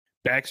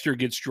Baxter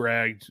gets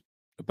dragged,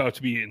 about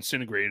to be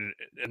incinerated,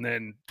 and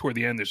then toward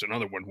the end, there's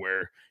another one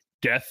where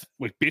death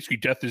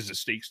is the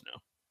stakes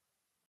now.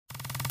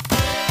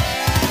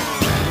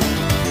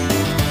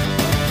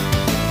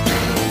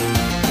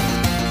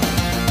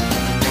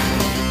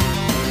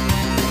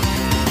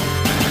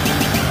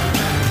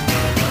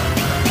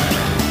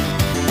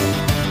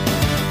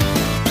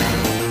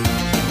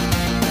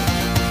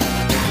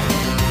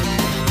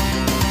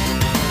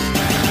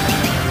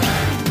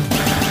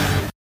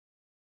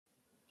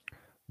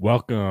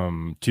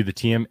 Welcome to the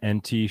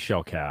TMNT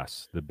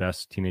Shellcast, the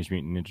best Teenage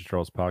Mutant Ninja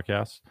Turtles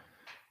podcast.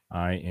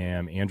 I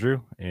am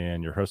Andrew,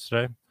 and your host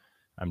today.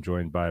 I'm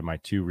joined by my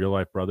two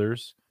real-life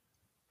brothers.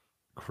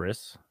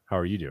 Chris, how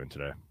are you doing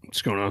today?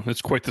 What's going on?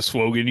 That's quite the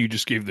slogan you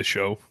just gave the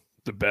show.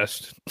 The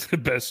best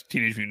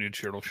Teenage Mutant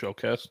Ninja Turtle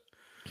Shellcast.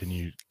 Can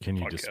you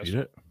dispute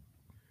it?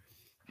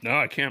 No,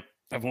 I can't.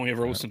 I've only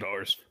ever listened to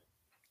ours.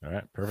 All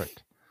right,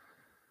 perfect.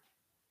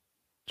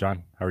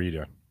 John, how are you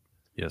doing?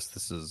 Yes,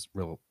 this is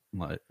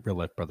my real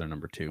life brother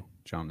number 2.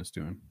 John's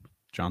doing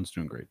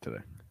great today.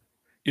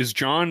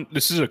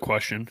 This is a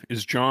question.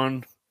 Is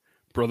John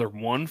brother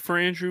 1 for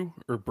Andrew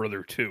or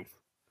brother 2?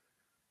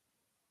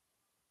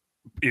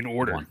 In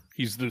order. 1.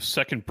 He's the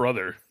second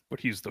brother, but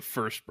he's the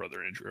first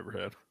brother Andrew ever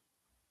had.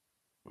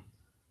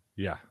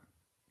 Yeah.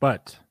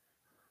 But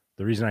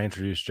the reason I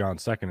introduced John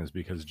second is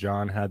because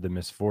John had the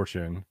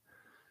misfortune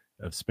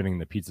of spinning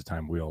the Pizza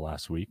Time wheel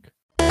last week.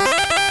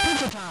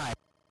 Pizza time!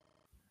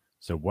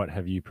 So what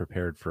have you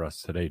prepared for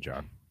us today,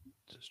 John?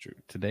 This is true.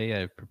 Today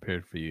I've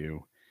prepared for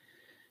you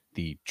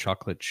the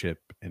chocolate chip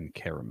and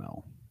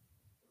caramel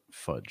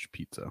fudge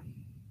pizza.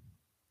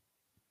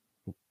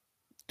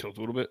 Tilt a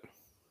little bit.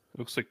 It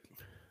looks like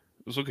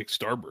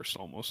Starburst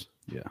almost.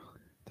 Yeah.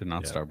 They're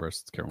not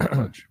Starburst, it's caramel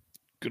fudge.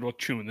 Good luck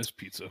chewing this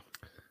pizza.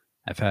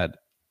 I've had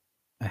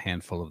a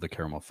handful of the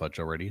caramel fudge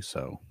already,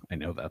 so I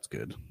know that's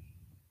good.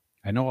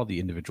 I know all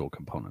the individual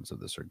components of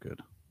this are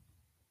good.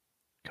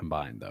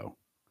 Combined, though,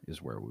 is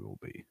where we will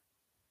be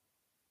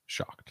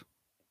shocked.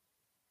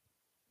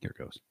 Here it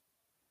goes.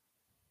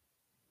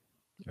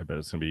 I bet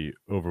it's going to be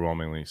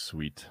overwhelmingly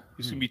sweet.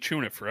 He's going to be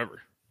chewing it forever.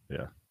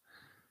 Yeah.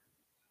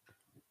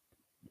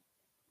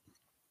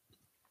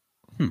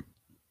 Does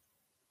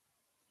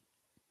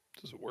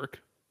it work?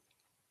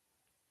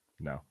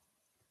 No.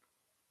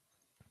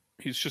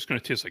 He's just going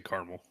to taste like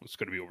caramel. It's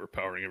going to be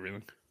overpowering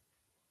everything.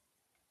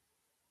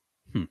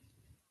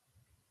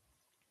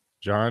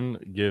 John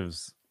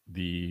gives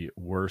the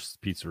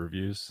worst pizza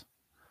reviews.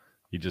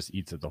 He just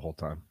eats it the whole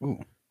time. Ooh.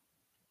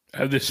 I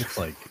have this It's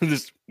like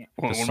this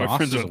one the of my sauce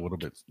friends is a little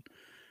bit.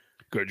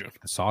 Good, John.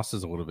 The sauce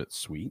is a little bit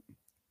sweet,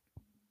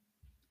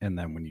 and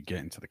then when you get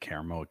into the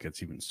caramel, it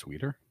gets even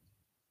sweeter,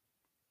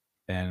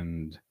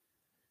 and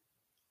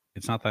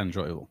it's not that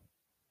enjoyable.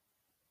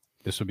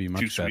 This would be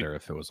much better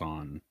if it was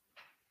on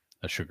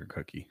a sugar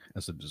cookie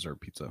as a dessert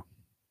pizza.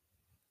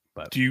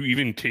 But do you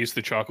even taste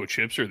the chocolate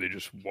chips, or are they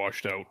just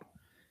washed out?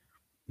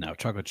 No,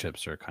 chocolate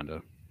chips are kind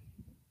of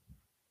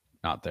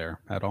not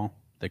there at all.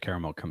 The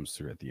caramel comes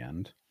through at the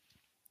end.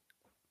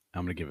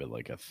 I'm going to give it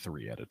like a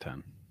 3 out of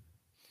 10.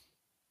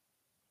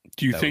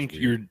 Do you think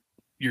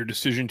your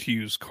decision to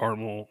use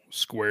caramel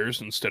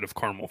squares instead of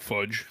caramel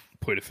fudge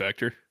played a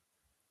factor?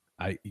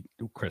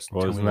 Chris,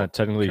 well, isn't that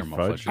technically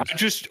fudge?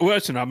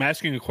 Listen, I'm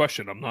asking a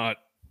question. I'm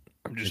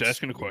just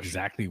asking a question.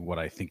 Exactly what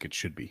I think it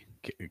should be.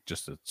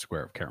 Just a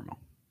square of caramel.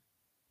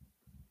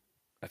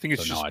 I think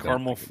it's just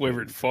caramel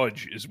flavored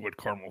fudge is what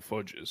caramel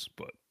fudge is,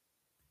 but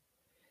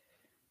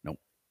nope.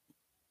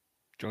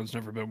 John's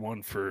never been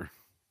one for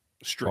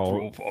strict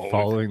rule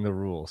following the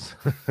rules.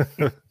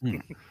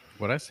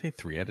 Would I say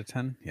 3 out of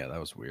 10? Yeah, that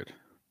was weird.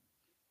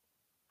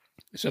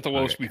 Is that the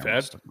lowest we've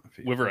had?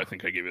 Liver, I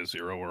think I gave it a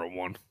 0 or a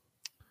 1.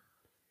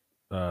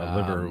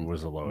 Liver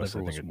was the lowest.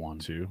 Liver I think was 1.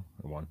 2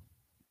 or 1.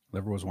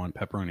 Liver was 1.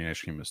 Pepperoni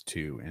ice cream was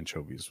 2.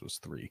 Anchovies was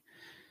 3.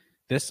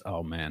 This,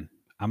 oh man,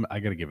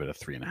 I got to give it a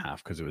 3.5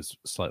 because it was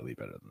slightly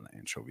better than the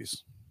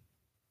anchovies.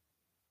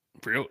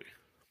 Really?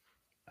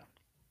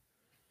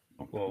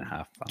 Well,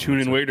 tune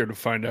in later to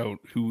find out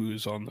who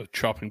is on the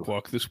chopping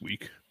block this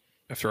week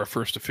after our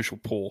first official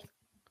poll.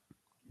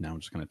 Now I'm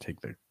just going to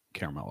take the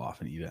caramel off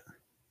and eat it.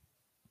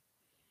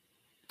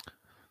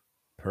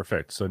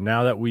 Perfect. So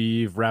now that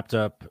we've wrapped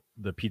up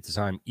the Pizza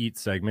Time Eat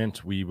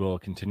segment, we will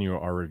continue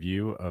our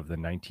review of the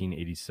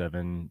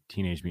 1987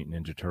 Teenage Mutant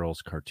Ninja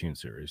Turtles cartoon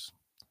series.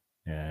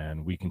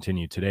 And we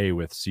continue today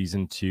with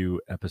Season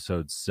 2,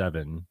 Episode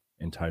 7,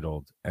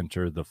 entitled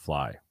Enter the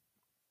Fly.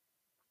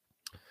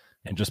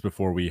 And just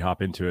before we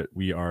hop into it,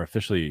 we are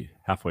officially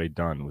halfway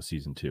done with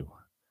Season 2.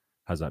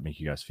 How does that make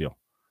you guys feel?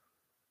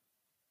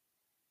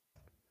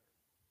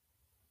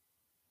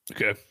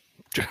 Okay.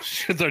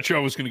 I thought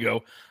John was going to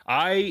go.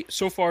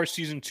 So far,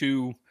 Season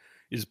 2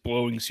 is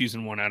blowing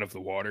Season 1 out of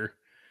the water,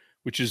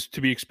 which is to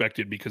be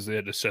expected because they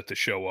had to set the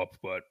show up.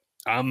 But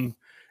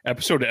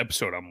episode to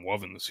episode, I'm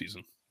loving the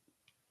season.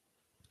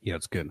 Yeah,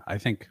 it's good. I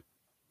think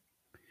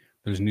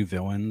there's new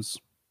villains.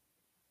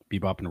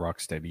 Bebop and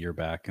Rocksteady are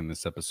back in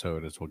this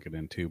episode, as we'll get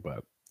into.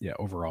 But yeah,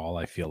 overall,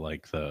 I feel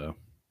like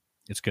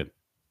it's good.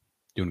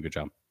 Doing a good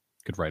job.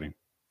 Good writing.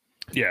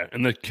 Yeah,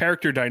 and the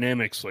character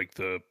dynamics, like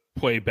the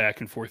play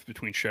back and forth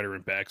between Shredder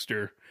and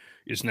Baxter,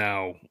 is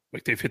now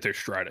like they've hit their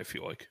stride. I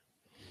feel like.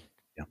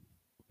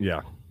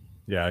 Yeah,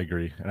 I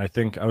agree. And I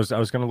think I was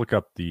going to look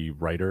up the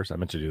writers. I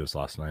meant to do this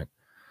last night,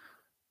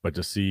 but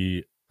to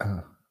see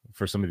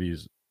for some of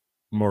these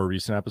more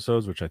recent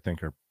episodes, which I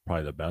think are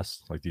probably the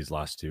best, like these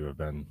last two have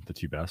been the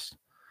two best.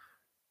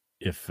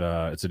 If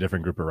it's a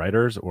different group of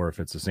writers, or if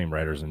it's the same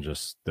writers and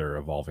just they're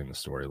evolving the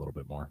story a little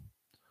bit more.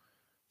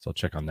 So I'll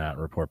check on that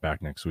and report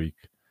back next week.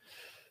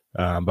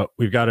 But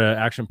we've got an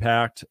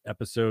action-packed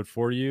episode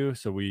for you.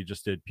 So we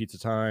just did Pizza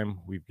Time.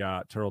 We've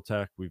got Turtle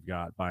Tech. We've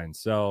got Buy and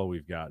Sell.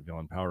 We've got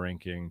Villain Power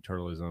Ranking,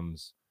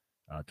 Turtleisms,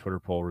 Twitter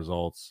poll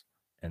results.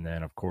 And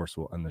then, of course,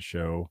 we'll end the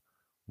show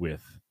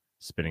with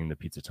spinning the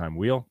Pizza Time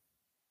wheel.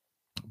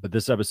 But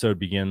this episode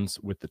begins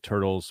with the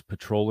Turtles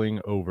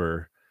patrolling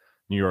over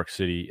New York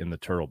City in the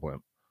Turtle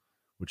Blimp,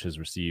 which has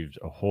received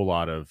a whole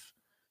lot of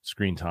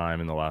screen time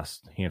in the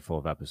last handful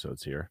of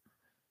episodes here.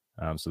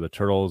 So the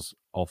Turtles,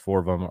 all four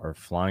of them, are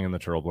flying in the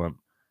Turtle Blimp.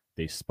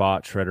 They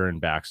spot Shredder and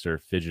Baxter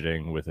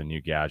fidgeting with a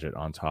new gadget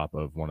on top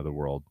of one of the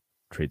World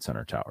Trade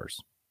Center towers.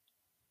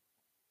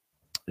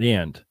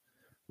 And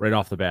right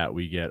off the bat,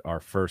 we get our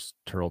first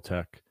Turtle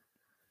Tech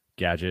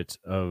gadget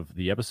of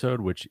the episode,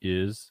 which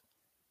is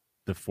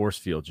the force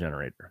field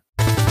generator.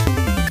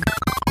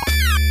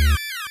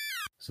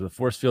 So the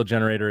force field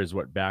generator is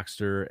what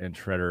Baxter and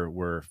Shredder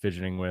were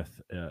fidgeting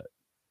with.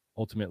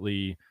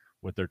 Ultimately,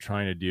 what they're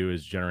trying to do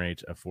is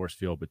generate a force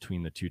field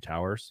between the two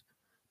towers,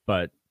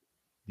 but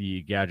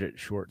the gadget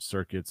short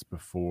circuits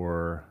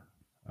before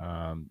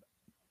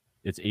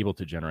it's able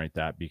to generate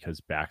that because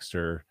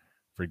Baxter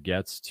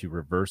forgets to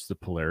reverse the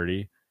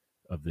polarity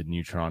of the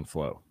neutron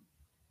flow,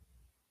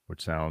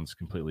 which sounds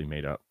completely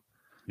made up.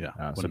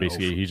 Yeah. So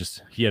basically,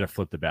 he had to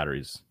flip the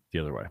batteries the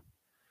other way.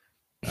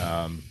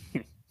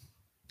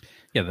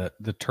 Yeah,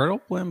 the turtle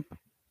blimp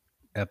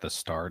at the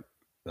start,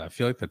 I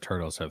feel like the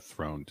turtles have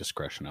thrown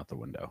discretion out the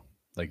window.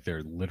 Like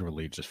they're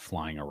literally just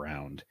flying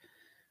around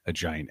a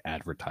giant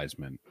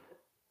advertisement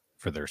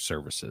for their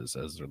services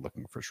as they're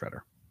looking for Shredder.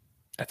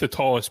 At the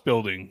tallest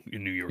building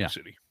in New York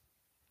City.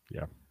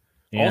 Yeah.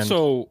 And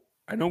also,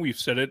 I know we've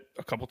said it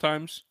a couple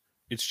times.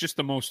 It's just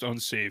the most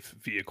unsafe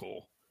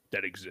vehicle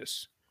that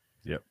exists.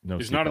 Yep.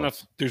 There's not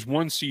enough. There's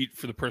one seat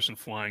for the person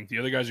flying. The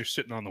other guys are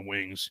sitting on the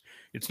wings.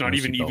 It's not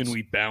even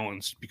evenly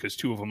balanced because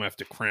two of them have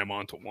to cram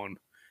onto one.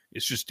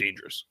 It's just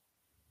dangerous.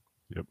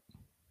 Yep.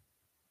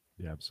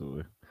 Yeah,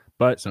 absolutely.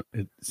 But so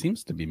it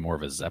seems to be more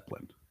of a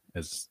Zeppelin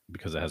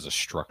because it has a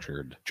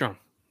structured. John,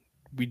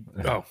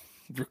 a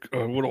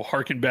little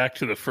harken back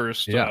to the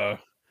first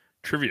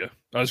trivia.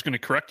 I was going to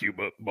correct you,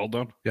 but well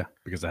done. Yeah,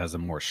 because it has a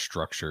more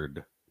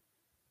structured,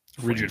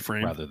 rigid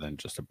frame rather than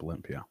just a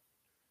blimp. Yeah.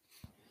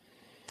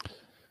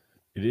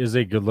 It is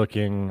a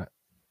good-looking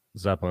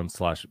Zeppelin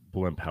 /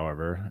 blimp,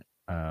 however.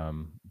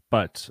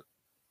 But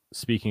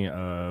speaking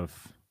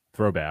of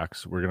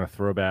throwbacks, we're going to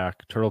throw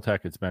back Turtle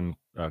Tech. It's been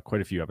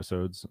quite a few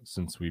episodes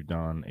since we've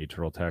done a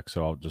Turtle Tech,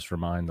 so I'll just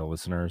remind the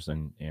listeners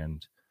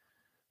and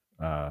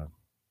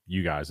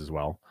you guys as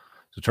well.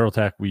 So Turtle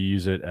Tech, we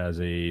use it as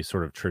a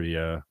sort of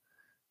trivia,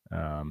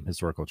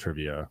 historical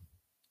trivia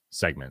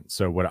segment.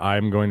 So what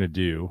I'm going to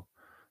do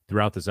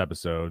throughout this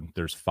episode,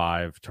 there's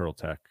 5 Turtle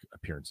Tech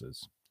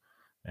appearances.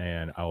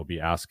 And I will be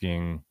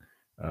asking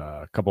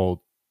a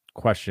couple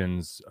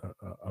questions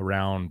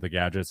around the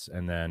gadgets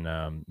and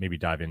then maybe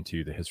dive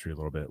into the history a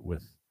little bit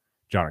with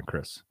John and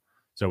Chris.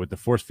 So with the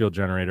force field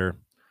generator,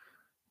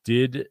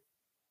 did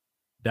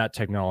that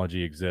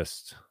technology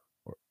exist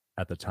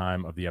at the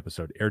time of the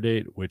episode air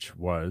date, which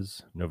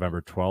was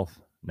November 12th,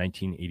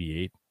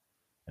 1988?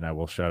 And I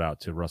will shout out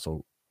to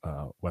Russell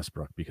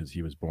Westbrook because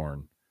he was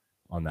born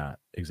on that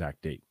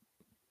exact date.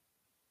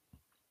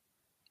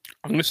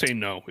 I'm going to say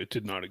no, it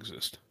did not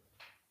exist.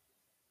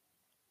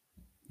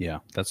 Yeah,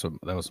 that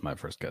was my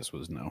first guess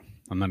was no.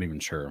 I'm not even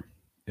sure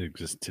it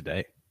exists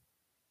today.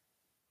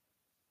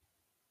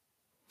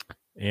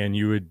 And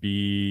you would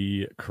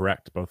be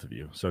correct, both of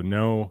you. So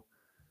no,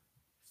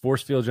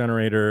 force field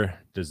generator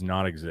does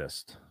not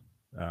exist.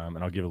 And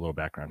I'll give a little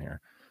background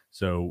here.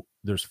 So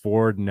there's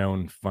 4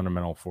 known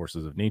fundamental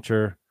forces of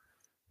nature.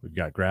 We've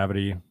got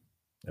gravity.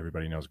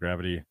 Everybody knows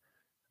gravity.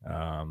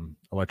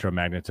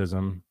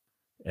 Electromagnetism.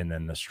 And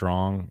then the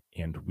strong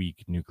and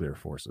weak nuclear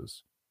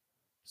forces.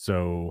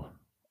 So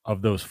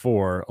of those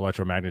 4,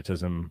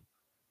 electromagnetism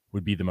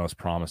would be the most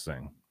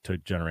promising to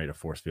generate a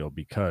force field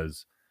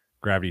because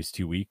gravity is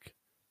too weak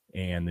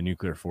and the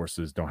nuclear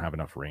forces don't have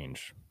enough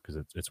range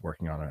because it's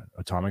working on an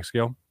atomic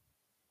scale.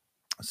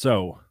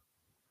 So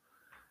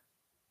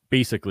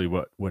basically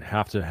what would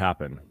have to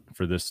happen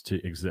for this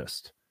to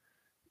exist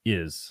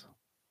is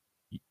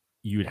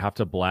you would have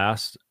to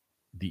blast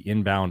the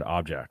inbound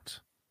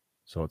object.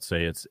 So let's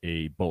say it's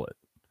a bullet.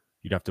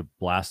 You'd have to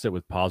blast it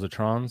with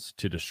positrons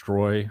to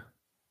destroy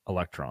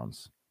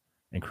electrons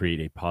and create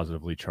a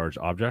positively charged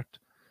object.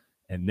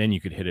 And then you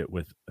could hit it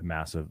with a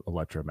massive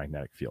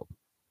electromagnetic field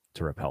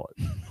to repel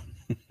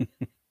it.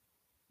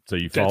 So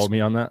you follow me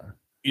on that?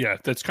 Yeah,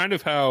 that's kind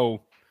of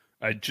how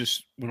I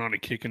just went on a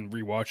kick and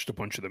rewatched a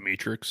bunch of the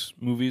Matrix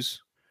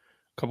movies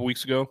a couple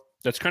weeks ago.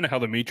 That's kind of how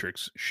the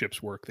Matrix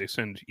ships work. They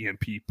send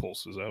EMP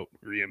pulses out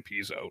or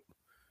EMPs out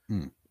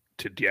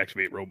to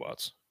deactivate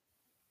robots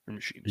or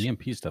machines.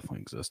 EMPs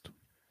definitely exist.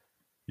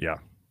 Yeah.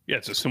 Yeah,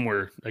 it's a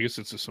similar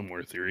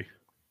theory.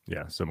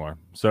 Yeah, similar.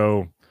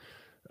 So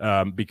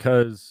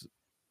because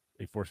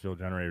a force field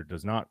generator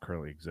does not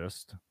currently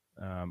exist,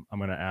 I'm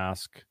going to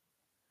ask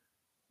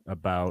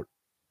about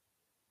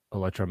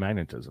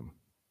electromagnetism.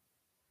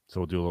 So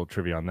we'll do a little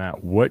trivia on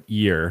that. What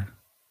year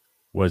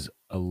was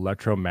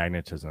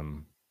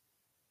electromagnetism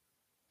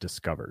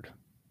discovered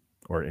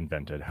or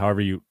invented? However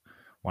you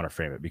want to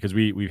frame it, because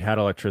we've had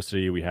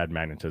electricity, we had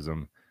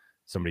magnetism.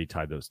 Somebody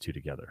tied those two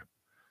together.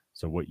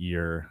 So what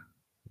year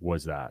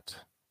was that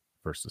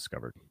first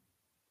discovered?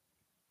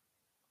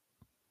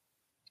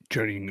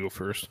 Johnny, you can go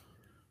first.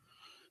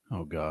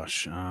 Oh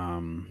gosh. I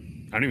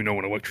don't even know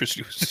when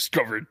electricity was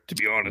discovered, to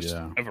be honest.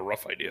 Yeah. I have a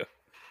rough idea.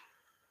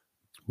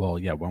 Well,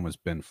 yeah, one was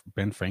Ben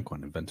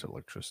Franklin invented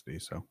electricity,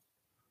 so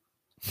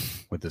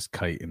with his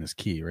kite and his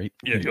key, right?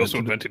 Yeah, he also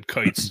invented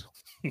kites.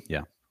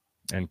 Yeah.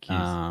 And keys.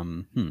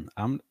 I'm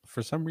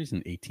for some reason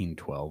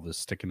 1812 is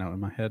sticking out in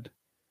my head.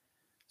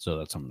 So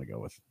that's what I'm gonna go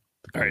with.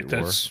 All right,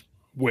 that's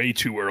way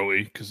too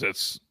early because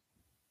that's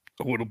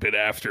a little bit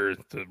after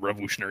the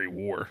Revolutionary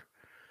War.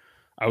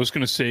 I was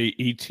going to say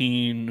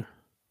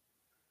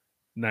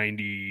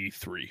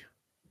 1893.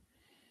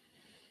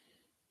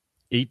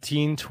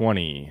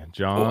 1820.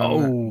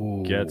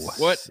 John gets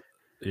what?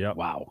 Yep.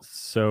 Wow.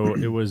 So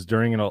it was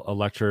during a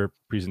lecture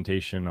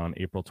presentation on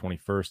April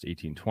 21st,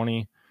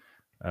 1820.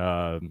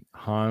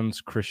 Hans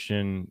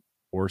Christian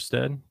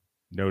Ørsted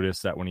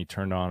noticed that when he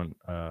turned on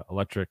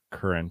electric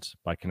current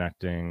by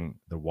connecting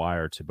the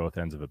wire to both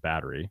ends of a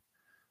battery,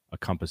 a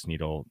compass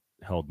needle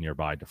held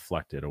nearby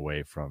deflected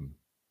away from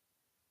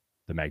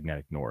the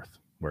magnetic north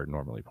where it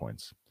normally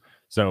points.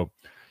 So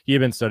he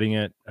had been studying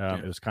it.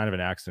 It was kind of an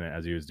accident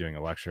as he was doing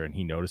a lecture, and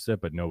he noticed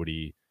it, but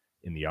nobody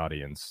in the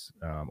audience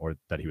or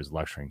that he was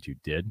lecturing to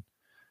did.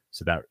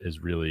 So that is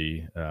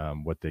really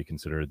what they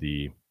consider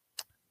the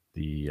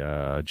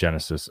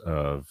genesis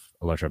of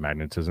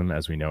electromagnetism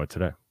as we know it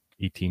today.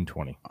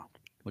 1820. Oh,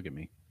 look at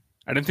me.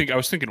 I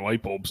was thinking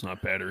light bulbs,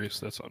 not batteries.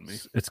 That's on me.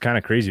 It's kind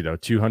of crazy though.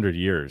 200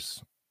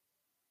 years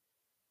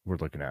we're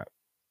looking at,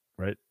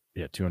 right?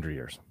 Yeah, 200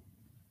 years.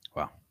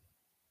 Wow.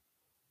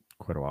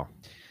 Quite a while.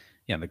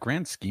 Yeah, in the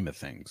grand scheme of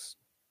things,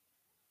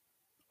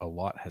 a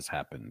lot has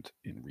happened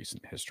in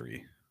recent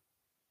history.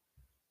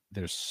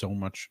 There's so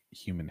much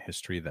human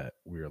history that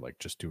we're like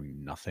just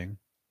doing nothing.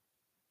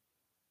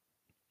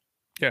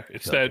 Yeah,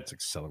 it's it's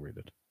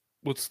accelerated.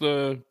 What's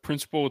the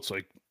principle? It's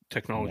like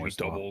technology Moore's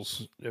law.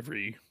 doubles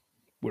every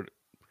what?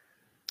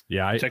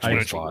 Yeah,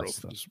 exponential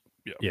growth.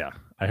 Yeah,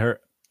 I heard.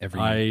 Every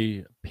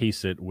I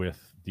pace it with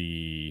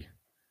the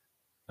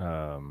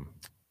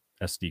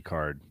SD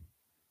card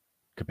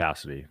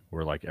capacity,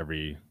 where like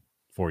every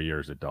 4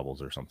 years it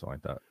doubles or something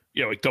like that.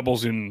 Yeah, like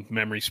doubles in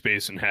memory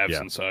space and halves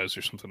in size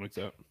or something like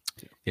that.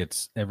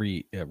 It's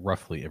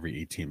roughly every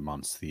 18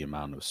 months the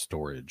amount of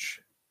storage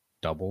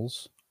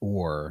doubles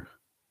or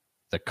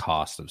the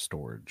cost of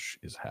storage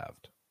is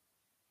halved.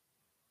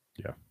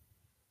 Yeah.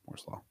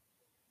 Moore's law.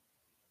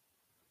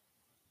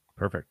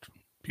 Perfect.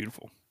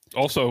 Beautiful.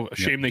 Also, a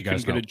shame they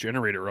couldn't get a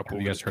generator up Have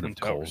over you guys the heard Twin of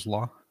Cole's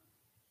law?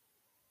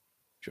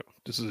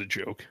 This is a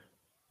joke.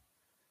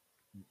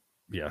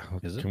 Yeah.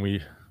 Is it? Can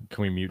we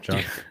mute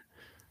John?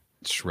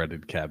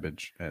 Shredded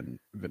cabbage and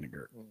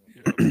vinegar.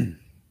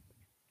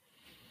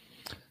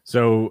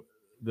 So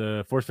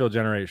the force field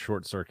generates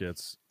short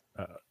circuits,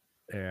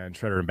 and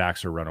Shredder and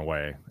Baxter run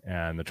away,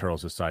 and the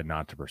turtles decide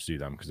not to pursue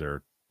them because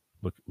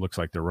looks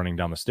like they're running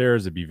down the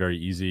stairs. It'd be very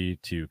easy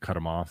to cut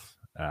them off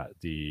at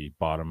the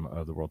bottom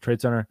of the World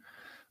Trade Center,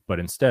 but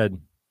instead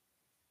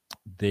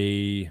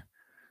they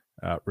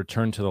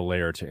return to the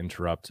lair to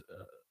interrupt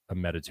a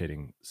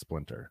meditating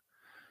Splinter.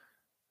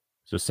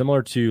 So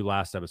similar to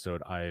last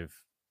episode, I've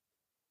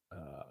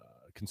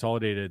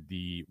consolidated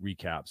the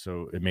recap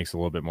so it makes a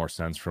little bit more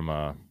sense from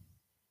a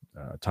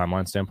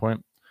timeline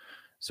standpoint.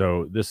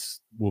 So this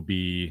will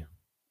be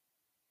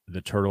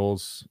the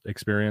Turtles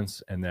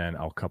experience, and then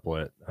I'll couple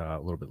it a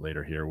little bit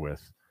later here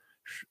with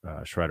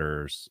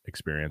Shredder's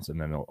experience, and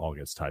then it all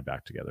gets tied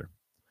back together.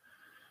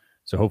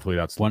 So hopefully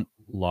that's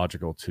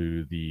logical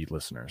to the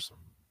listeners.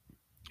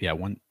 Yeah,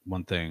 one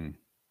thing.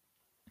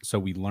 So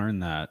we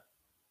learned that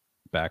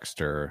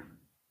Baxter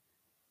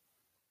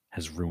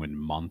has ruined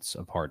months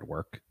of hard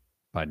work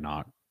by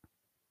not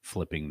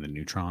flipping the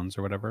neutrons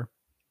or whatever.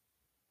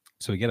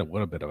 So we get a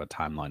little bit of a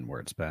timeline where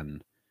it's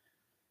been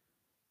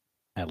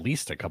at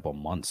least a couple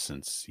months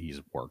since he's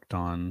worked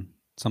on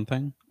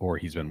something, or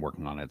he's been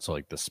working on it. So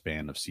like the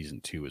span of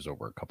season 2 is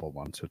over a couple of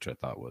months, which I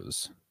thought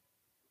was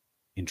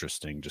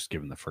interesting, just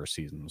given the first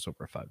season was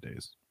over 5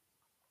 days.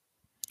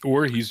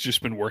 Or he's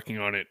just been working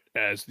on it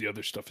as the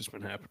other stuff has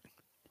been happening.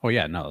 Oh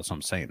yeah, no, that's what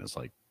I'm saying. It's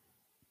like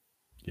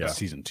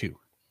season 2.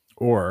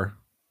 Or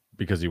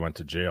because he went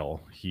to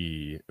jail,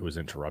 it was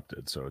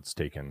interrupted, so it's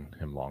taken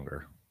him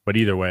longer. But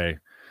either way,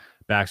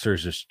 Baxter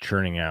is just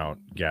churning out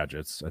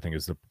gadgets, I think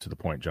is to the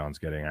point John's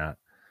getting at.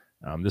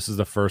 This is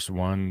the first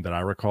one that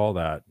I recall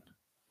that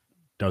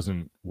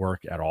doesn't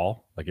work at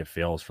all. Like it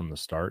fails from the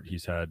start.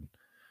 He's had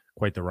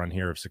quite the run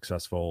here of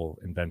successful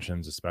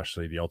inventions,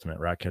 especially the ultimate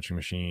rat catching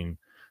machine,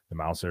 the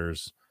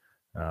Mousers,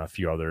 a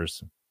few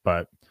others.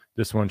 But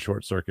this one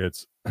short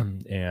circuits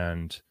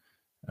and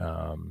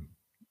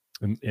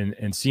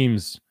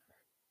seems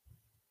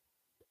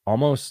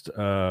almost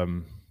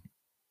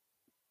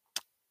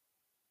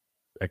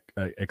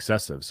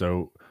excessive.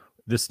 So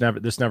this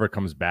never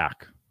comes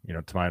back,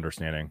 to my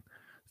understanding.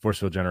 Force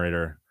field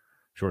generator,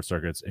 short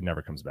circuits, it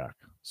never comes back.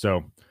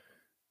 So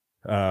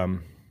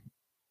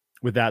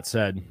with that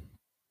said,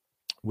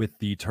 with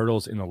the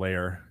turtles in the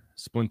lair,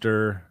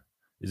 Splinter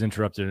is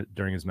interrupted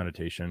during his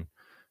meditation.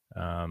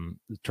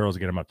 The turtles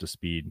get him up to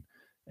speed,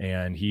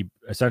 and he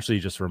essentially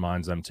just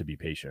reminds them to be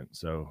patient.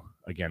 So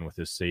again, with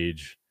his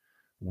sage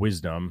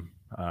wisdom,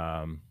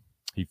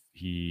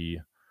 he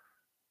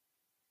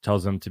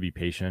tells them to be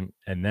patient,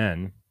 and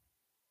then,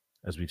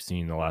 as we've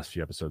seen in the last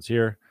few episodes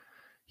here,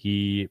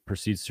 he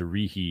proceeds to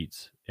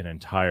reheat an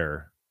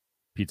entire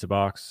pizza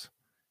box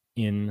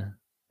in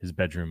his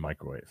bedroom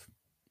microwave.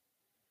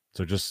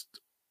 So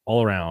just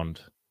all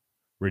around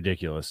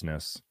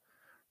ridiculousness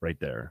right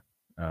there.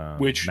 I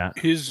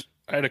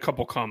had a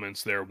couple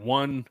comments there.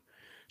 One,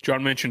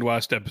 John mentioned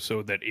last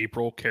episode that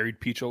April carried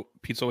pizza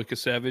like a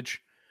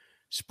savage.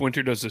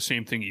 Splinter does the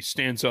same thing. He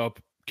stands up,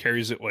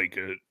 carries it like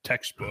a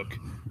textbook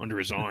under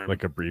his arm.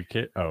 Like a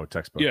briefcase? Oh,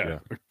 textbook. Yeah.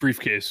 A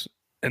briefcase.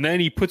 And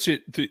then he puts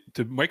it,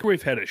 the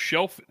microwave had a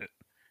shelf in it.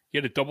 He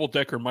had a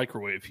double-decker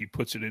microwave he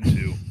puts it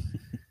into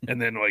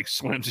and then like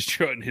slams it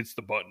shut and hits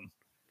the button.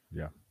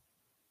 Yeah.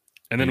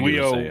 And then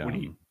Leo,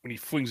 when he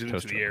flings it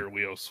into the air,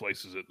 Leo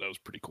slices it. That was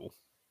pretty cool.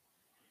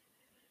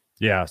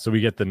 Yeah, so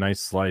we get the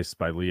nice slice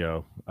by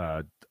Leo.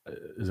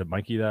 Is it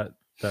Mikey that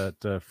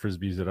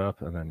frisbees it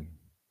up, and then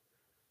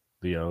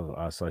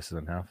Leo slices it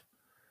in half?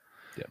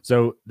 Yeah.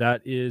 So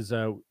that is,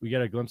 we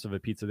get a glimpse of a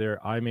pizza there.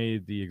 I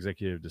made the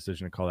executive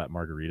decision to call that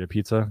margarita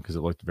pizza because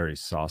it looked very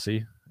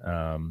saucy.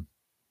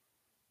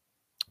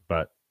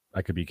 But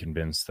I could be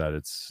convinced that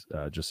it's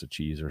just a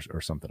cheese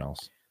or something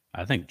else.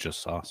 I think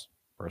just sauce,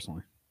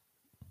 personally.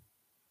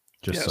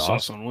 Just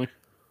sauce only.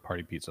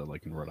 Party pizza,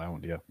 like in Rhode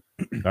Island, yeah.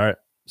 All right.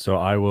 So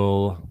I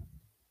will,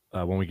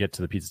 when we get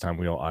to the pizza time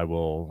wheel, I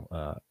will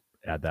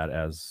add that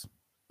as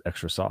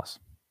extra sauce.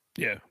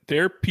 Yeah,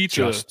 their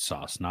pizza just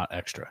sauce, not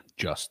extra.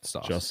 Just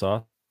sauce. Just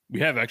sauce. We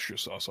have extra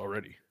sauce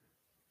already.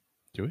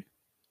 Do we?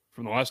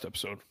 From the last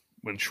episode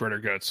when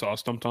Shredder got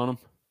sauce dumped on him.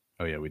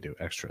 Oh yeah, we do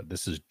extra.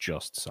 This is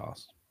just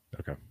sauce.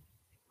 Okay.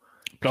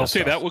 But I'll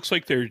say that looks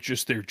like they're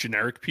just their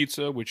generic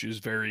pizza, which is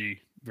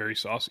very, very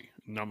saucy.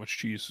 Not much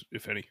cheese,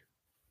 if any.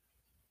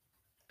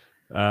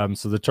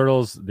 So the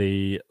turtles,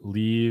 they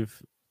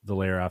leave the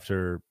lair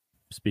after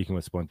speaking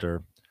with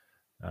Splinter,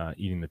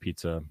 eating the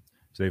pizza.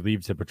 So they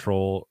leave to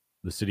patrol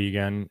the city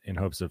again in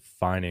hopes of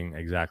finding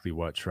exactly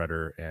what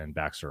Shredder and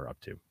Baxter are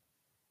up to.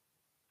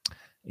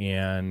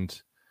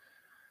 And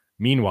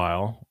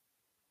meanwhile,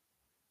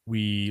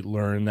 we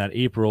learn that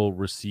April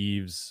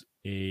receives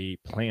a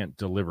plant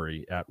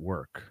delivery at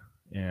work,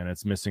 and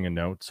it's missing a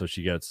note. So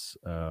she gets,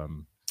 a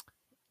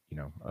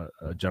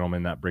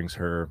gentleman that brings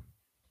her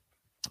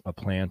a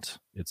plant.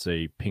 It's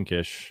a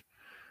pinkish,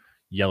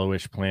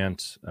 yellowish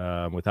plant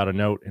without a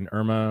note. And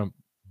Irma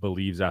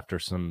believes after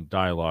some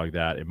dialogue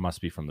that it must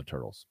be from the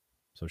turtles.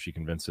 So she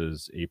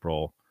convinces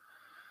April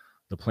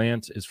the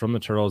plant is from the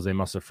turtles. They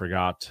must have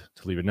forgot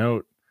to leave a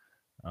note.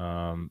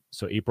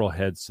 So April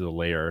heads to the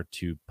lair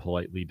to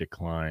politely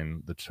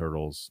decline the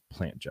turtles'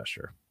 plant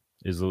gesture,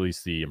 is at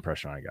least the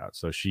impression I got.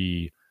 So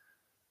she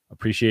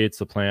appreciates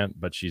the plant,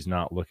 but she's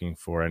not looking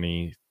for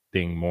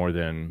anything more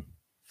than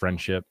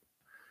friendship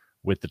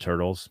with the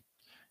turtles.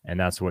 And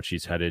that's what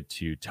she's headed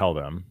to tell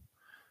them.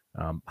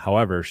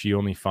 However, she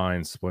only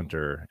finds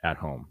Splinter at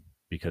home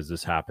because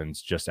this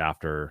happens just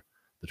after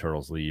the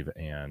turtles leave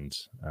and,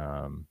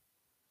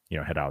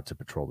 head out to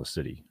patrol the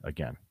city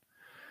again.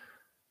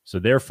 So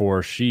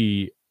therefore,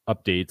 she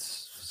updates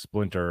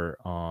Splinter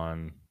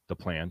on the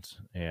plant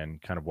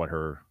and kind of what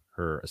her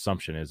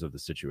assumption is of the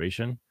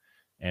situation.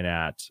 And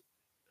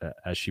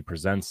as she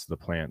presents the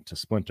plant to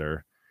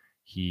Splinter,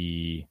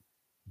 he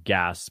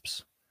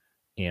gasps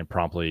and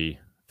promptly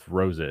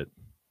throws it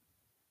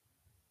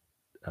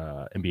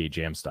NBA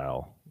Jam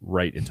style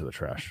right into the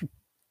trash.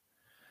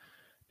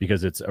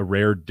 Because it's a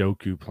rare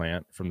doku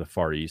plant from the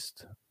Far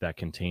East that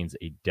contains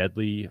a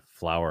deadly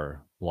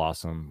flower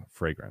blossom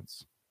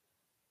fragrance.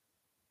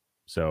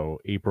 So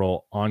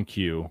April, on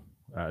cue,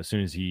 as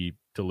soon as he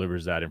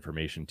delivers that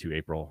information to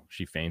April,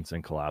 she faints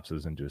and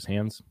collapses into his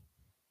hands.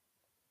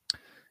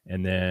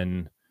 And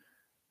then,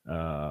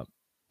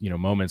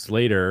 moments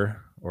later,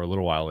 or a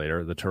little while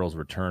later, the turtles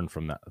return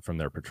from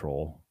their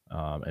patrol,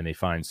 and they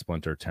find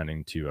Splinter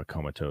tending to a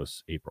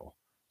comatose April.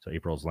 So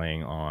April's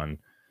laying on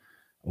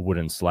a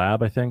wooden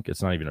slab, I think.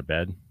 It's not even a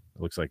bed.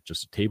 It looks like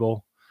just a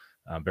table,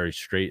 very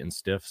straight and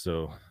stiff.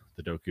 So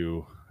the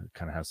doku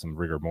kind of has some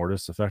rigor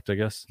mortis effect, I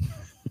guess.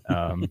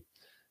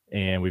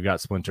 And we've got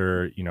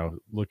Splinter,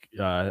 look,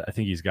 I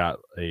think he's got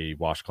a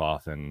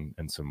washcloth and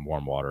some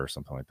warm water or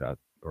something like that,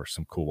 or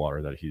some cool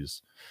water that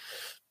he's,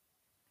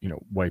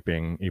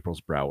 wiping April's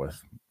brow with.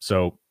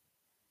 So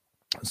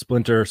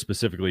Splinter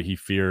specifically, he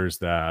fears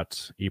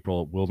that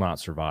April will not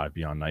survive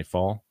beyond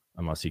nightfall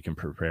unless he can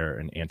prepare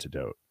an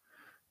antidote.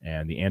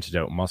 And the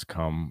antidote must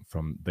come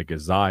from the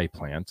Gazai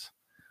plant,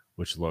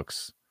 which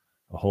looks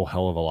a whole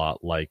hell of a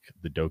lot like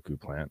the Doku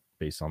plant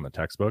based on the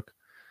textbook.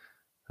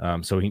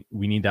 So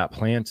we need that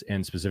plant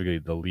and specifically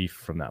the leaf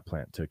from that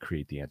plant to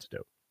create the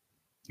antidote.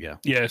 Yeah.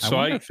 Yeah. I So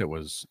wonder if it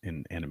was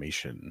an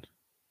animation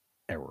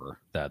error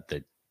that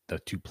the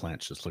two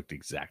plants just looked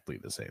exactly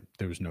the same.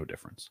 There was no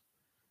difference.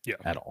 Yeah.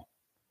 At all.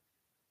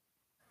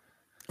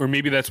 Or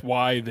maybe that's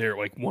why they're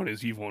like one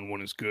is evil and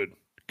one is good.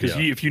 Because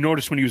if you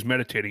notice when he was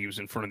meditating, he was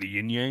in front of the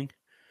yin yang.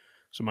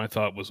 So my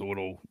thought was a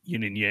little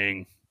yin and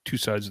yang, two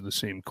sides of the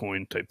same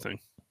coin type thing.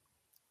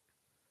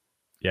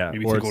 Yeah.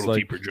 Maybe or think a it's little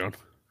like, deeper, John.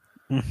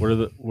 What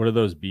are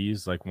those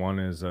bees? Like one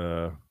is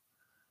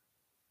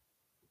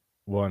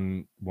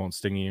one won't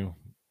sting you,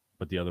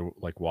 but the other,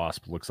 like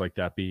wasp, looks like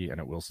that bee and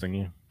it will sting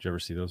you. Did you ever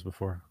see those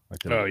before?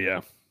 Oh yeah,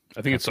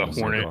 I think it's a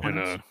hornet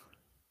and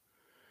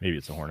maybe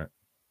it's a hornet.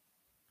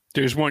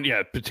 There's one,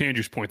 yeah. To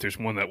Andrew's point, there's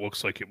one that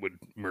looks like it would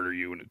murder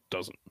you and it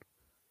doesn't.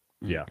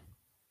 Yeah.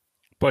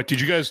 But did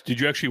you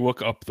actually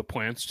look up the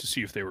plants to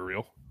see if they were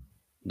real?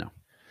 No,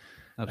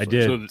 absolutely.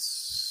 I did.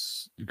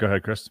 Go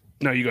ahead, Chris.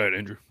 No, you go ahead,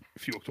 Andrew.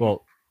 If you looked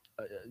well.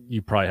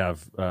 You probably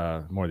have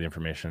more of the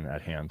information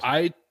at hand.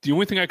 The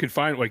only thing I could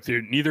find, like,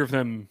 neither of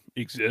them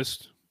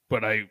exist.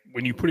 But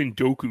when you put in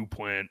Doku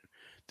plant,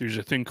 there's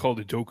a thing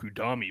called a Doku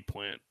Dami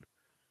plant,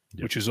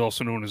 which is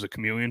also known as a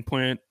chameleon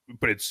plant.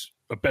 But it's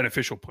a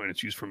beneficial plant.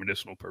 It's used for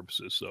medicinal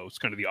purposes. So it's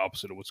kind of the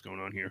opposite of what's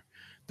going on here.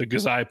 The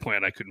Gazai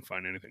plant, I couldn't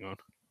find anything on.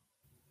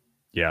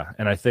 Yeah,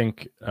 and I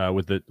think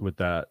with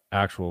that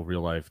actual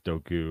real life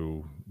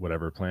Doku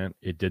whatever plant,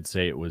 it did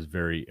say it was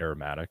very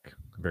aromatic,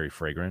 very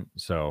fragrant.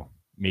 So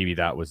maybe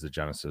that was the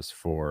genesis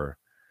for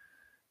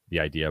the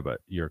idea, but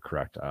you're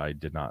correct. I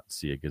did not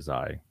see a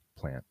Gazai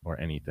plant or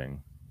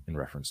anything in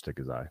reference to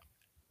Gazai.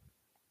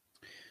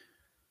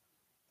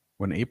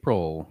 When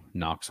April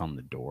knocks on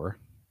the door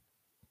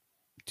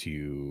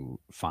to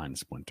find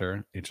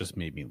Splinter, it just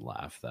made me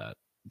laugh that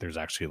there's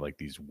actually like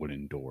these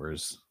wooden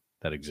doors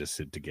that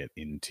existed to get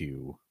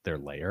into their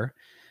lair.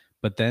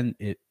 But then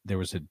there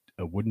was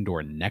a wooden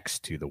door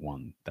next to the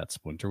one that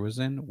Splinter was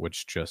in,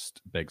 which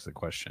just begs the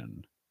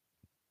question,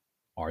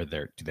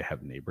 do they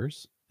have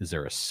neighbors? Is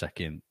there a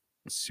second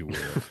sewer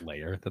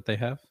layer that they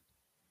have?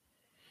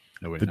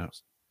 Nobody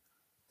knows.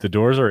 The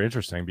doors are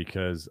interesting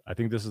because I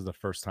think this is the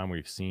first time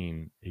we've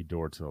seen a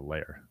door to the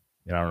lair.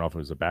 And I don't know if it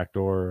was a back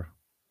door,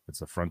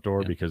 it's a front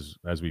door, because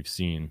as we've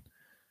seen,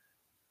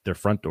 their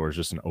front door is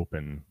just an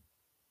open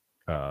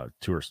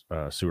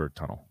sewer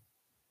tunnel.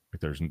 Like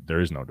there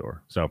is no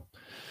door. So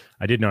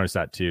I did notice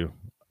that too.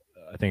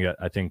 I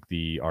think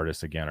the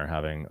artists again are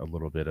having a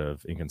little bit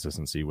of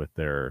inconsistency with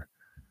their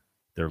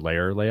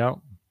layer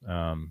layout.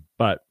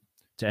 But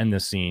to end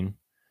this scene,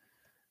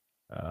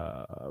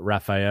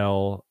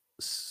 Raphael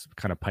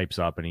kind of pipes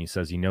up and he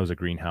says he knows a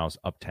greenhouse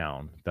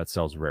uptown that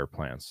sells rare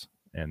plants,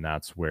 and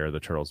that's where the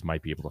turtles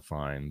might be able to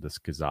find this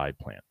Gazai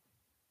plant.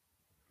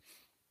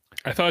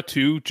 I thought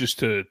too,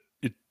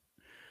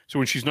 so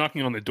when she's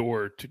knocking on the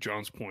door, to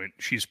John's point,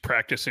 she's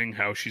practicing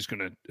how she's going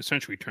to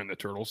essentially turn the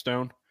turtles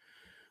down,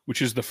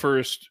 which is the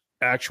first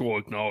actual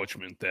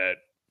acknowledgement that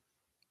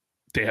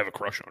they have a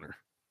crush on her.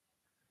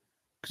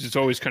 Because it's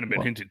always kind of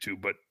been hinted to,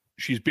 but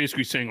she's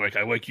basically saying, like,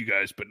 I like you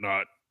guys, but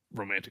not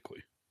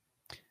romantically.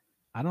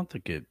 I don't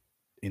think it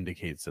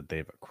indicates that they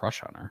have a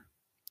crush on her.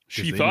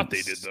 She thought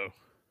they did, though.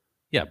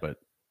 Yeah, but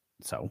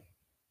so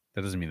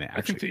that doesn't mean they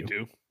actually I think they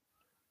do.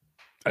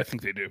 I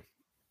think they do.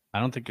 I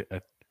don't think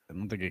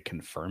it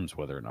confirms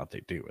whether or not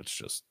they do. It's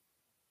just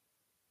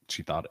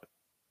she thought it.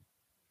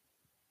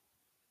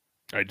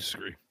 I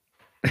disagree.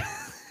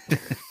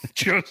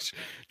 John's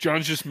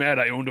just mad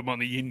I owned him on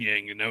the yin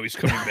yang, and now he's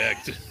coming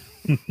back to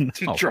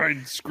try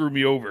and screw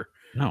me over.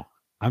 No,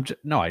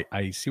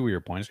 I see where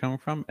your point is coming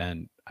from,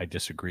 and I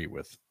disagree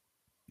with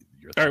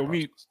your. All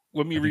right,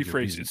 let me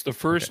rephrase. It's the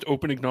first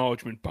open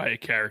acknowledgement by a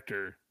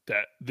character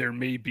that there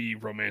may be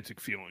romantic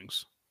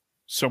feelings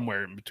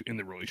somewhere in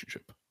the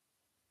relationship.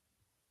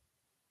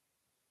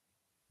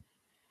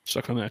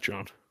 Suck on that,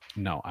 John.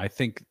 No, I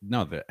think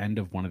the end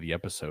of one of the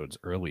episodes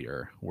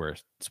earlier where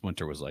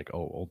Splinter was like, "Oh,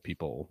 old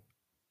people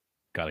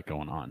got it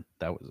going on."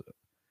 That was it.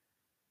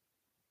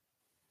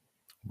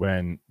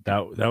 When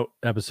that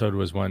episode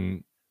was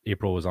when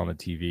April was on the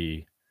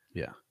TV,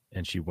 yeah,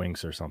 and she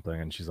winks or something,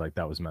 and she's like,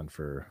 "That was meant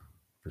for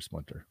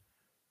Splinter."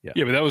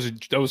 Yeah, but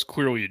that was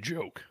clearly a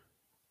joke.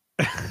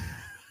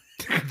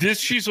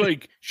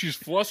 She's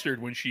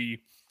flustered when she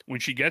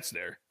gets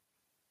there.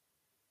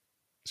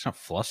 It's not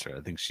flustered.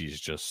 I think she's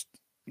just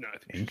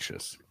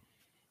anxious.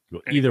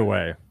 Either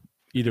way,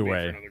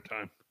 another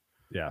time.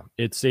 Yeah,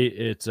 it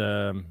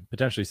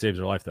potentially saves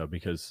her life though,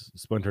 because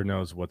Splinter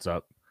knows what's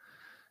up,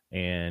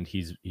 and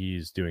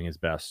he's doing his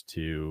best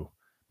to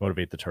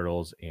motivate the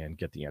turtles, and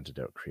get the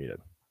antidote created.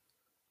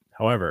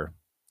 However,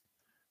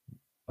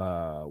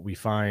 we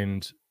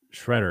find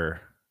Shredder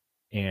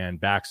and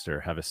Baxter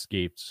have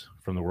escaped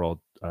from the World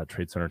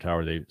Trade Center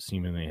tower. They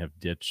seemingly have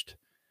ditched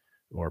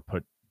or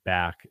put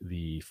back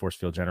the force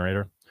field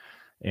generator,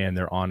 and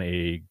they're on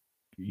a,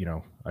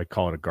 I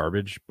call it a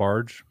garbage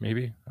barge,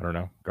 maybe, I don't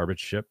know, garbage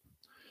ship,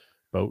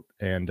 boat,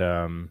 and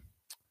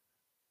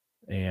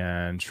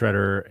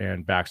Shredder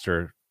and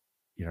Baxter,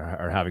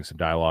 are having some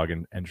dialogue,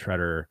 and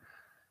Shredder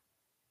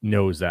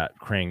knows that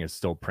Krang is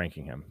still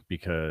pranking him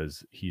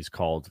because he's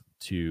called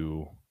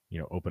to,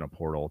 open a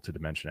portal to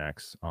Dimension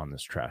X on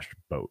this trash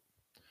boat.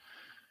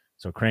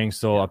 So Krang's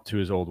still up to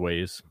his old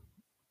ways.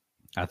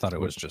 I thought it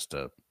was just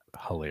a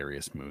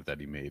hilarious move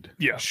that he made.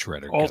 Yeah.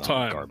 Shredder All get on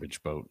time. a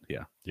garbage boat.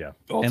 Yeah. Yeah.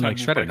 All And time like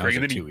Shredder knows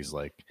Krang, it too. He's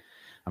like,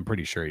 I'm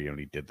pretty sure he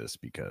only did this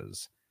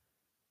because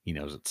he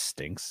knows it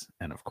stinks.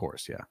 And of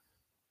course, yeah.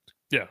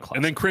 Yeah. Classic.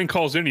 And then Krang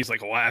calls in, he's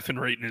like laughing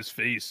right in his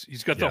face.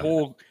 He's got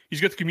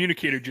he's got the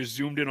communicator just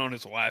zoomed in on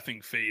his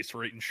laughing face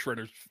right in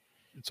Shredder's.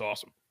 It's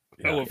awesome.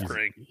 I love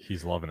Krang.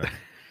 He's loving it.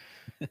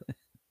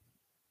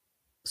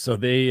 So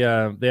they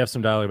have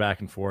some dialogue back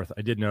and forth.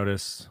 I did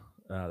notice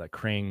that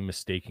Krang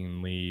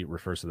mistakenly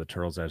refers to the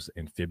turtles as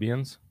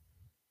amphibians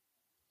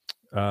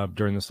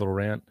during this little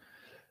rant.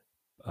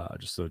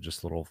 Just a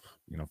little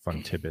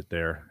fun tidbit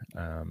there.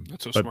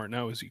 Not so smart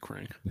now, is he,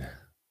 Krang?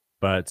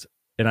 But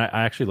and I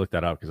actually looked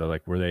that up because I was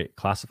like, were they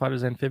classified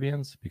as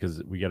amphibians?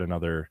 Because we get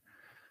another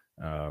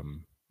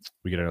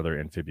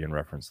amphibian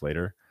reference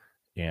later,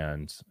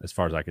 and as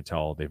far as I could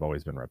tell, they've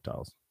always been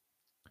reptiles.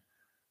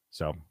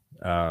 So,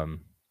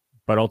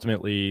 but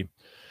ultimately,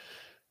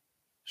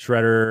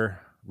 Shredder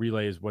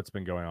relays what's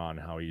been going on,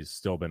 how he's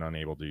still been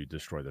unable to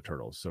destroy the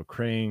turtles. So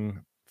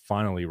Krang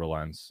finally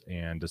relents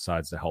and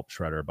decides to help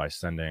Shredder by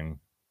sending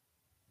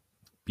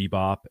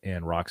Bebop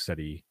and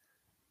Rocksteady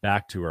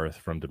back to Earth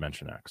from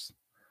Dimension X.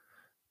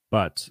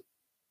 But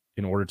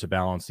in order to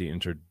balance the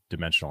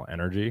interdimensional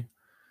energy,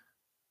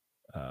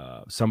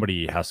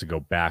 somebody has to go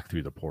back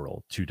through the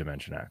portal to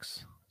Dimension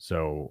X.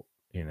 So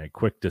in a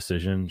quick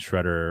decision,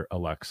 Shredder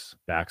elects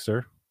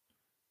Baxter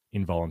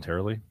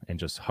involuntarily and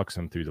just hucks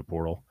him through the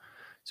portal.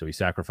 So he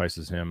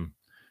sacrifices him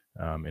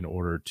in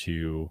order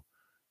to...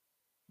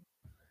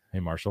 Hey,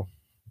 Marshall.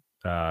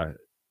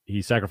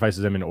 He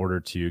sacrifices him in order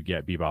to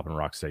get Bebop and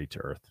Rocksteady to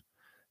Earth.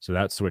 So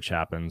that switch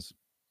happens.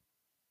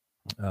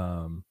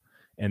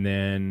 And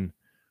then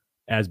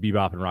as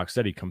Bebop and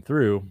Rocksteady come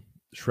through,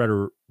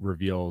 Shredder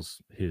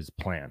reveals his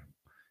plan.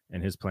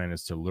 And his plan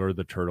is to lure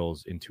the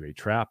turtles into a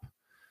trap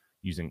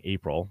using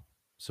April.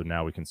 So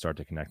now we can start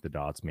to connect the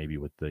dots, maybe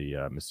with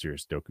the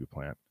mysterious Doku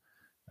plant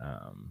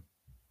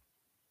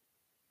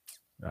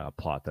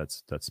plot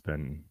that's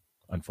been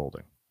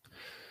unfolding.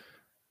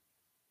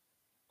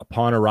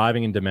 Upon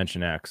arriving in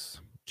Dimension X,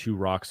 2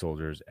 rock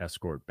soldiers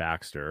escort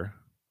Baxter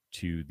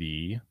to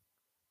the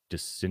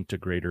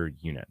disintegrator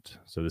unit.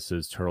 So this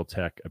is Turtle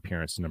Tech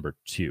appearance number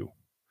 2.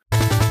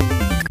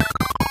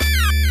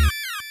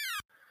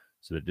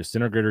 So the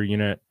disintegrator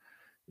unit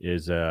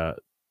is to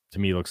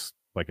me looks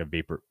like a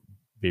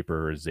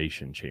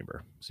vaporization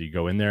chamber. So you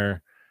go in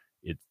there,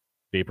 it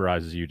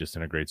vaporizes you,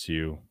 disintegrates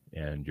you,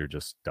 and you're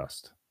just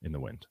dust in the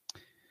wind.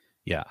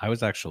 Yeah, I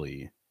was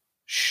actually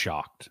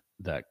shocked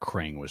that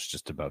Krang was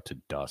just about to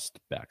dust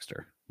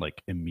Baxter,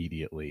 like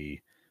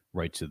immediately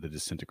right to the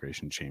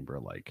disintegration chamber,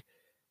 like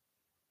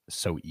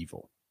so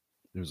evil.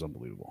 It was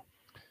unbelievable.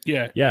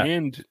 Yeah.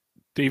 And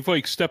they've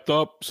like stepped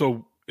up.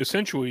 So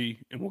essentially,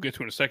 and we'll get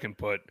to it in a second,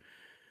 but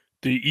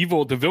the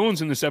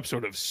villains in this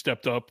episode have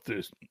stepped up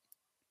the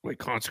like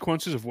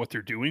consequences of what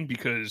they're doing,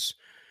 because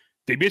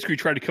they basically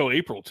tried to kill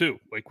April too.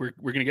 Like we're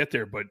gonna get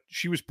there, but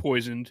she was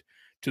poisoned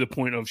to the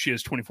point of she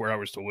has 24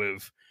 hours to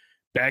live.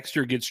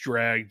 Baxter gets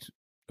dragged,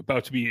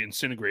 about to be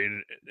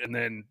incinerated, and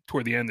then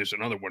toward the end there's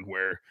another one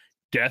where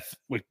death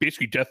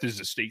is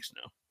the stakes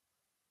now.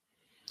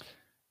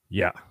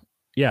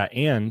 Yeah,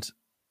 and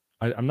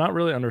I'm not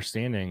really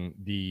understanding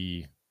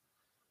the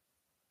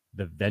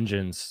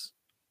vengeance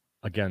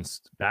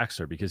against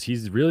Baxter, because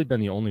he's really been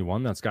the only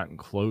one that's gotten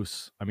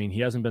close. I mean,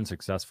 he hasn't been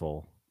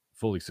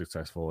fully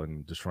successful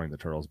in destroying the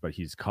turtles, but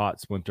he's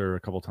caught Splinter a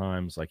couple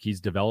times. Like,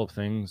 he's developed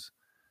things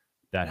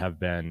that have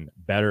been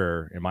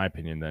better, in my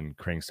opinion, than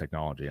Krang's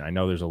technology. And I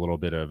know there's a little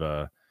bit of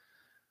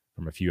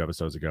from a few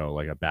episodes ago,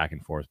 like a back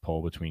and forth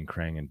pull between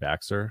Krang and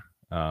Baxter.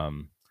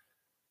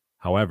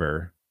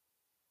 However,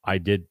 I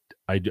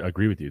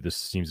agree with you. This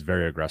seems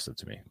very aggressive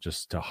to me,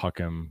 just to huck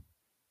him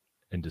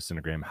and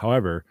disintegrate him.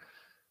 However,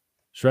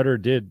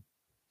 Shredder did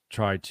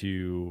try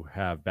to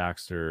have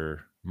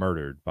Baxter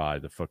murdered by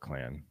the Foot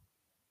Clan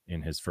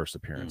in his first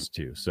appearance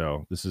too.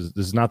 So this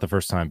is not the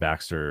first time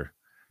Baxter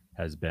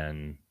has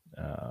been,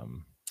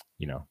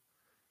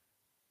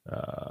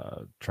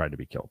 tried to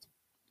be killed.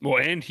 Well,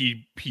 and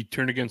he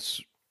turned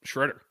against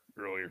Shredder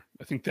earlier.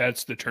 I think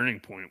that's the turning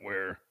point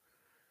where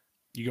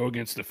you go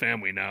against the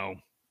family now.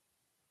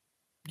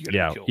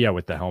 Yeah,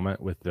 with the helmet,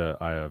 with the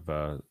Eye of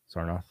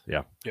Sarnath.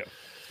 Yeah.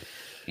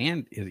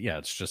 And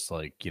it's just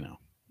like,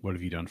 what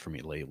have you done for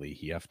me lately?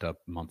 He effed up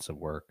months of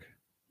work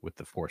with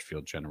the force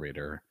field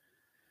generator.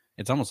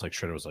 It's almost like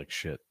Shredder was like,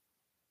 shit.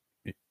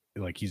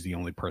 Like he's the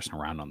only person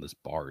around on this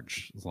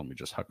barge. Let me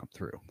just huck him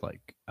through.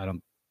 Like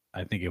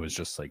I think it was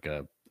just like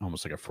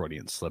almost like a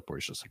Freudian slip where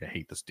he's just like, I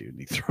hate this dude, and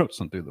he throws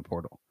him through the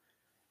portal.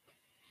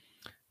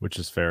 Which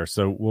is fair.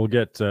 So we'll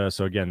get so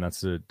again,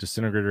 that's a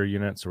disintegrator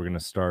unit. So we're going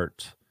to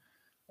start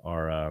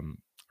our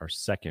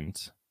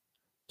second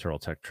Turtle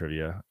Tech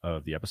trivia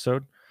of the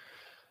episode.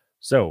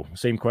 So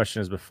same question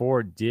as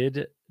before: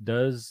 did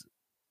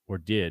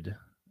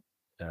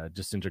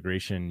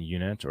disintegration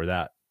unit or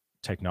that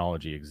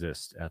technology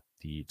exist at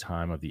the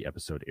time of the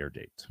episode air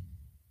date?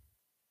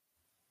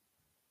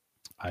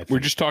 We're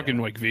just talking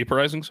like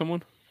vaporizing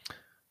someone.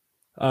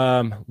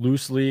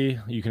 Loosely,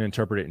 you can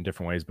interpret it in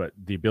different ways, but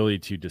the ability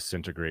to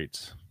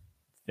disintegrate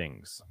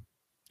things.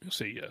 I'll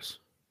say yes.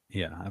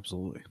 Yeah,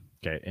 absolutely.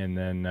 Okay, and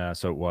then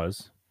so it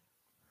was,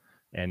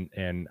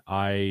 and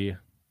I,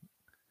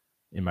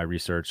 in my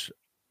research,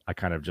 I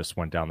kind of just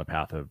went down the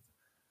path of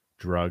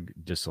drug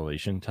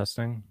distillation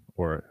testing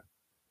or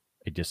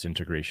a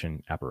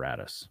disintegration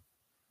apparatus.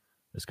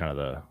 It's kind of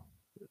the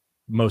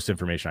most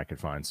information I could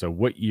find. So,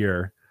 what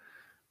year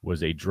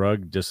was a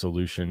drug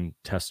dissolution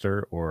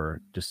tester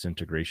or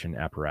disintegration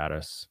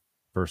apparatus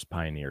first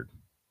pioneered?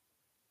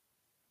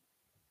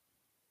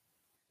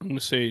 I'm going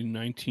to say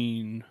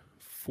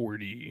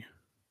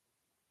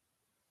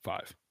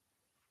 1945.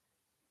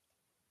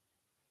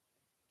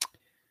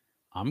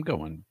 I'm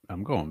going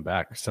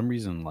back. For some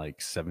reason,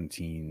 like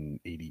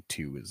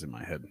 1782 is in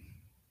my head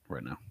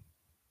right now.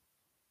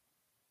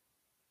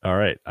 All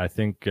right. I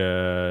think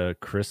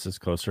Chris is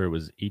closer. It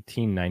was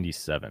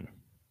 1897.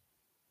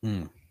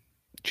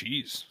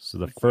 Jeez. So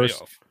the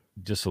first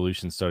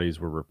dissolution studies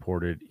were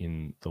reported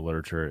in the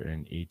literature in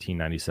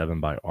 1897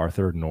 by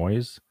Arthur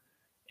Noyes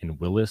and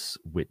Willis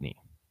Whitney.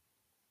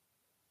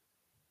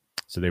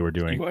 So they were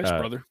doing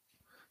brother.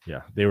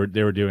 Yeah, they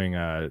were doing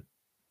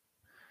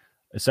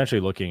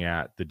essentially looking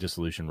at the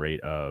dissolution rate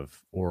of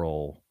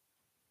orally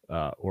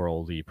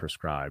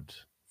prescribed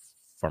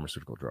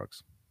pharmaceutical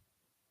drugs.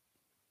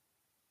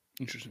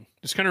 Interesting.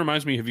 This kind of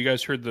reminds me, have you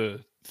guys heard the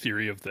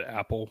theory of the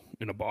apple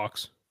in a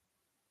box?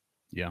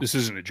 Yeah. This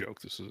isn't a joke.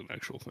 This is an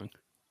actual thing.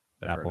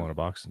 Apple in a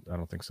box? I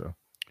don't think so.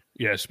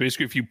 Yeah, so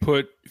basically if you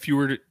put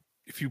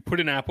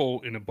an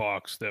apple in a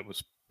box that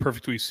was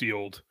perfectly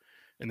sealed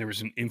and there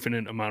was an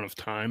infinite amount of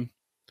time,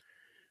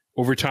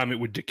 over time it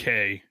would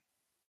decay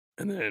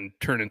and then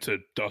turn into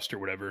dust or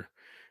whatever.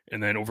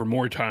 And then over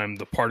more time,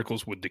 the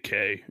particles would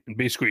decay. And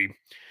basically,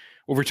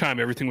 over time,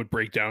 everything would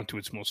break down to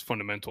its most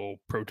fundamental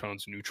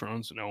protons,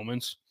 neutrons, and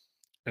elements.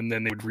 And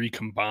then they would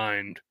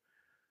recombine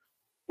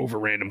over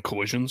random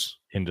collisions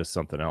into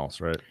something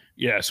else, right?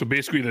 Yeah. So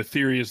basically, the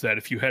theory is that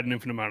if you had an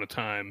infinite amount of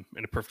time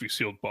in a perfectly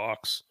sealed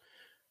box,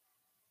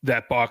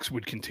 that box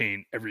would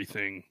contain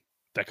everything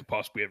that could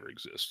possibly ever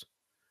exist.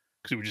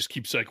 Because it would just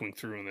keep cycling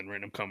through, and then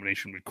random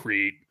combination would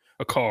create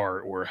a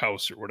car or a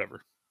house or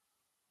whatever,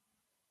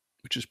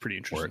 which is pretty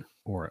interesting.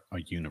 Or a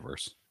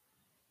universe.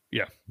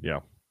 Yeah.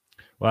 Well,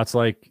 that's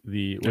like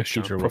which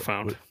teacher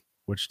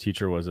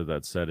was it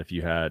that said if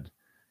you had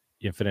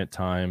infinite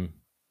time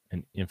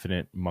and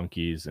infinite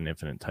monkeys and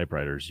infinite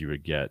typewriters, you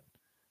would get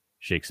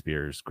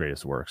Shakespeare's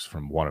greatest works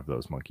from one of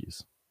those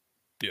monkeys?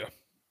 Yeah.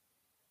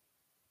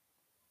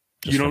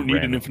 You don't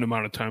need an infinite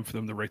amount of time for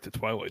them to write the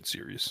Twilight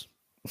series.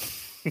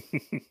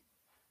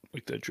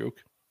 Like that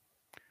joke?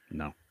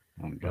 No.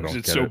 Because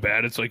it's so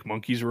bad, it's like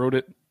monkeys wrote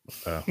it.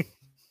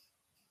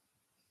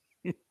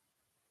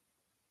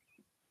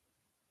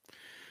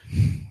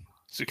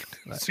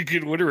 It's a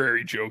good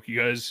literary joke. You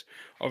guys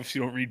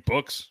obviously don't read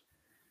books.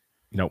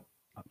 Nope.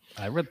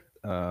 I read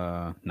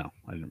no,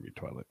 I didn't read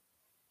Twilight.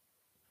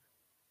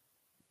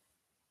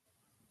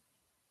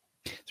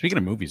 Speaking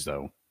of movies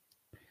though,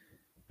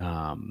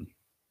 I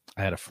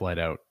had a flight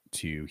out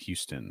to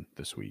Houston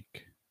this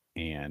week,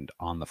 and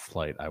on the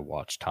flight I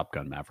watched Top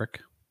Gun Maverick,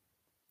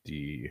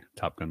 the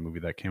Top Gun movie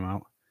that came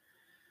out.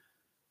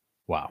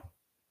 Wow.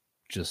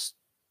 Just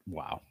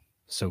wow.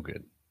 So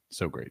good.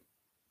 So great.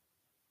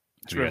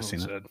 Have you guys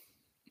seen it?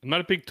 I'm not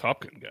a big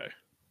Top Gun guy.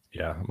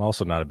 Yeah, I'm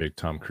also not a big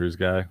Tom Cruise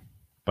guy,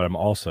 but I'm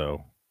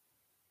also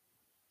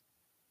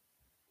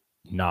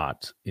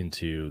not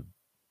into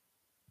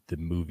the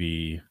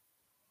movie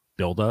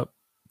buildup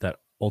that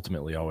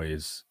ultimately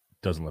always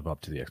doesn't live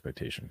up to the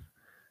expectation.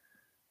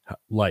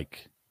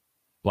 Like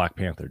Black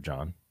Panther,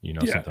 John. You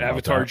know something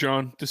Avatar, about that?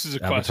 John. This is a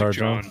classic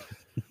John.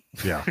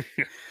 Yeah.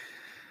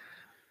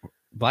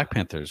 Black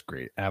Panther is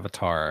great.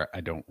 Avatar,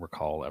 I don't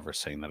recall ever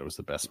saying that it was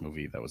the best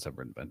movie that was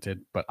ever invented.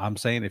 But I'm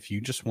saying if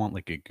you just want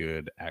like a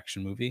good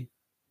action movie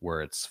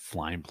where it's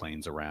flying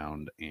planes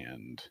around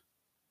and,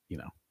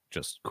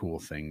 just cool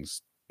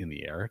things in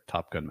the air,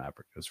 Top Gun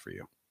Maverick is for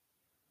you.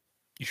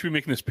 You should be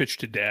making this pitch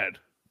to Dad.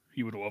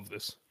 He would love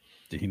this.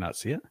 Did he not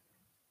see it?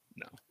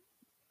 No.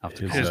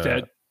 His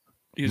dad...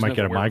 He might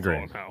get a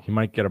migraine. He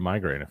might get a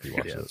migraine if he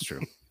watches it. That's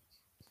true.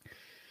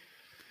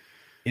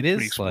 It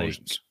is like,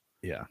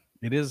 yeah,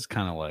 it is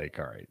kind of like,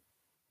 all right,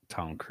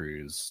 Tom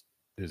Cruise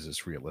is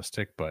this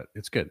realistic, but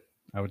it's good.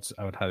 I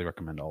would highly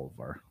recommend all of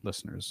our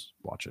listeners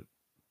watch it,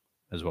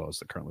 as well as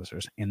the current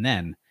listeners. And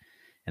then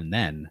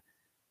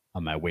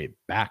on my way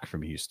back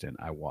from Houston,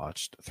 I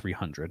watched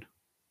 300,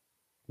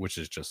 which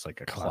is just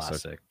like a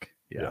classic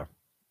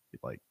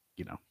like,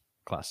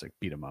 classic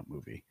beat 'em up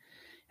movie.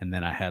 And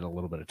then I had a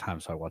little bit of time,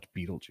 so I watched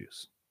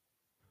Beetlejuice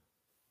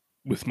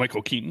with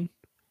Michael Keaton.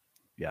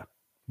 Yeah,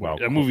 wow,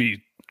 that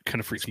movie kind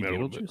of freaks me out a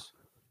little bit.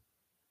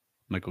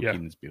 Michael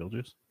Keaton's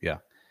Beetlejuice. Yeah.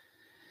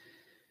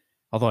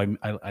 Although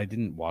I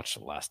didn't watch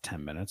the last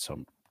 10 minutes, so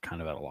I'm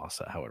kind of at a loss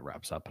at how it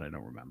wraps up, and I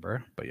don't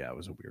remember. But yeah, it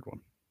was a weird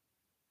one.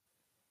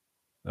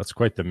 That's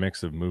quite the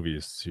mix of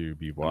movies to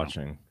be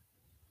watching.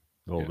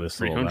 This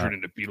 300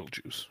 into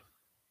Beetlejuice.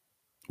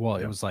 Well,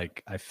 it was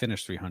like I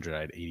finished 300.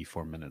 I had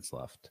 84 minutes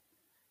left,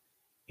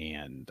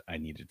 and I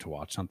needed to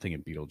watch something.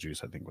 And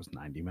Beetlejuice, I think, was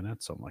 90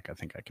 minutes. So I'm like, I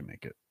think I can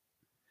make it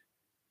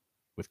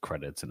with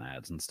credits and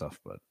ads and stuff,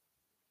 but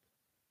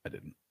I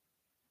didn't.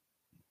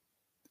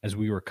 As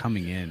we were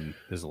coming in,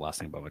 this is the last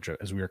thing about my trip.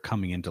 As we were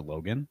coming into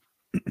Logan,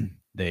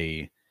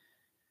 the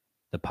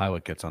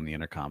pilot gets on the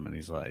intercom and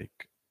he's like,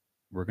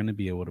 "We're going to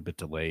be a little bit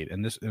delayed."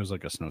 And it was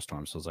like a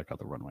snowstorm, so it's like, "Oh,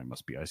 the runway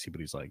must be icy." But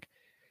he's like,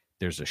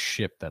 "There's a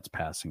ship that's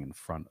passing in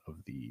front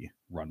of the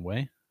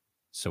runway,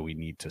 so we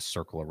need to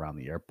circle around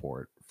the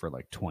airport for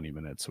like 20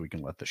 minutes so we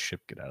can let the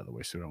ship get out of the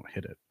way so we don't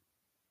hit it."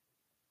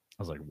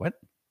 I was like, "What?"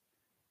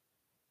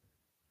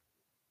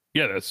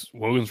 Yeah, that's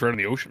Logan's right on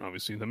the ocean.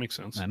 Obviously, that makes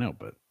sense. I know,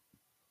 but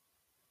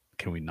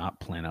can we not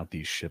plan out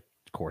these ship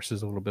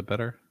courses a little bit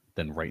better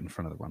than right in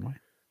front of the runway?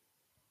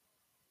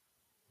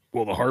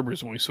 Well, the harbor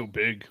is only so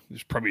big.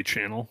 There's probably a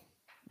channel.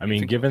 I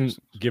mean, given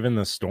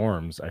the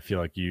storms, I feel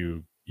like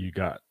you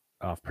got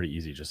off pretty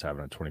easy just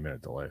having a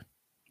 20-minute delay.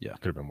 Yeah,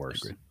 could have been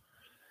worse.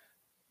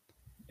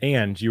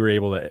 And you were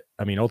able to,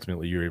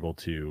 ultimately you were able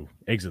to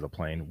exit the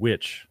plane,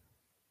 which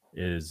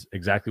is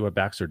exactly what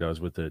Baxter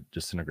does with the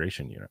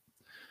disintegration unit.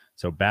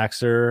 So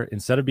Baxter,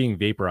 instead of being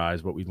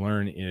vaporized, what we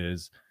learn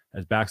is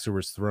as Baxter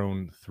was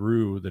thrown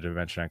through the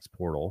Dimension X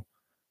portal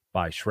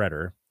by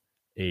Shredder,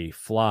 a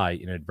fly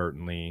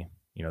inadvertently,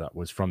 that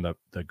was from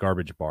the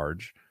garbage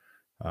barge,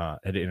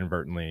 had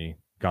inadvertently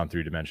gone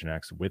through Dimension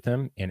X with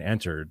him and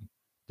entered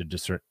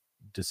the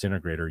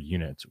disintegrator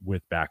unit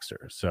with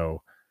Baxter.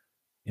 So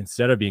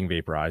instead of being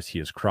vaporized, he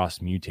is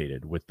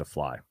cross-mutated with the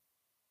fly.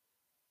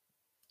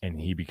 And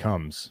he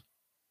becomes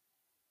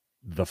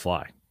the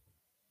Fly.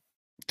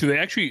 Do they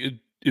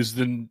actually, is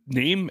the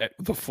name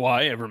The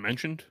Fly ever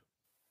mentioned?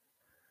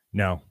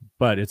 No,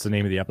 but it's the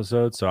name of the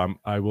episode. So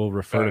I will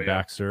refer to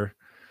Baxter.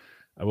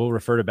 I will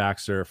refer to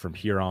Baxter from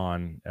here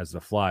on as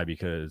the Fly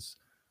because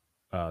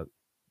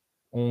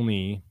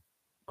only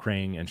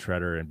Krang and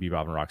Shredder and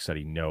Bebop and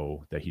Rocksteady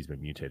know that he's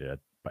been mutated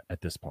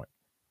at this point.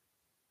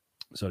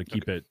 So to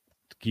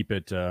keep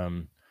it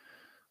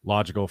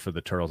logical for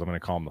the Turtles, I'm going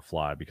to call him the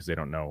Fly because they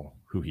don't know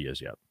who he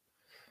is yet.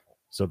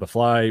 So the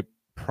Fly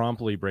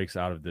promptly breaks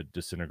out of the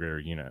disintegrator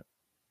unit.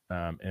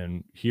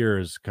 And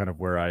here's kind of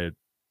where I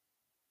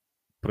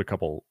put a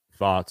couple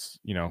thoughts.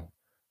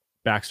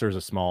 Baxter is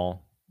a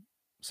small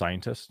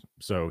scientist,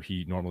 so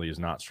he normally is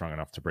not strong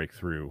enough to break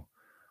through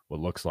what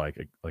looks like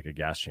a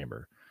gas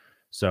chamber.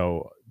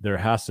 So there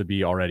has to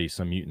be already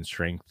some mutant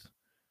strength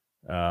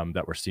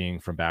that we're seeing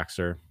from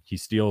Baxter. He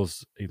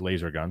steals a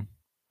laser gun,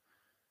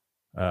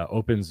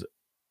 opens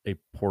a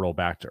portal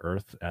back to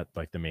Earth at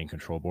like the main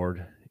control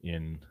board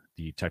in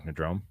the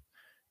Technodrome,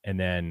 and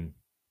then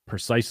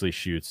precisely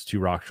shoots two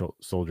rock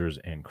soldiers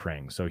and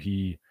Krang. So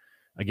he,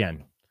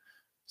 again,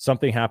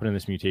 something happened in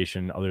this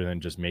mutation other than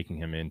just making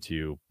him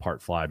into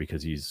part Fly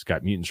because he's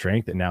got mutant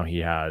strength, and now he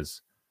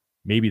has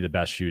maybe the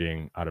best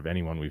shooting out of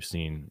anyone we've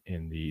seen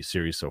in the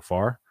series so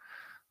far.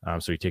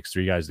 So he takes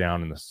three guys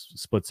down in the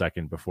split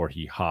second before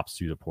he hops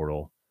through the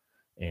portal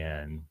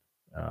and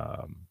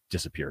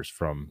disappears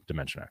from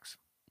Dimension X.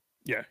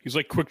 Yeah, he's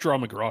like Quick Draw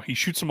McGraw. He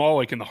shoots them all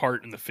like in the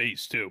heart and the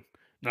face too.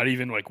 Not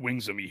even like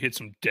wings them. He hits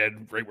them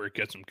dead right where it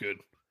gets them good.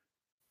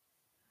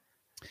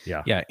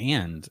 Yeah. Yeah,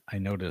 and I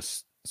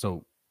noticed,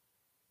 so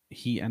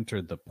he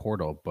entered the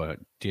portal, but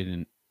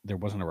there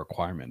wasn't a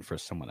requirement for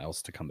someone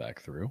else to come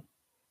back through.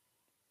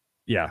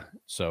 Yeah.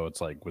 So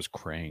it's like, was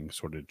Krang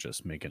sort of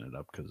just making it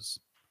up because...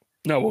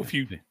 No, well, if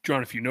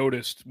you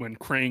noticed, when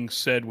Krang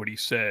said what he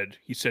said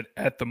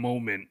at the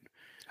moment,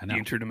 the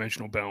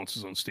interdimensional balance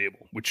is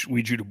unstable, which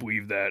leads you to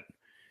believe that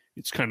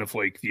it's kind of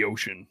like the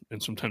ocean,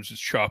 and sometimes it's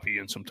choppy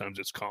and sometimes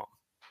it's calm.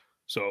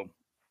 So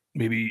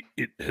maybe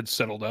it had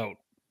settled out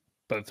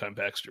by the time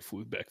Baxter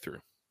flew back through.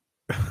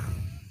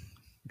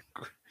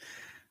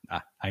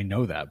 I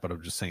know that, but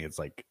I'm just saying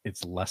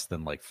it's less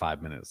than like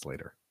 5 minutes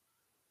later.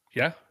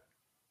 Yeah.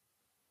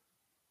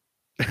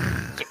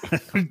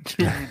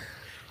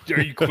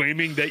 Are you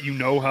claiming that you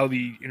know how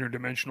the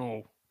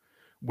interdimensional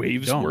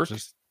waves work?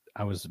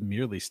 I was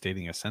merely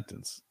stating a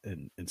sentence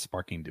and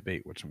sparking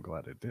debate, which I'm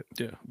glad it did.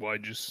 Yeah, well, I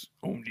just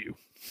owned you.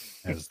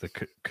 As the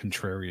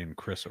contrarian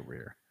Chris over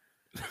here.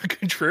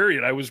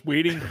 Contrarian. I was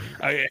waiting.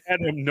 I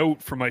had a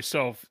note for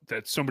myself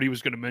that somebody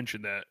was going to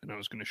mention that, and I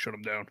was going to shut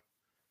him down.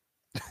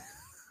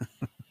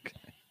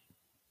 Okay.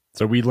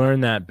 So we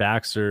learned that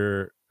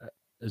Baxter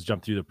has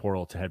jumped through the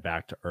portal to head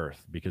back to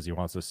Earth because he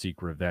wants to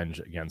seek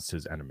revenge against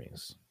his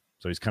enemies.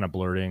 So he's kind of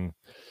blurting,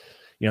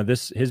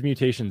 his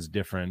mutation's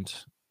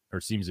different,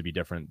 or seems to be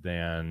different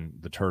than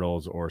the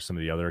Turtles or some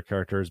of the other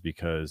characters,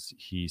 because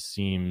he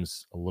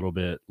seems a little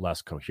bit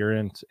less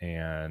coherent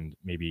and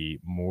maybe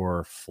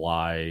more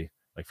fly,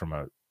 like from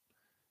a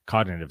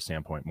cognitive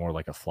standpoint, more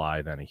like a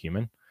fly than a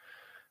human.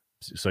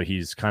 So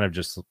he's kind of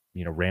just,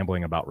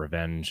 rambling about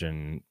revenge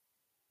and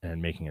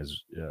making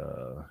his,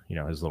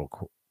 his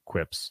little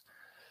quips.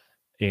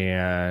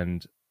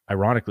 And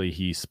ironically,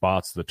 he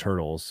spots the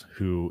Turtles,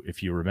 who,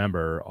 if you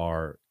remember,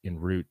 are en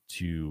route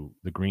to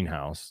the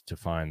greenhouse to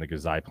find the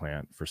Gazai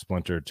plant for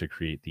Splinter to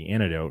create the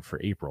antidote for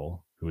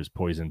April, who was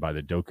poisoned by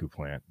the Doku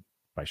plant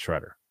by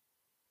Shredder.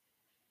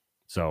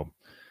 So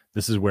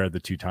this is where the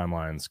two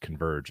timelines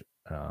converge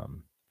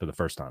for the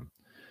first time.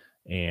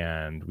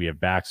 And we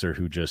have Baxter,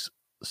 who just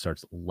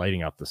starts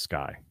lighting up the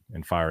sky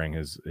and firing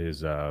his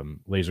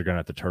laser gun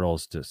at the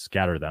Turtles to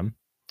scatter them.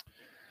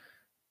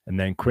 And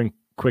then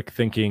quick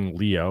thinking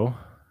Leo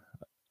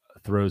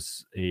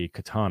throws a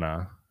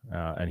katana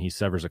and he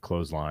severs a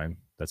clothesline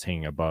that's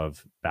hanging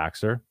above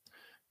Baxter,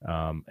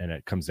 and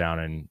it comes down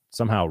and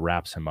somehow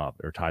wraps him up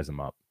or ties him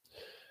up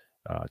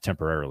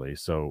temporarily.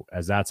 So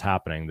as that's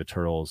happening, the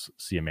Turtles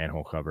see a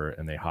manhole cover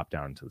and they hop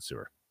down into the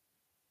sewer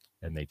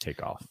and they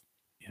take off.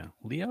 Yeah,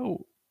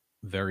 Leo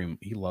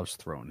he loves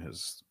throwing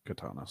his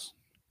katanas.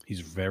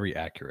 He's very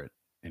accurate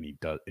and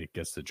it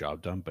gets the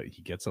job done, but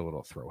he gets a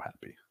little throw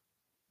happy.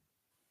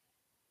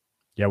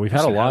 Yeah, we've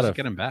had a lot of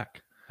get him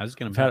back. How's it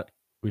get him back? back?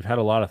 We've had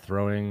a lot of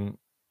throwing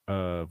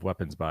of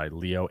weapons by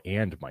Leo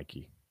and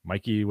Mikey.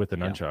 Mikey with the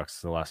nunchucks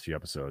the last few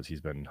episodes.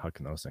 He's been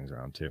hucking those things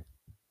around too.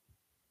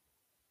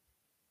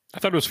 I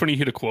thought it was funny he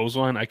hit a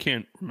clothesline. I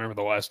can't remember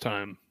the last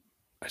time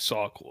I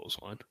saw a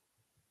clothesline.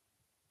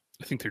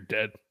 I think they're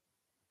dead.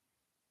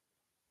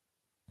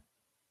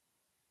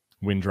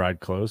 Wind-dried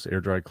clothes,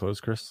 air-dried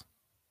clothes, Chris?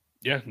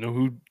 Yeah,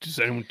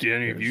 did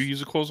any of you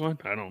use a clothesline?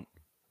 I don't.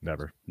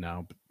 Never.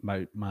 No,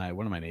 but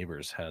one of my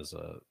neighbors has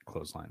a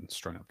clothesline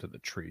strung up to the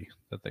tree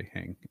that they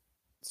hang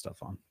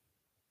stuff on.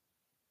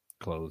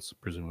 Clothes,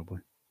 presumably.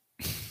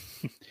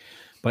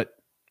 But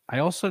I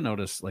also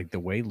noticed, like, the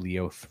way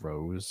Leo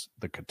throws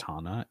the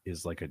katana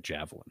is like a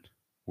javelin,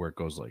 where it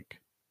goes like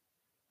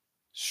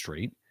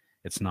straight.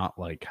 It's not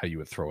like how you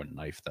would throw a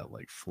knife that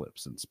like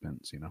flips and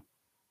spins,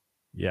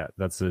 Yeah,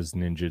 that's his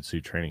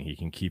ninjutsu training. He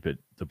can keep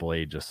the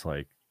blade just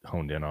like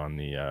honed in on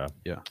the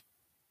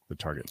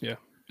target. Yeah.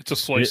 It's a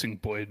slicing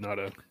blade, not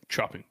a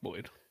chopping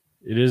blade.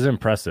 It is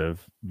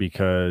impressive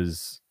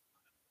because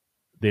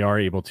they are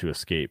able to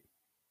escape.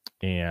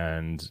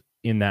 And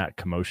in that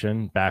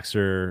commotion,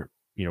 Baxter,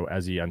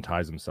 as he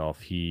unties himself,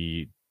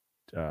 he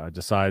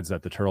decides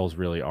that the Turtles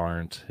really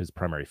aren't his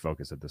primary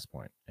focus at this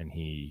point. And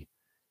he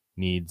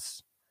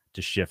needs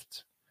to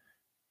shift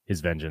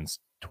his vengeance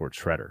towards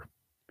Shredder,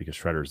 because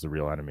Shredder is the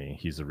real enemy.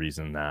 He's the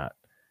reason that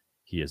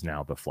he is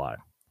now the Fly.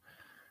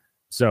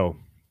 So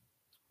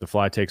the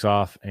Fly takes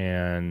off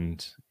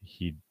and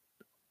he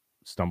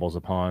stumbles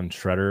upon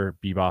Shredder,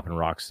 Bebop, and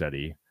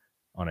Rocksteady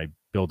on a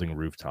building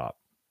rooftop.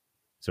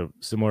 So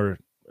similar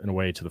in a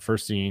way to the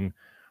first scene,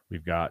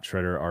 we've got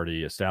Shredder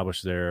already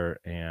established there,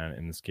 and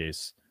in this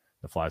case,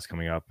 the Fly's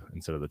coming up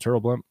instead of the Turtle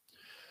Blimp.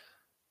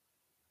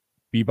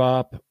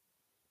 Bebop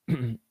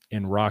and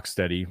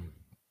Rocksteady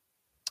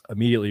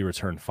immediately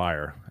return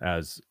fire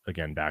as,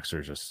 again,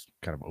 Baxter's just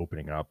kind of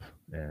opening up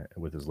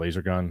with his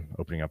laser gun,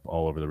 opening up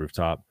all over the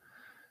rooftop.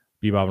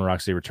 Bebop and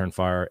Rocksteady return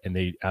fire, and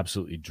they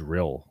absolutely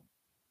drill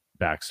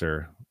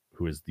Baxter,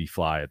 who is the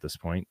Fly at this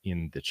point,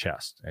 in the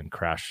chest and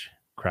crash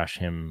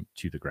him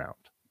to the ground.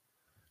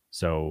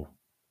 So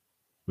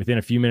within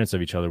a few minutes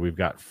of each other, we've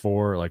got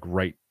 4 like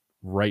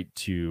right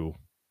to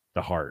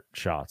the heart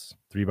shots,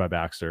 3 by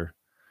Baxter,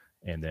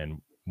 and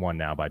then 1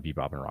 now by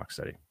Bebop and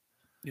Rocksteady.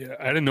 Yeah,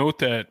 I had a note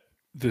that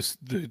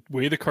the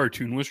way the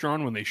cartoon was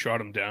drawn when they shot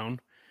him down,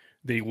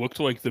 they looked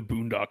like the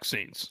Boondock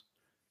Saints.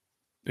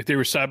 Like they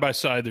were side by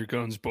side, their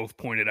guns both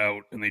pointed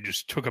out, and they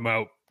just took him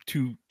out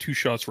two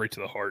shots right to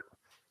the heart.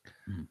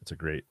 That's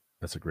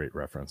a great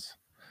reference.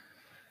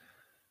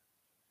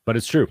 But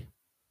it's true.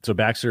 So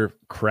Baxter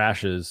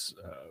crashes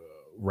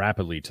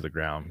rapidly to the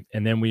ground,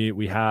 and then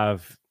we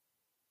have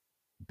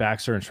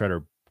Baxter and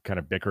Shredder kind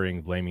of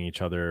bickering, blaming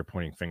each other,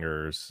 pointing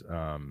fingers,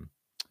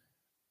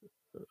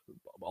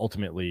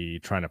 ultimately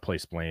trying to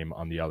place blame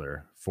on the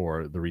other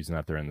for the reason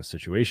that they're in the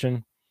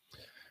situation.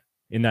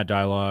 In that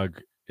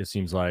dialogue, it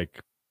seems like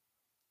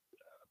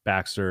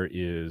Baxter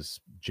is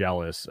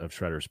jealous of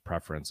Shredder's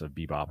preference of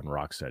Bebop and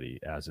Rocksteady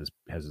as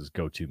his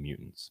go-to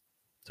mutants.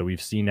 So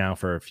we've seen now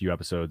for a few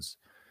episodes,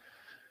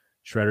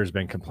 Shredder's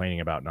been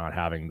complaining about not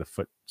having the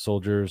Foot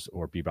Soldiers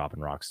or Bebop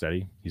and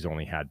Rocksteady. He's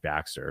only had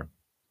Baxter.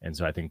 And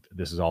so I think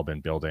this has all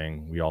been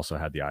building. We also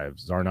had the Eye of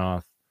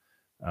Zarnoth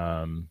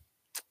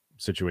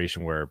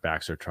situation where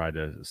Baxter tried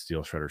to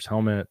steal Shredder's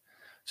helmet.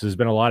 So there's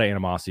been a lot of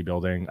animosity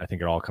building. I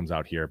think it all comes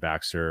out here.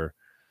 Baxter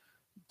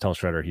tells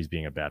Shredder he's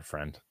being a bad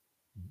friend.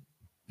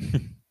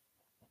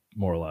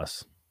 More or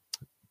less.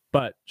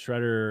 But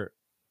Shredder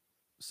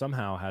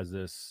somehow has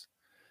this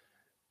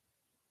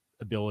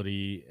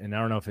ability, and I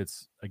don't know if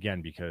it's,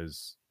 again,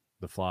 because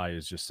the Fly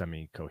is just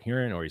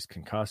semi-coherent or he's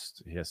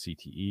concussed. He has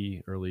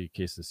CTE, early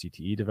cases of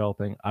CTE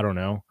developing. I don't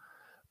know.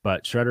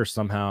 But Shredder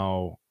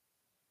somehow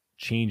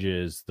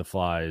changes the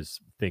Fly's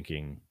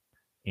thinking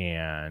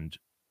and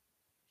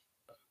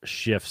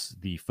shifts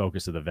the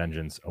focus of the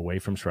vengeance away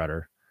from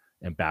Shredder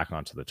and back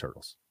onto the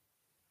Turtles.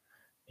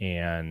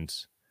 And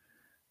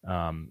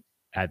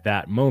at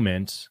that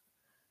moment,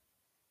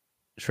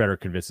 Shredder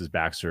convinces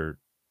Baxter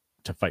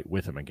to fight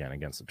with him again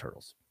against the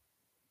Turtles.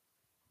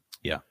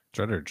 Yeah,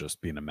 Shredder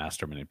just being a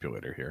master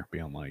manipulator here,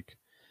 being like,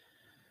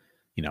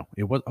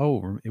 it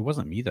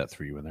wasn't me that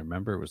threw you in there.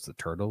 Remember, it was the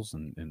Turtles,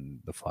 and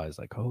the Fly's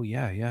like, oh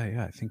yeah,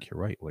 I think you're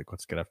right. Like,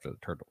 let's get after the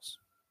Turtles.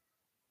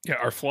 Yeah,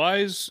 our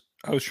Flies.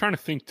 I was trying to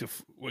think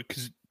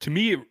because to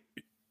me,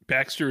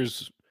 Baxter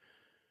is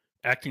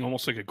acting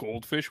almost like a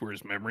goldfish, where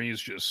his memory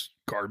is just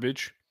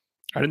garbage.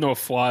 I didn't know if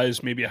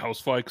Flies, maybe a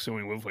housefly, because they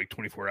only live like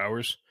 24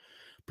 hours.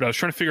 But I was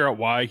trying to figure out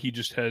why he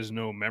just has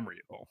no memory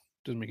at all.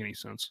 Doesn't make any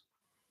sense.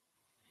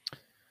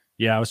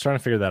 Yeah, I was trying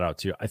to figure that out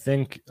too. I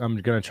think I'm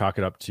going to chalk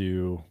it up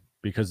to,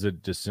 because the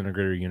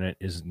disintegrator unit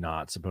is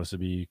not supposed to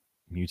be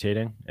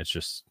mutating. It's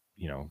just,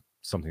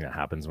 something that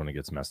happens when it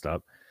gets messed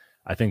up.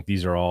 I think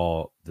these are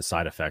all the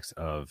side effects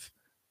of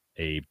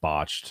a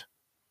botched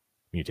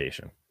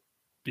mutation.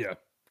 Yeah,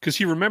 because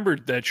he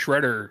remembered that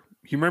Shredder.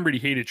 He remembered he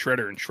hated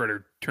Shredder, and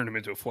Shredder turned him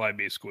into a fly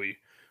basically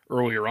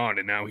earlier on,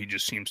 and now he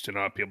just seems to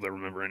not be able to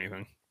remember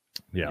anything.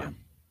 Yeah.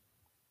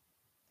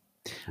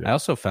 I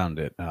also found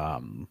it.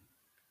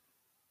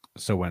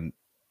 So when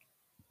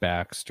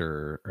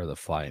Baxter or the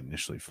Fly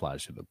initially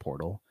flies through the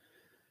portal,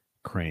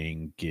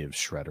 Krang gives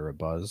Shredder a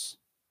buzz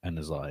and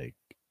is like,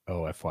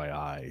 "Oh,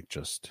 FYI,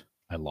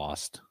 I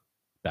lost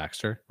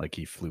Baxter. Like,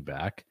 he flew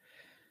back."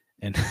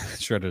 And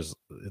Shredder's,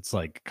 it's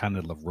like kind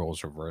of the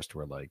roles reversed,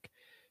 where like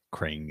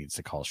Krang needs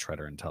to call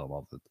Shredder and tell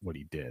him what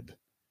he did,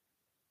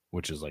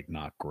 which is like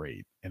not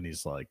great. And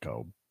he's like,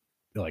 "Oh,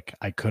 like,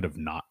 I could have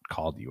not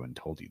called you and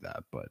told you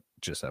that, but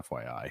just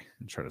FYI."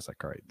 And Shredder's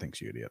like, "All right,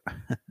 thanks, you idiot."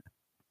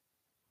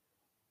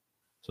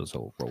 So it's a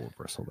role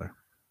reversal there.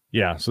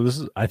 Yeah. So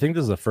I think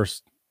this is the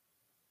first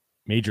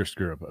major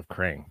screw up of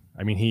Krang.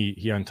 I mean,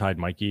 he untied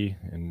Mikey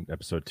in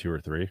episode 2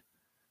 or 3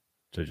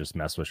 to just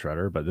mess with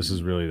Shredder, but this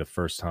is really the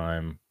first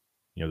time,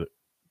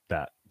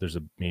 that there's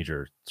a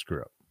major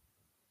screw up.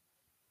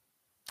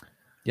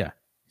 Yeah.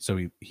 So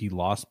he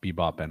lost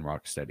Bebop and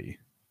Rocksteady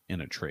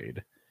in a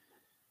trade,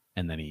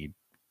 and then he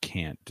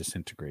can't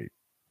disintegrate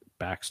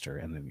Baxter,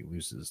 and then he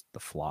loses the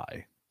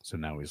Fly. So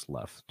now he's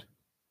left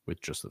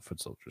with just the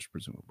foot soldiers,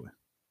 presumably.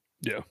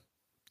 Yeah.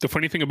 The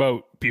funny thing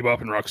about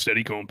Bebop and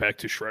Rocksteady going back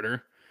to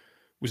Shredder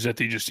was that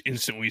they just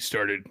instantly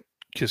started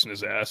kissing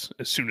his ass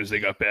as soon as they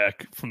got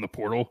back from the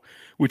portal,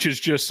 which is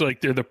just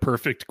like they're the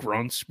perfect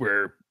grunts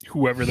where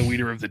whoever the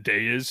leader of the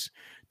day is,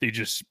 they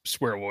just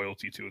swear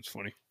loyalty to. It's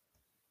funny.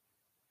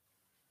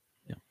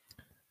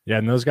 Yeah,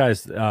 and those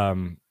guys,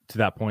 to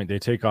that point, they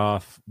take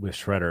off with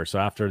Shredder. So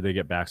after they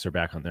get Baxter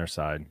back on their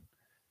side,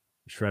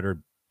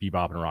 Shredder,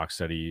 Bebop, and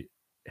Rocksteady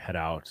head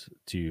out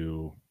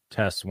to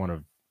test one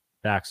of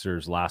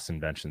Baxter's last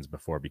inventions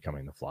before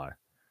becoming the Fly.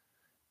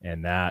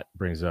 And that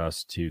brings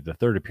us to the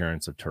third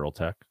appearance of Turtle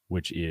Tech,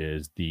 which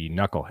is the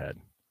Knucklehead.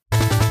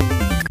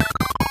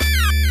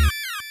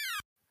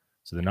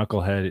 So the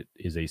Knucklehead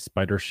is a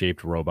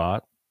spider-shaped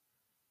robot.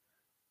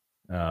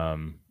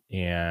 And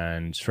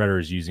Shredder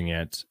is using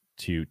it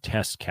to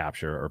test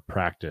capture or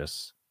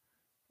practice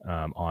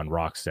on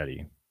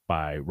Rocksteady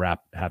by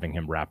having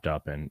him wrapped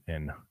up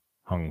and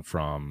hung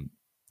from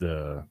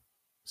the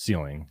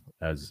ceiling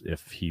as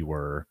if he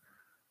were,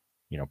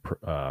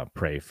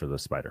 prey for the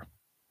spider.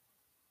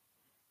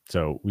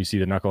 So we see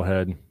the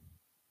Knucklehead.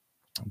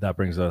 That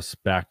brings us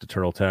back to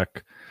Turtle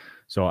Tech.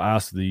 So I'll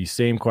ask the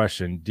same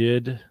question.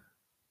 Did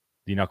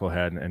the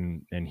Knucklehead,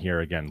 and here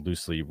again,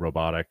 loosely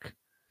robotic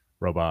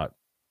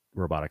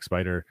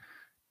spider,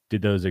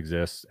 did those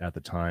exist at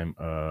the time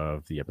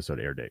of the episode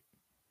air date?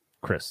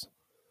 Chris?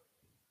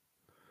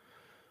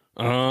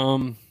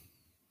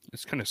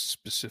 It's kind of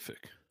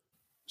specific.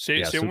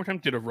 Say one more time.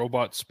 Did a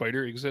robot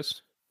spider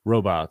exist?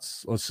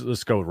 Robots.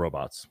 Let's go with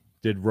robots.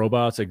 Did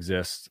robots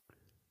exist?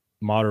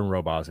 Modern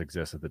robots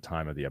exist at the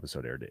time of the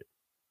episode air date?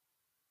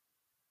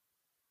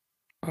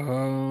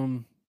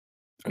 I'm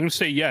going to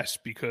say yes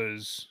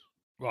because,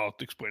 well, I'll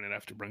explain it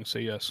after, but I'm going to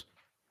say yes.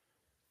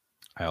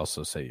 I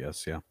also say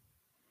yes, yeah.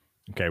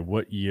 Okay,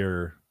 what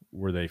year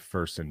were they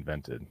first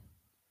invented?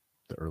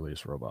 The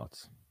earliest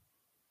robots?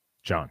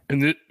 John?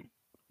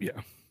 Yeah.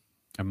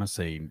 I'm going to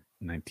say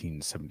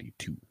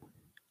 1972.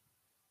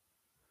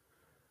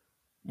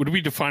 What are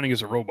we defining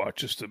as a robot?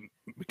 Just a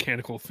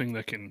mechanical thing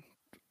that can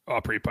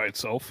operate by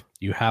itself?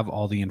 You have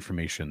all the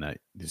information,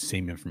 the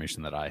same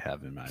information that I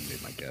have, and I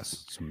made my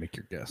guess. So make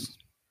your guess.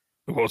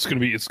 Well, it's going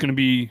to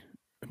be,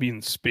 I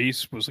mean,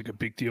 space was like a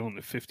big deal in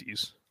the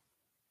 50s.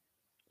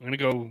 I'm going to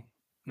go,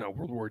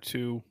 World War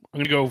II.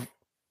 I'm going to go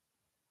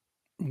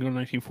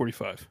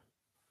 1945.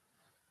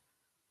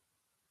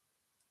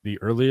 The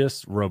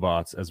earliest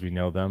robots as we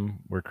know them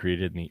were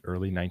created in the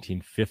early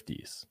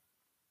 1950s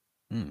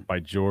by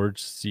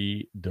George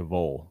C.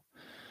 DeVole,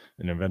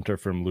 an inventor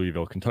from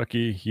Louisville,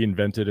 Kentucky. He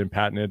invented and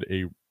patented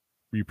a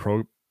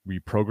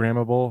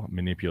reprogrammable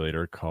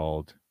manipulator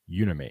called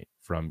Unimate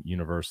from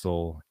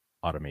Universal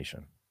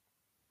Automation.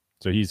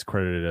 So he's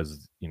credited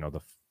as,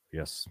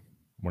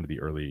 one of the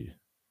early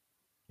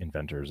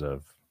inventors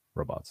of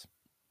robots.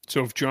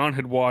 So if John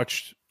had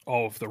watched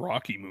all of the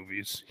Rocky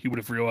movies, he would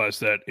have realized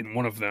that in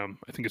one of them,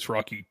 I think it's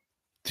Rocky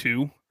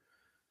 2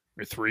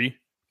 or 3,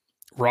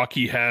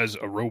 Rocky has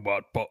a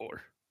robot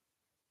butler.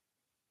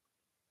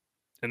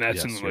 And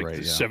that's in the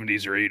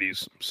 70s or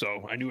 80s.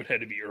 So I knew it had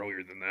to be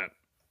earlier than that.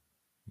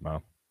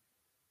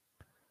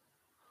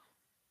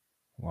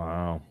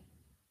 Wow.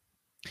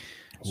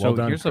 So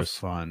here's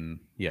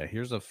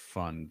a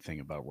fun thing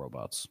about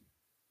robots.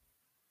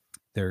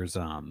 There's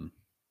have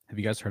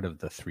you guys heard of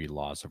the 3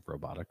 laws of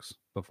robotics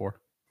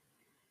before?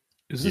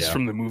 Is this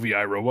from the movie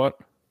I, Robot?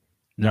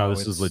 No,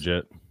 this is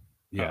legit.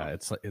 Yeah,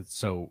 it's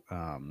so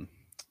Can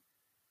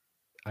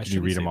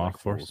you read them off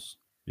for us?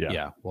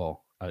 Yeah.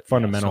 Well,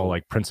 fundamental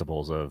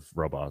principles of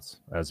robots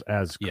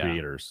as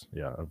creators,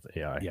 of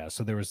AI. Yeah,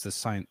 so there was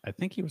this I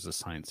think he was a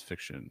science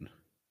fiction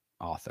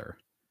author,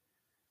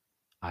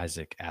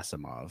 Isaac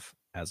Asimov,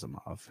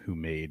 who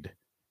made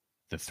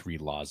the 3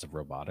 laws of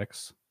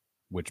robotics,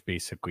 which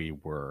basically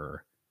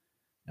were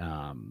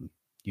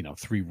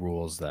 3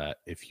 rules that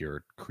if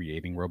you're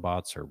creating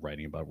robots or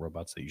writing about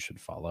robots that you should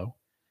follow.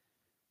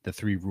 The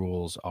 3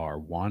 rules are: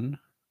 1,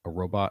 a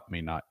robot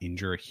may not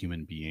injure a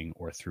human being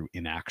or through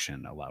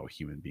inaction allow a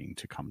human being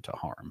to come to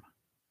harm.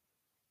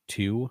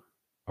 2,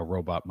 a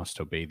robot must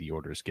obey the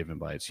orders given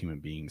by its human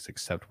beings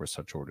except where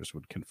such orders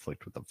would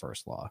conflict with the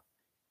first law.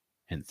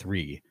 And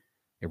 3,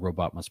 a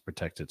robot must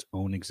protect its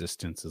own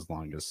existence as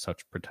long as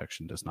such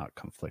protection does not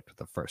conflict with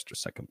the first or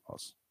second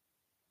laws.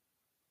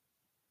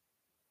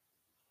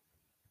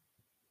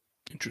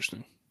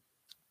 Interesting.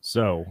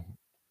 So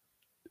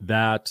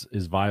that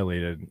is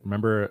violated.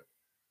 Remember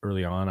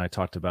early on, I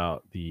talked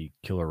about the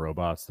killer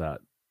robots that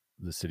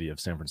the city of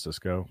San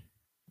Francisco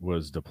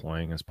was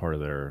deploying as part of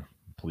their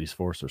police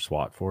force or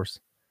SWAT force.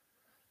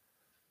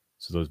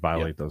 So those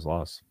violate those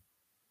laws,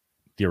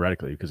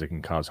 theoretically, because it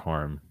can cause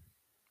harm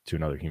to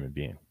another human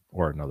being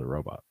or another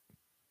robot.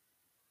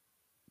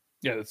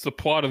 Yeah, it's the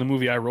plot of the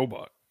movie I,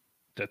 Robot,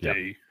 that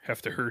they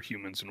have to hurt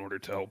humans in order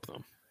to help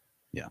them.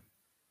 Yeah.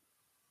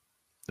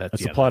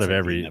 That's the plot of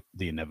every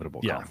the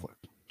inevitable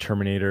conflict.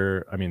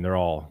 Terminator. I mean, they're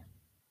all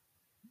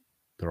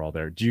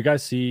there. Do you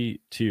guys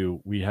see too?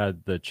 We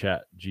had the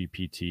Chat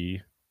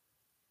GPT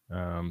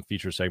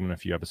feature segment a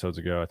few episodes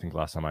ago. I think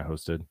last time I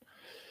hosted,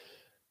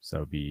 so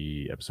it'd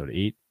be episode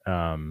 8.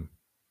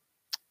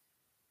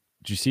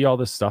 Do you see all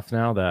this stuff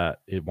now that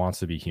it wants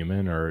to be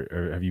human,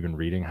 or have you been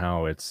reading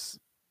how it's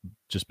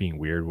just being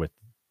weird with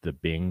the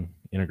Bing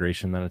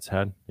integration that it's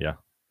had? Yeah.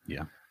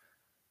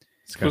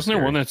 Wasn't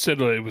there one that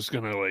said it was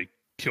gonna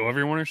kill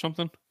everyone or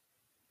something?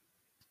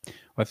 Well,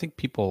 I think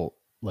people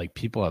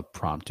have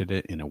prompted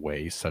it in a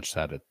way such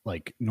that it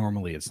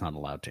normally it's not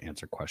allowed to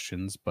answer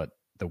questions, but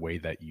the way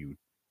that you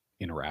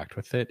interact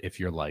with it, if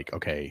you're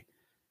okay,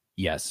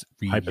 yes,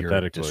 read your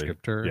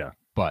descriptor,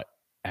 but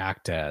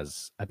act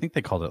as, I think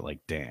they called it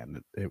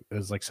Dan. It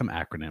was some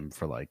acronym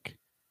for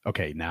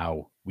okay,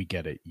 now we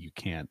get it. You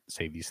can't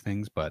say these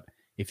things, but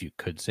if you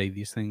could say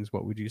these things,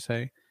 what would you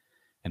say?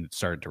 And it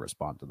started to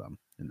respond to them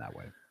in that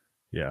way.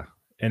 Yeah.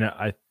 And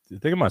I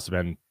think it must have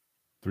been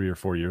 3 or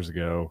 4 years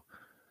ago.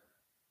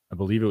 I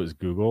believe it was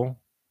Google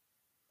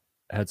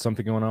had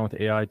something going on with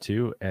AI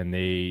too, and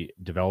they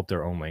developed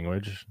their own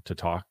language to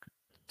talk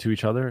to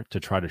each other to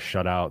try to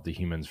shut out the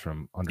humans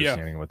from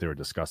understanding what they were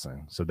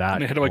discussing. So that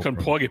and they had to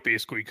unplug it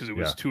basically because it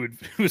was too. It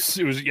was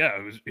they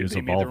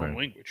evolving. made their own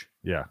language.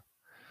 Yeah.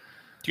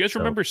 Do you guys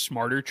remember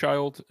Smarter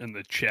Child and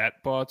the chat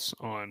bots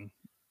on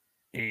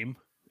AIM?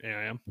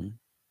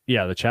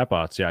 Yeah, the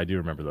chatbots. Yeah, I do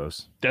remember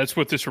those. That's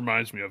what this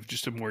reminds me of.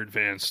 Just a more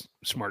advanced,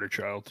 smarter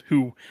child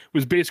who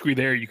was basically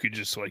there. You could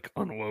just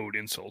unload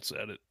insults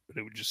at it, but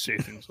it would just say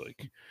things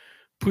like,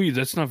 "Please,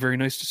 that's not very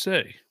nice to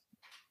say."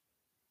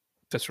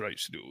 That's what I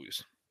used to do, at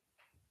least.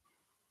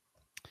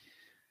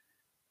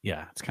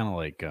 Yeah, it's kind of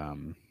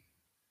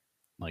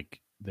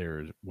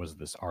there was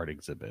this art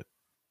exhibit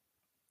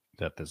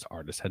that this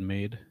artist had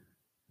made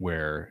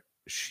where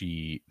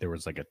there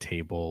was a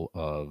table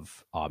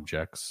of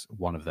objects,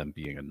 one of them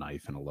being a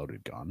knife and a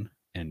loaded gun,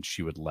 and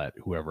she would let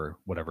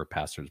whatever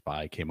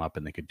passersby came up,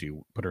 and they could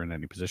put her in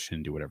any position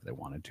and do whatever they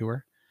wanted to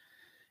her.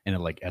 And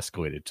it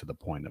escalated to the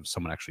point of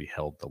someone actually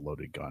held the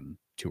loaded gun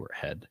to her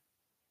head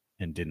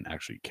and didn't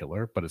actually kill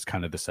her. But it's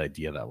kind of this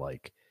idea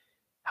that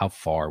how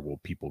far will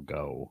people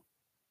go?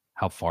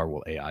 How far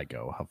will AI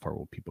go? How far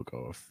will people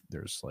go if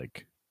there's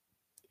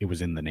it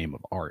was in the name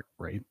of art,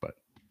 right? But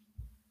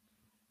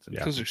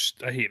because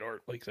I hate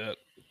art like that.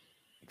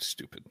 It's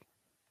stupid.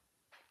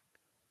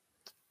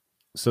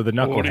 So the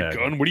knucklehead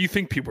gun. What do you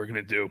think people are going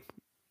to do?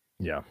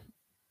 Yeah,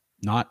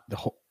 not the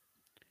whole.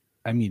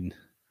 I mean,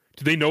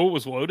 did they know it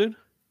was loaded?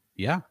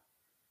 Yeah.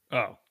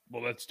 Oh,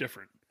 well, that's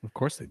different. Of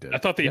course they did. I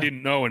thought they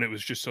didn't know, and it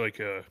was just like,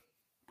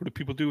 what do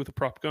people do with a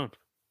prop gun?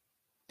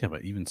 Yeah,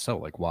 but even so,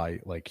 like, why?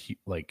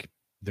 Like,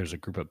 there's a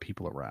group of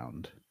people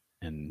around,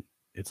 and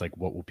it's like,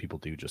 what will people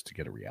do just to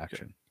get a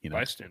reaction? You know,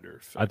 Bystander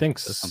effect. I think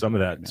That's some of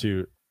something that right now.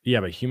 too. Yeah,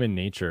 but human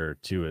nature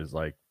too is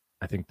like,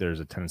 I think there's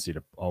a tendency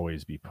to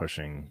always be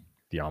pushing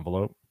the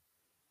envelope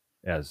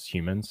as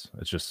humans.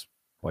 It's just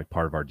like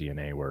part of our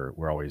DNA where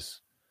we're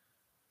always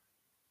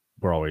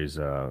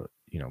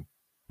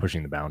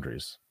pushing the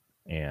boundaries.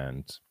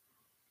 And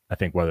I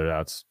think whether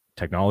that's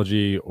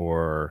technology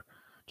or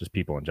just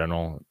people in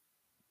general,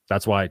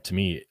 that's why to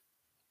me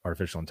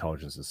artificial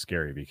intelligence is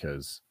scary,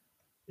 because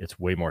it's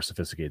way more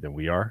sophisticated than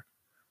we are.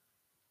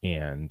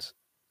 And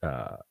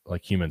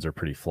like humans are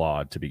pretty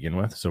flawed to begin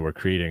with. So we're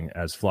creating,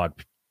 as flawed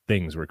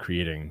things, we're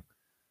creating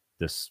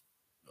this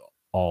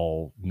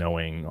all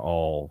knowing,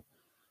 all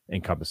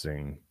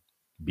encompassing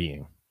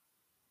being.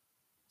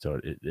 So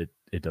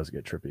it does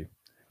get trippy.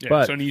 Yeah,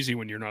 but it's uneasy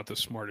when you're not the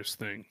smartest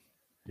thing.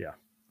 Yeah.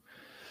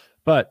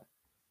 But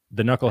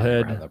the I never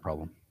Knucklehead, had that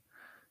problem.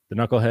 the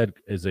Knucklehead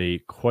is a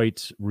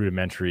quite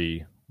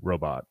rudimentary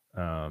robot,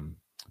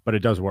 but it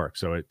does work.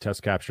 So it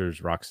test captures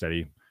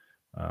Rocksteady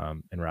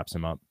and wraps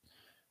him up.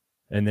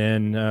 And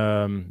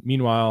then,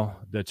 meanwhile,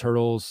 the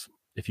turtles,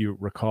 if you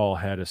recall,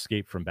 had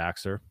escaped from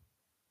Baxter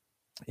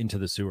into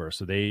the sewer.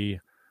 So they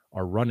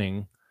are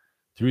running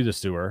through the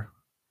sewer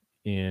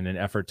in an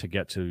effort to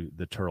get to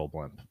the turtle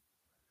blimp.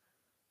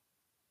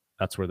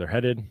 That's where they're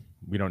headed.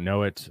 We don't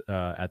know it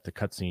at the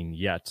cutscene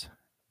yet,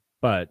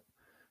 but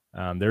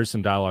there's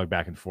some dialogue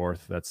back and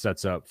forth that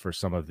sets up for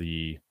some of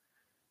the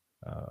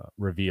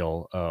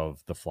reveal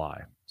of the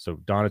Fly. So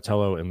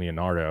Donatello and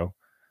Leonardo,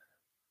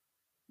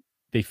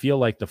 they feel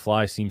like the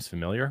Fly seems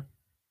familiar,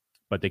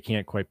 but they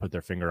can't quite put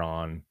their finger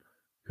on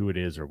who it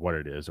is or what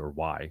it is or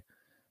why,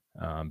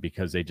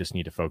 because they just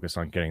need to focus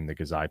on getting the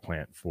Gazai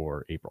plant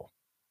for April.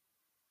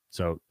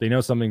 So they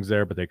know something's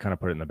there, but they kind of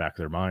put it in the back of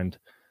their mind.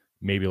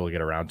 Maybe they'll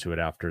get around to it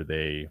after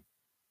they,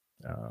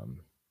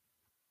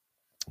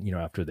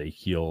 after they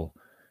heal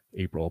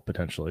April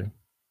potentially.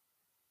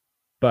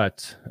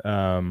 But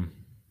then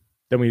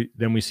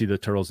we see the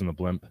turtles in the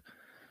blimp,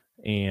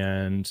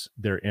 and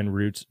they're en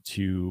route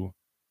to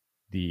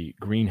the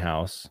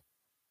greenhouse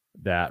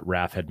that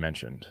Raph had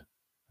mentioned,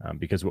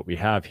 because what we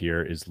have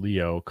here is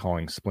Leo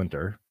calling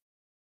Splinter,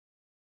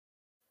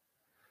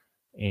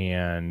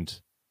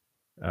 and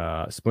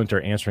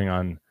Splinter answering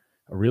on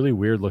a really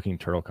weird looking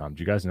turtlecom.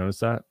 Did you guys notice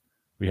that?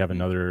 We have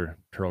another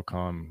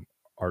turtlecom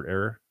art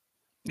error.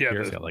 Yeah,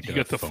 Here's you got, like,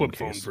 got a the phone flip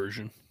phone case.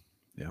 version.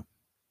 Yeah.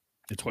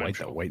 It's Clamshell. white,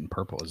 though. White and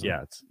purple, isn't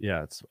it?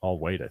 It's all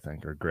white, I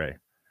think, or gray.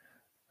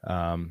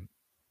 So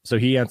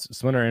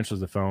Splinter answers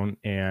the phone,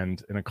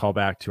 and in a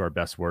callback to our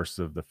best worst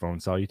of the phone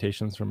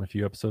salutations from a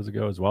few episodes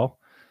ago as well,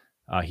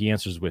 he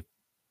answers with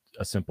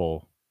a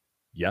simple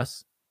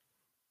yes,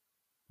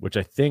 which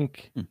I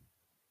think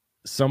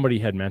somebody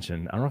had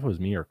mentioned. I don't know if it was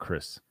me or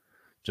Chris,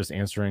 just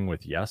answering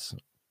with yes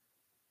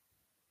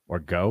or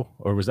go,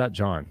 or was that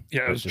John?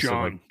 Yeah, it was Just said,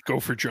 John. like, Go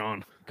for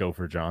John. go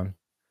for John.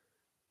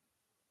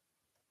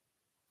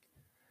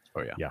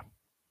 Oh, yeah. Yeah.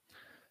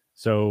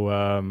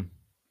 So,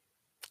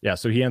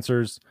 so he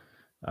answers,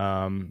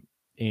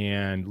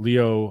 and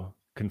Leo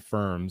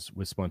confirms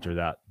with Splinter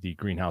that the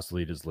greenhouse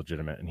lead is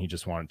legitimate, and he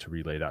just wanted to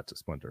relay that to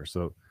Splinter.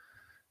 So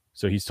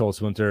he's told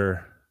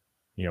Splinter,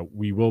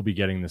 we will be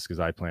getting this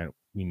Gazai plant.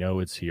 We know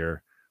it's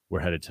here. We're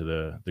headed to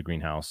the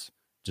greenhouse.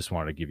 Just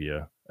wanted to give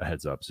you a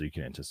heads up so you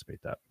can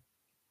anticipate that.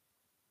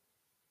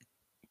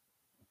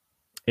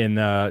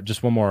 And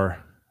just one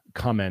more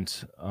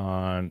comment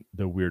on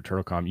the weird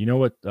turtlecom. You know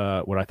what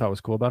I thought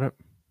was cool about it?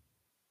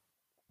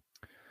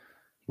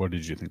 What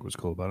did you think was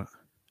cool about it?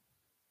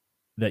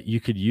 That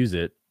you could use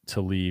it to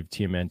leave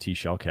TMNT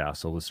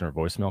Shellcast a listener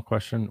voicemail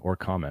question or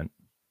comment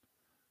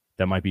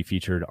that might be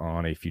featured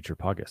on a future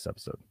podcast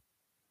episode.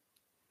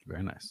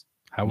 Very nice.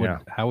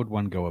 How would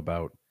one go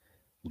about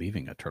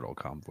leaving a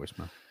turtlecom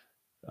voicemail?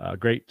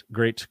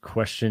 Great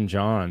question,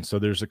 John. So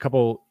there's a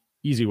couple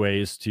easy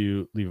ways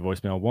to leave a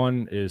voicemail.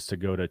 One is to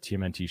go to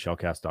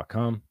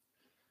tmntshellcast.com.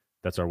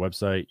 That's our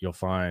website. You'll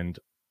find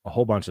a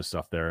whole bunch of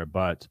stuff there,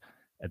 but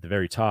at the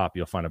very top,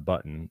 you'll find a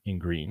button in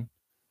green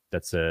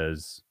that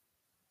says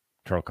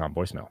Turtlecom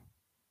voicemail.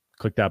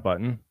 Click that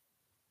button,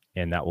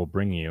 and that will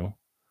bring you,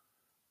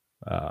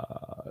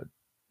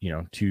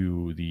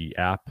 to the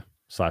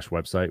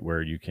app/website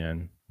where you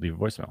can leave a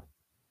voicemail.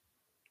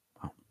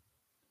 Wow.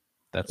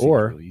 That seems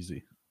really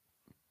easy.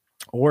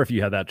 Or if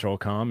you had that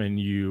Turtlecom and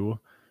you,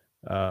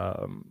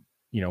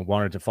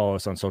 wanted to follow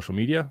us on social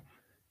media,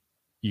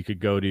 you could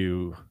go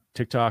to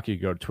TikTok, you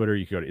could go to Twitter,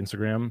 you could go to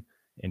Instagram,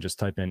 and just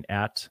type in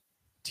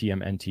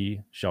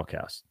 @TMNT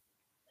Shellcast.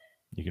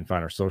 You can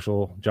find our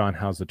social. John,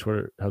 how's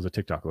the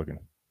TikTok looking?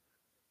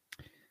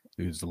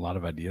 There's a lot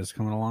of ideas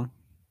coming along.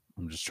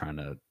 I'm just trying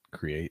to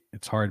create.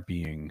 It's hard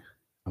being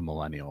a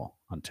millennial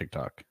on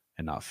TikTok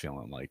and not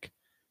feeling like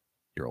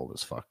you're old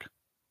as fuck,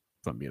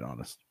 if I'm being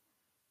honest.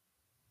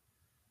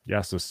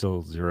 Yeah, so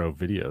still 0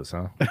 videos,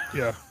 huh?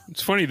 Yeah,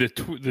 it's funny that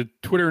the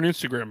Twitter and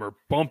Instagram are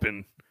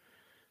bumping,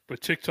 But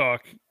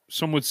TikTok,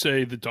 some would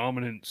say the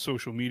dominant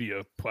social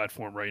media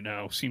platform right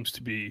now, seems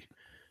to be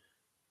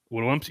a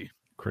little empty.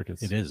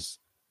 Crickets. It is.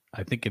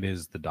 I think it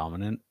is the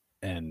dominant,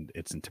 and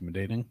it's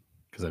intimidating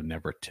because I've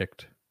never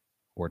ticked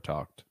or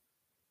talked.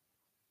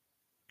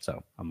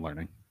 So I'm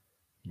learning.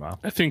 Wow.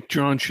 I think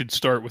John should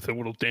start with a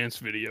little dance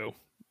video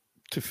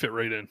to fit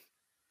right in.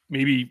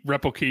 Maybe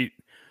replicate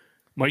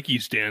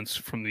Mikey's dance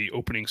from the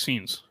opening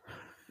scenes,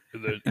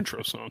 the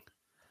intro song.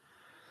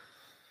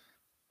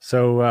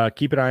 So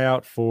keep an eye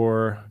out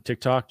for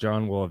TikTok.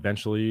 John will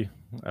eventually,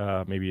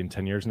 maybe in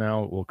 10 years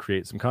now, we'll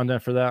create some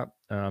content for that.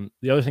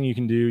 The other thing you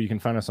can do, you can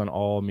find us on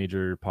all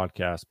major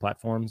podcast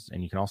platforms,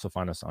 and you can also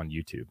find us on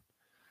YouTube.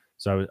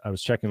 So I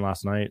was checking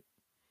last night,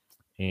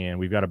 and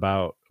we've got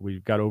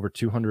over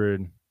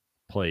 200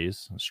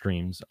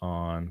 streams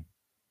on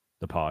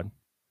the pod.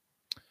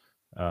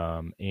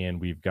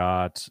 And we've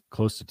got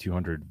close to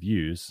 200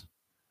 views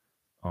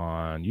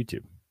on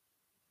YouTube.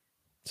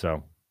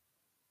 So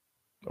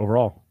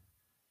overall,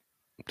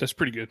 that's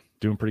pretty good.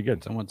 Doing pretty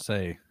good. Some would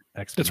say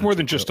that's more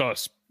than just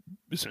us,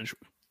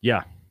 essentially.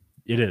 Yeah,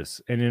 it is.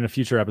 And in a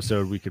future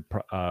episode, we could,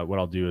 what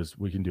I'll do is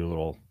we can do a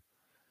little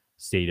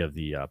state of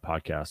the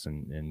podcast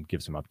and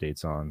give some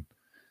updates on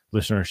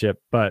listenership.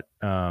 But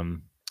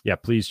yeah,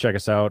 please check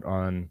us out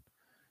on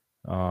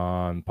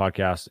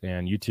podcast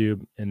and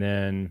YouTube. And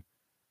then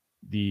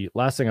the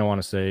last thing I want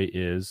to say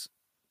is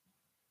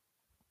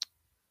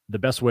the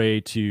best way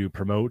to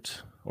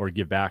promote or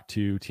give back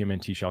to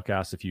TMNT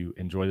Shellcast, if you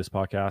enjoy this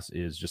podcast,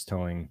 is just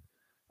telling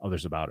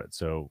others about it.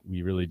 So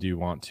we really do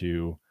want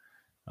to,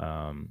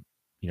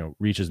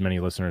 reach as many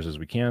listeners as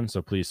we can.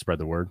 So please spread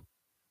the word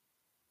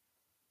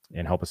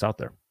and help us out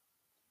there.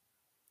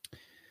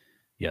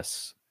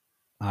 Yes,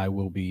 I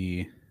will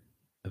be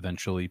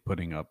eventually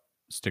putting up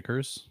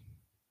stickers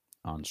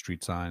on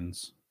street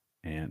signs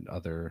and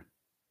other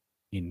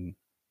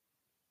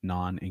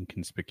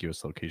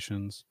non-inconspicuous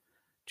locations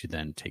to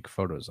then take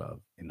photos of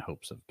in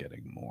hopes of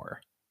getting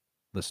more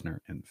listener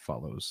and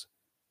follows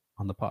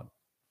on the pod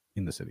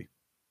in the city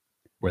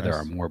where there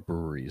are more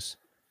breweries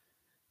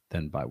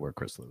than by where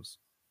Chris lives.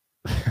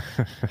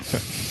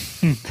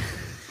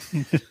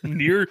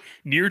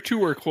 near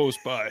to or close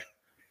by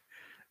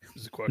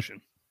is the question.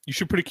 You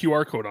should put a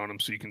QR code on them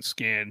so you can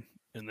scan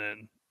and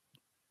then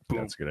boom.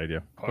 That's a good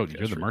idea. Oh,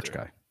 you're the merch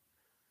guy.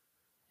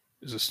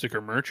 Is a sticker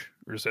merch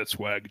or is that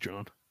swag,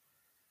 John?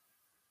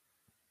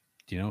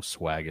 Do you know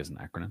swag is an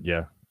acronym?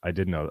 Yeah, I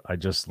did know. I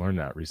just learned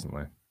that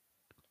recently.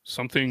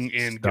 Something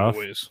and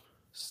giveaways.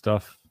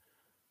 Stuff.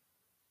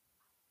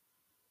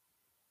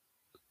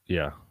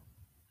 Yeah.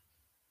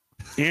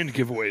 And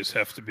giveaways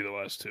have to be the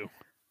last two.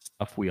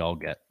 Stuff we all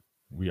get.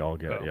 We all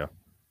get it, yeah.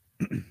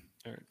 All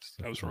right,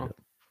 I was wrong.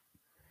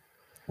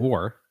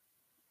 Or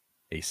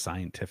a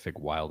scientific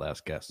wild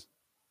ass guess.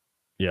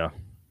 Yeah.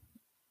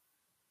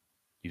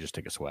 You just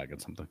take a swag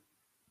at something.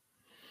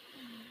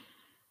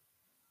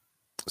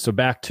 So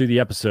back to the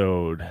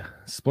episode.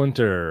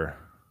 Splinter,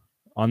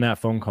 on that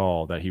phone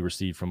call that he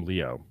received from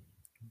Leo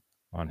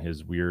on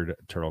his weird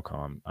turtle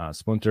comm.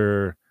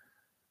 Splinter,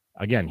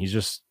 again, he's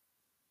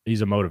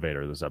a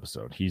motivator this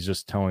episode. He's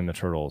just telling the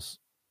turtles,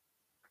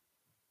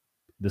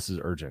 this is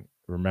urgent.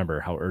 Remember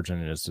how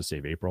urgent it is to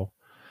save April.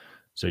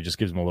 So he just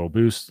gives them a little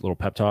boost, a little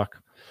pep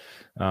talk.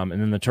 And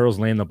then the turtles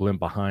land the blimp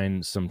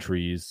behind some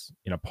trees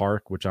in a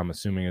park, which I'm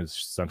assuming is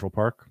Central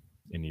Park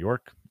in New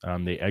York.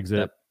 They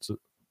exit.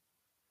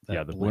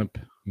 The blimp,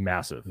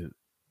 massive.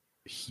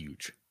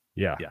 Huge.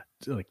 Yeah. Yeah.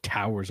 It like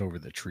towers over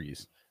the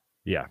trees.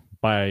 Yeah.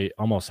 By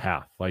almost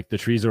half. Like the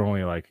trees are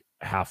only like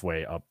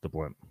halfway up the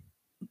blimp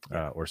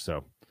or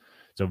so.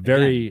 So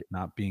very Again,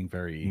 not being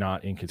very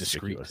not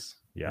inconspicuous. Discreet.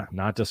 Yeah,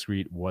 not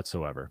discreet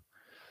whatsoever.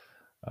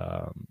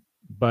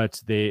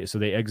 But they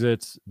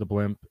exit the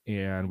blimp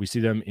and we see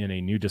them in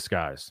a new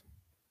disguise.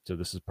 So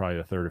this is probably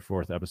the third or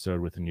fourth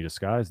episode with a new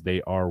disguise.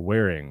 They are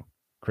wearing,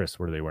 Chris,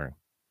 what are they wearing?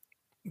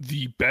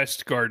 The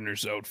best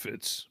gardener's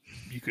outfits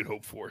you could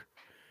hope for.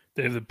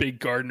 They have the big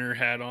gardener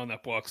hat on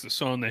that blocks the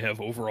sun. They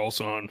have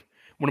overalls on.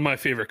 One of my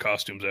favorite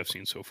costumes I've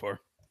seen so far.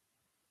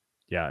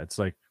 Yeah, it's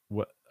like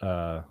what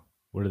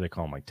do they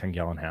call them? Like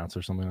 10-gallon hats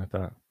or something like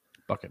that?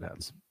 Bucket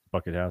hats.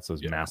 Bucket hats,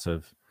 those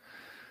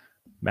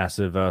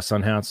massive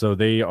sun hats. So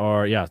they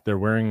are, they're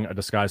wearing a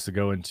disguise to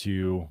go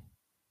into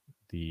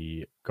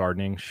the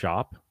gardening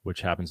shop,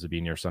 which happens to be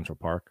near Central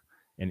Park.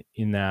 And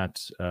in that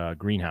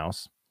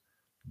greenhouse,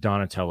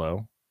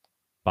 Donatello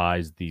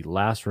buys the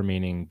last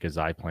remaining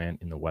Gazai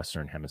plant in the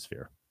Western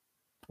Hemisphere,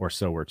 or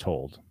so we're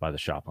told by the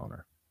shop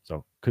owner.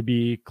 So could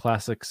be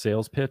classic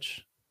sales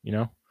pitch,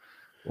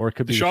 or it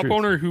could be the shop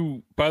owner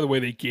who, by the way,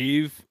 they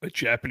gave a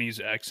Japanese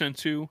accent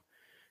to,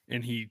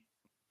 and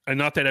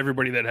not that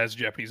everybody that has a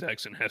Japanese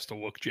accent has to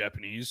look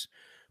Japanese,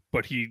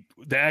 but the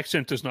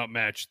accent does not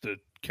match the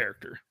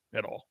character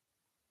at all.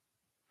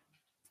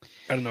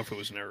 I don't know if it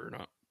was an error or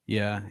not.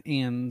 Yeah,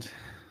 and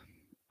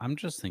I'm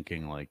just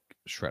thinking like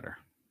Shredder.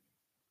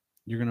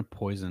 You're going to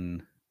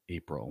poison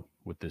April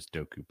with this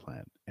Doku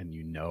plant, and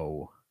you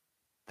know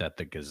that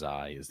the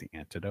Gazai is the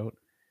antidote.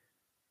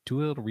 Do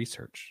a little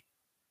research.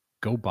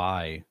 Go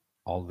buy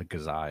all the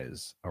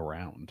gazais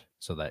around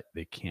so that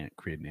they can't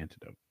create an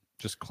antidote.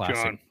 Just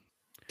classic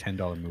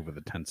 $10 move with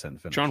a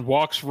 10-cent finish. John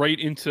walks right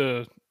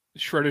into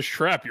Shredder's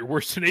trap. You're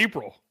worse than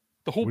April.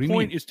 The whole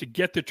point is to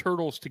get the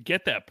turtles to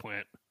get that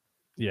plant.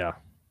 Yeah.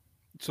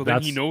 So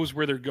then he knows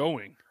where they're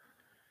going.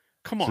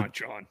 Come on,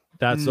 John.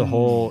 That's the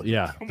whole,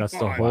 that's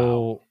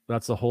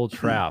the whole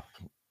trap.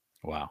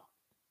 Wow.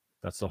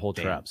 That's the whole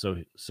trap.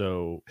 So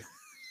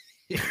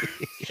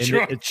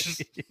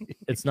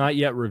it's not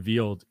yet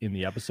revealed in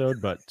the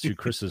episode, but to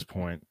Chris's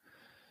point,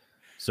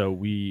 so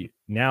we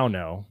now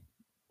know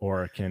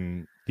or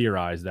can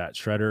theorize that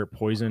Shredder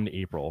poisoned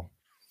April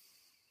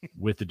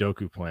with the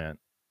Doku plant,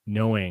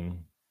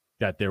 knowing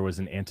that there was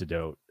an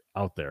antidote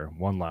out there,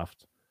 one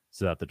left,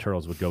 so that the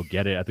turtles would go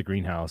get it at the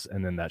greenhouse,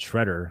 and then that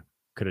Shredder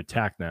could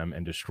attack them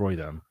and destroy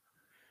them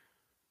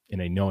in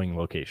a knowing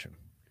location.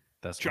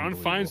 That's John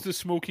finds the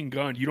smoking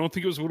gun. You don't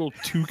think it was a little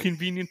too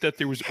convenient that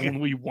there was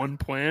only one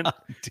plant?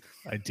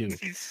 I do.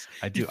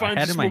 He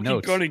finds the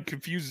smoking gun and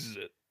confuses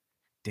it.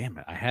 Damn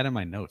it. I had in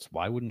my notes.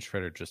 Why wouldn't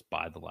Shredder just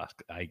buy the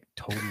last? I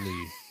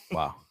totally.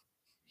 Wow.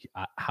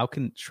 How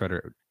can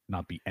Shredder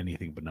not be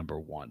anything but number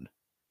one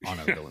on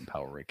our villain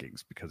power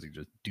rankings? Because he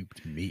just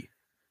duped me.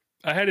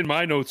 I had in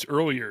my notes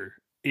earlier,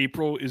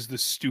 April is the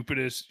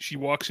stupidest. She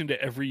walks into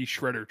every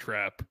Shredder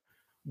trap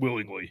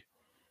willingly.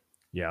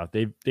 Yeah,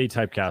 they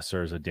typecast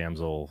her as a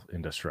damsel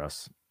in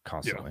distress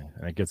constantly,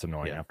 and it gets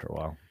annoying after a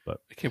while.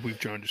 But I can't believe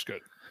John just got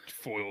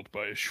foiled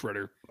by a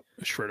Shredder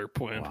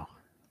plant. Wow.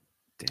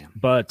 Damn.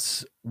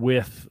 But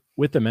with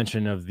the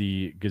mention of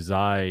the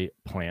Gazai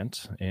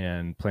plant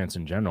and plants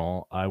in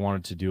general, I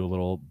wanted to do a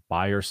little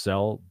buy or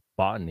sell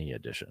botany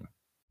edition.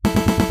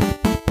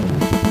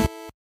 And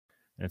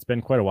it's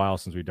been quite a while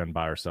since we've done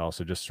buy or sell.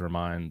 So just to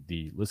remind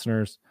the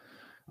listeners,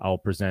 I'll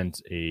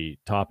present a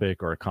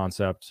topic or a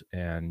concept,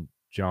 and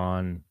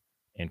John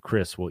and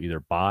Chris will either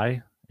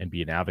buy and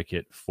be an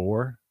advocate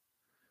for,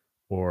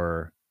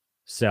 or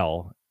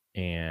sell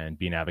and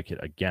be an advocate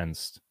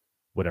against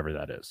whatever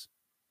that is.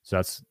 So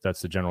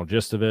that's the general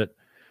gist of it.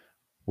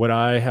 What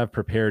I have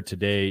prepared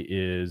today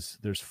is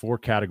there's 4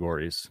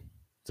 categories.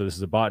 So this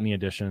is a botany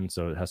edition,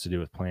 so it has to do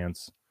with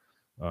plants.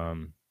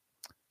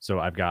 So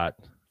I've got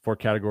 4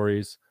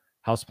 categories: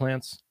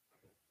 houseplants,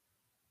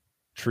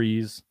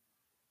 trees,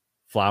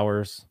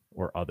 flowers,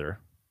 or other.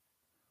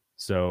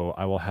 So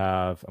I'm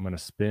going to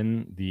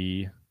spin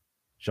the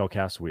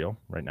shellcast wheel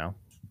right now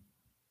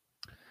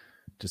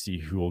to see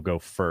who will go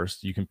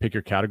first. You can pick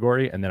your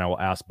category, and then I will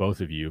ask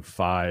both of you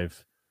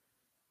 5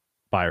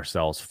 buy or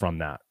sells from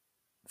that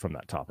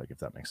topic, if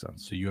that makes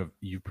sense. So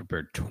you've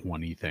prepared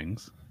 20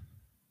 things?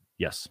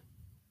 Yes.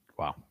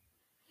 Wow.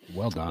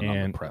 Well done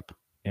on the prep.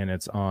 And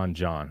it's on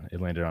John.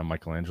 It landed on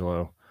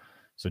Michelangelo.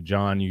 So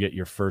John, you get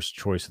your first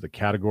choice of the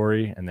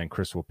category, and then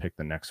Chris will pick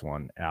the next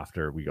one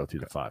after we go through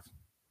the 5.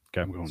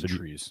 Okay. I'm going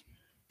trees.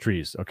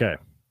 Trees. Okay.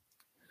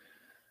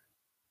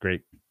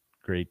 Great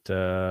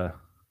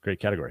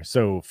category.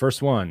 So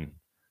first one,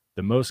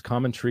 the most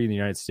common tree in the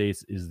United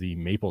States is the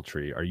maple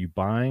tree. Are you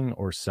buying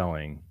or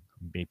selling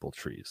maple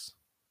trees?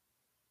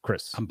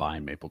 Chris. I'm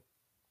buying maple.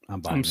 I'm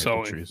buying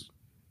maple trees.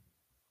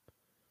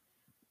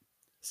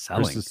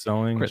 Selling. Chris is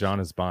selling. Chris. John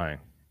is buying.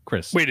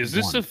 Chris. Wait, is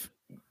this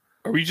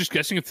are we just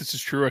guessing if this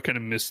is true? I kind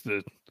of missed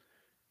the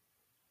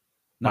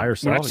buy or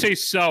sell. When I say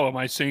sell, am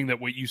I saying that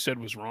what you said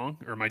was wrong,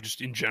 or am I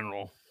just in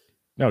general?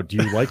 No, do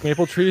you like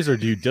maple trees or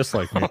do you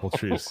dislike maple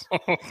trees?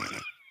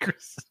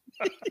 Chris.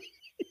 I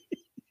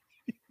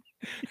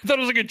thought it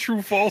was like a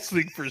true false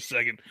thing for a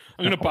second.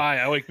 I'm going to buy.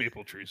 I like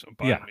maple trees. I'm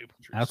buying maple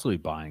trees. Absolutely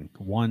buying.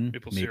 One,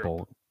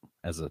 maple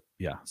as a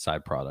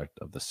side product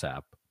of the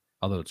sap,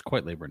 although it's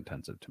quite labor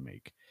intensive to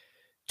make.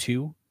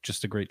 2,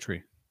 just a great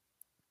tree.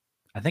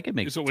 I think it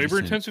makes. Is it labor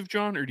intensive,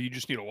 John, or do you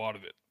just need a lot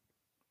of it?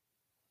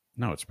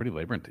 No, it's pretty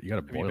labor intensive. You got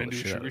to boil it. Have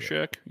you been to a sugar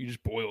shack? You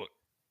just boil it.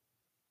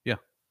 Yeah.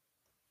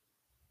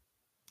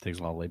 Takes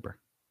a lot of labor.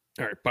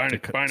 All right, buying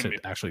to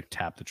actually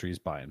tap the trees.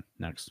 Buying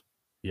next.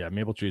 Yeah,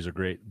 maple trees are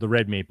great. The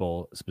red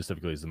maple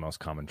specifically is the most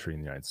common tree in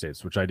the United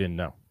States, which I didn't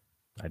know.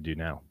 I do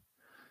now.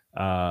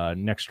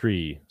 Next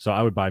tree. So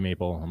I would buy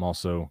maple.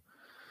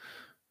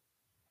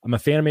 I'm a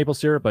fan of maple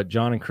syrup, but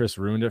John and Chris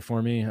ruined it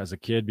for me as a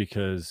kid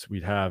because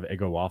we'd have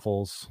Eggo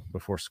waffles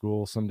before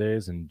school some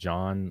days, and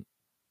John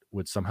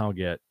would somehow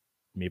get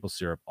maple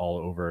syrup all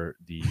over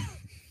the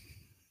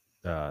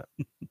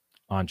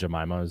Aunt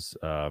Jemima's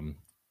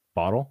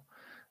bottle.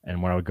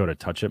 And when I would go to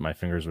touch it, my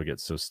fingers would get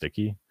so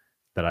sticky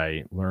that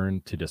I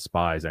learned to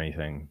despise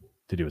anything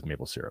to do with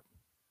maple syrup.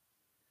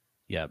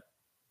 Yeah.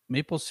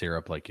 Maple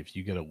syrup, like if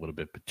you get a little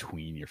bit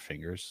between your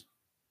fingers,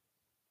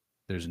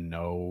 there's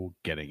no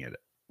getting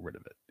rid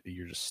of it.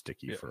 You're just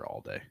sticky for all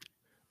day.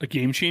 A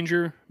game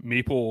changer,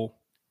 maple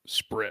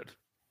spread,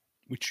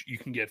 which you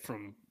can get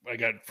I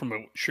got from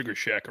a sugar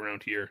shack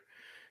around here.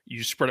 You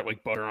just spread it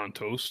like butter on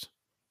toast.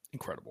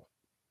 Incredible.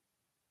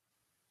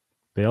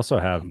 They also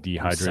have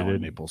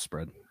dehydrated maple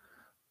spread.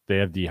 They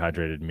have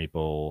dehydrated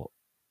maple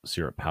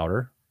syrup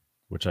powder,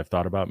 which I've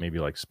thought about maybe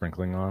like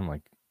sprinkling on,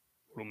 like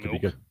little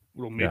milk,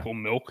 little maple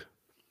milk.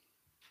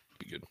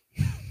 Be good.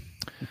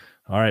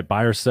 All right,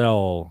 buy or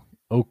sell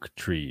oak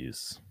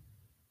trees.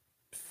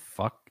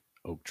 Fuck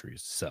oak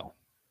trees. Sell.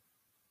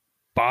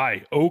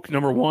 Buy oak,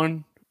 number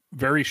one,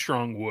 very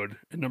strong wood,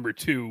 and number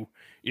two,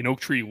 an oak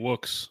tree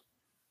looks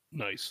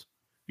nice.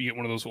 You get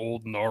one of those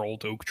old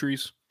gnarled oak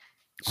trees.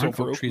 Aren't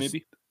Silver oak oak, trees-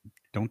 maybe.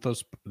 Don't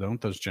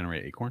those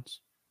generate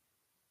acorns?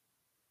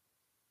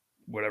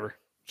 Whatever.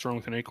 What's wrong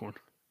with an acorn?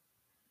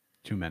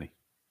 Too many.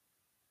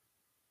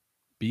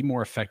 Be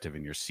more effective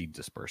in your seed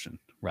dispersion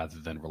rather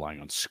than relying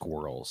on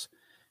squirrels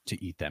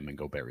to eat them and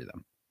go bury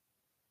them.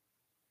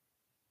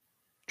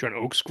 Trying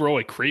oaks grow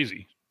like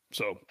crazy,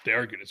 so they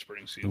are good at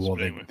spreading seeds. Well,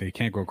 but anyway. they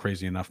can't grow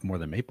crazy enough more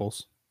than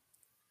maples.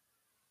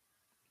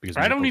 Because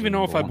I don't maples even are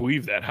know if number I one.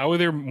 believe that. How are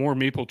there more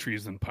maple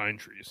trees than pine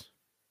trees?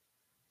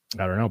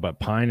 I don't know, but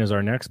pine is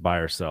our next buy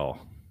or sell.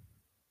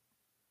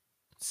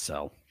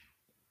 Sell.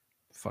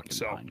 Fucking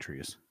Sell. pine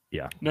trees.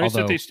 Yeah. Nice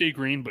that Although- they stay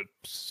green, but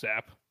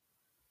sap.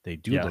 They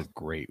do Yeah. look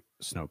great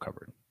snow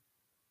covered.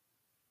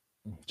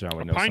 John A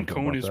would know pine something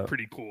cone about is that.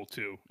 pretty cool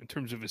too. In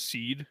terms of a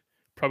seed,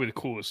 probably the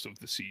coolest of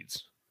the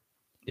seeds.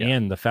 Yeah.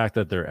 And the fact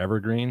that they're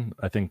evergreen,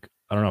 I think,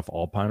 I don't know if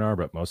all pine are,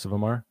 but most of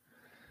them are.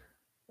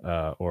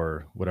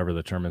 Or whatever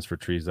the term is for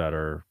trees that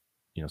are,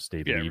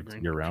 stay Yeah, leaved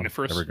evergreen. year round.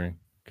 Coniferous. Evergreen.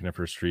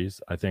 Coniferous trees.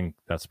 I think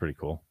that's pretty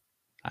cool.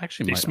 I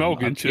actually They might, smell I'm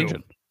good, too.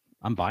 changing.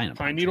 I'm buying a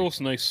Pine tree. needles,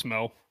 nice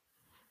smell.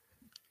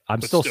 I'm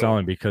But still still-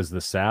 selling because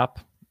the sap,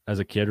 as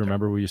a kid,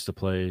 remember we used to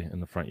play in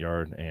the front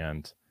yard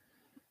and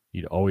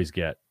you'd always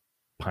get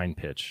pine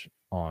pitch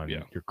on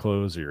Yeah. your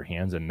clothes or your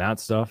hands. And that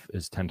stuff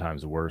is 10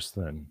 times worse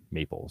than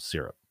maple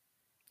syrup.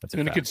 That's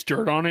And a then it fact. gets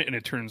dirt on it and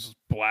it turns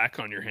black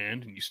on your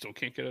hand and you still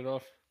can't get it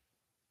off.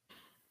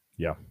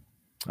 Yeah.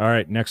 All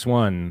right. Next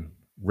one,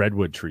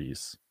 redwood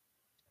trees.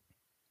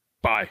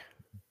 Buy.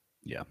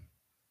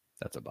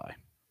 That's a buy.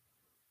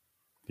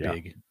 Yeah.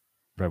 Big.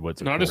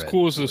 Redwoods are Not cool. as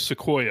cool as a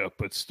sequoia,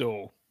 but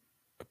still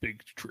a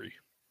big tree.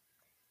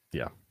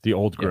 Yeah. The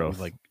old Yeah,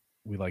 growth.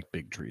 we like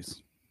big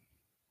trees.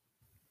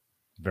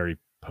 Very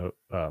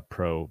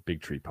pro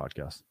big tree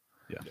podcast.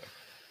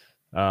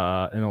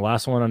 Yeah. And the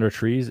last one under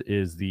trees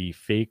is the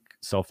fake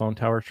cell phone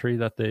tower tree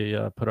that they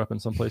put up in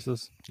some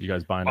places. You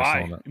guys buying or Buy.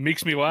 selling that? It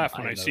makes me laugh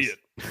when Buy I see those.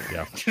 it.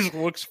 Yeah. It just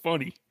looks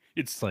funny.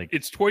 It's like-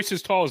 it's twice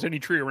as tall as any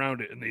tree around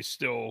it, and they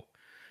still,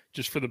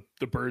 just for the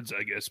birds,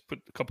 I guess,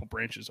 put a couple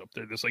branches up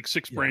there. There's like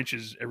 6 Yeah.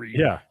 branches every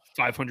Yeah.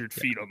 500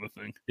 feet on the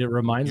thing. It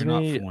reminds You're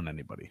not me. fooling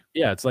anybody.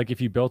 Yeah, it's like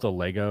if you built a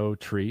Lego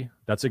tree,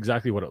 that's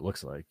exactly what it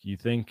looks like. You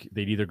think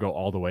they'd either go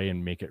all the way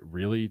and make it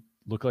really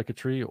look like a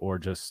tree or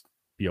just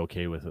be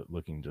okay with it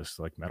looking just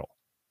like metal.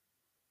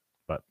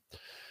 But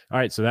all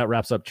right, so that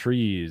wraps up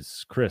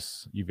trees.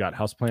 Chris, you've got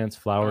houseplants,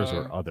 flowers,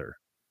 or other.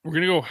 We're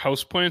gonna go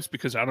houseplants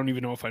because I don't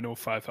even know if I know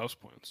 5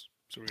 houseplants.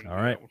 So we're gonna All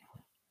do right.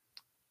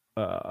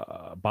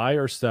 that one. Buy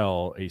or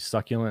sell a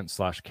succulent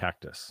 /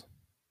 cactus.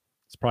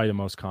 It's probably the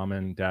most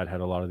common. Dad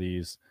had a lot of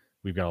these.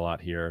 We've got a lot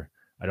here.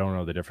 I don't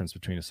know the difference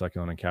between a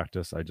succulent and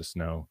cactus. I just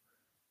know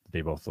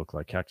they both look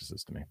like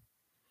cactuses to me.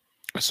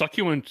 A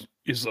succulent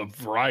is a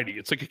variety.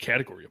 It's like a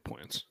category of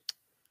plants.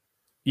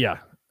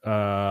 Yeah.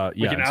 Like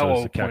Yeah. an and so is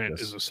aloe the plant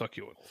cactus. is a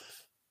succulent.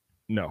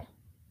 No.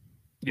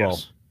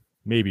 Yes. Well,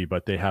 maybe,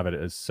 but they have it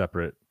as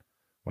separate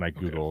when I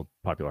Okay. Googled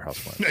popular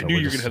houseplants. I So knew we're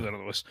you were just- gonna have that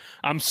on the list.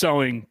 I'm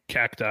selling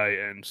cacti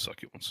and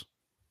succulents.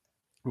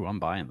 Ooh, I'm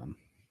buying them.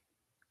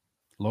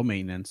 Low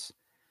maintenance,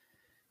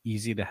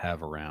 easy to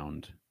have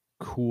around,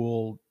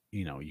 cool.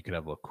 You could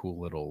have a cool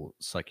little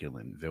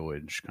succulent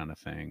village kind of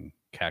thing.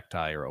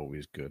 Cacti are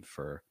always good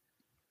for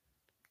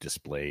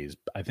displays.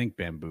 I think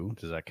bamboo,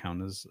 does that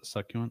count as a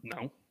succulent?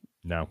 No,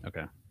 No.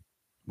 Okay.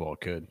 Well,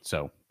 it could.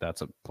 So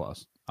that's a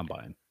plus. I'm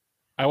buying.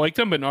 I like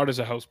them, but not as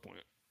a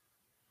houseplant.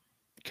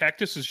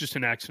 Cactus is just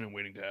an accident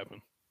waiting to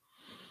happen.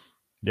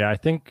 Yeah,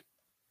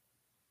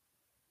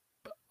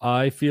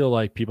 I feel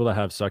like people that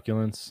have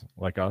succulents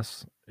like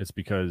us, it's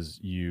because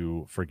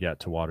you forget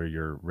to water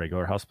your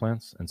regular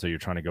houseplants. And so you're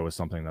trying to go with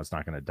something that's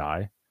not going to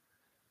die.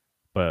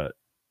 But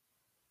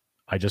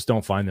I just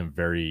don't find them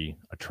very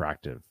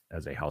attractive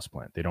as a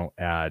houseplant. They don't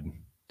add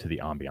to the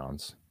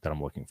ambiance that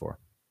I'm looking for.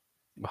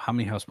 Well, how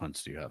many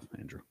houseplants do you have,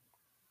 Andrew?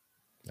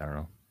 I don't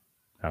know,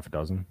 half a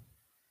dozen.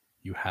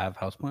 You have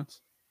houseplants?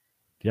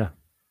 Yeah,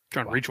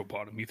 John Rachel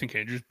bought them. You think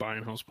Andrew's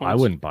buying houseplants? I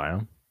wouldn't buy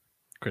them.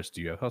 Chris,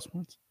 do you have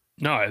houseplants?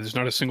 No, there's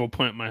not a single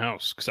plant in my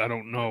house because I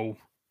don't know.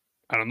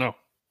 I don't know.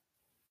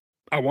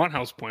 I want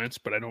houseplants,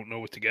 but I don't know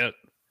what to get.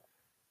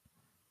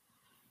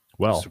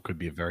 Well, So it could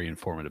be a very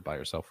informative buy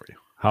or sell for you.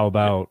 how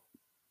about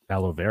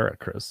aloe vera,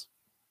 Chris?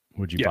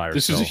 Would you buy or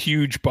This sell? is a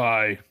huge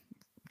buy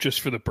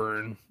just for the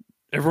burn.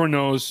 Everyone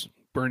knows,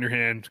 burn your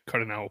hand,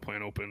 cut an aloe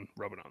plant open,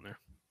 rub it on there.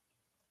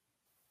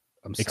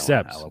 I'm selling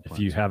Except aloe if you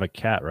plants. have a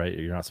cat, right?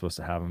 You're not supposed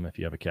to have them if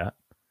you have a cat.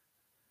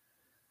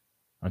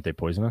 Aren't they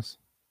poisonous?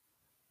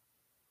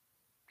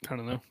 I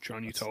don't know.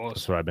 John, you tell us.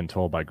 That's what I've been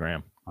told by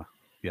Graham.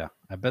 Yeah,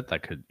 I bet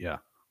that could. Yeah,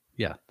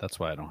 that's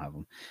why I don't have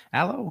them.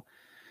 Aloe,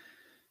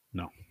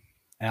 no.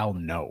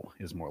 No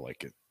is more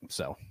like it.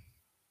 So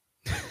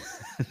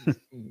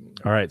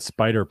All right,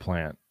 spider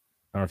plant.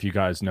 I don't know if you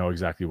guys know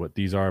exactly what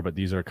these are, but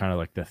these are kind of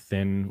like the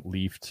thin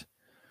leafed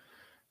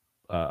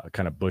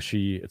kind of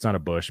bushy. It's not a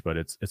bush, but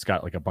it's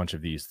got like a bunch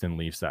of these thin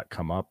leaves that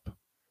come up,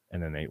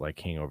 and then they like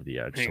hang over the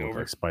edge, so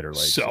like spider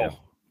legs. So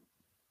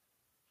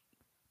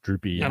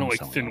droopy. I don't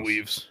like thin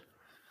leaves.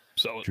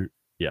 So droopy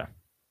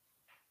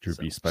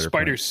so spider.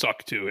 Spiders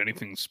suck too.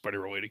 Anything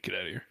spider related, get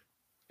out of here.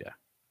 Yeah,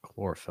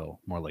 chlorophyll,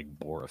 more like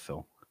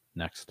borophyll.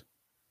 Next,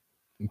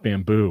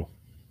 bamboo.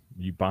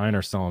 You buying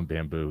or selling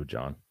bamboo,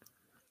 John?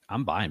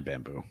 I'm buying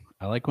bamboo.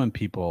 I like when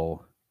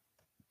people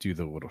do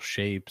the little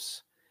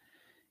shapes.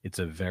 It's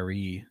a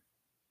very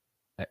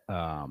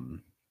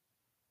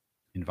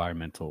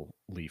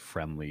environmentally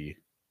friendly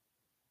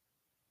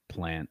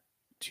plant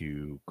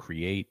to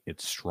create.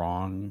 It's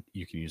strong.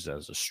 You can use it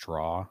as a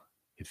straw.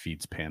 It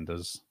feeds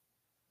pandas.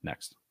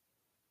 Next.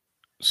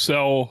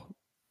 Sell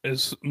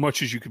as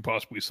much as you could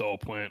possibly sell a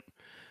plant.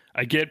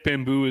 I get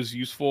bamboo is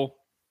useful.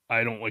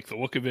 I don't like the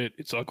look of it.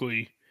 It's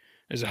ugly.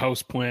 As a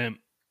house plant,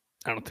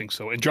 I don't think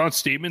so. And John's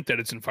statement that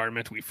it's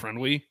environmentally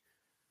friendly,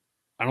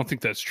 I don't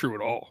think that's true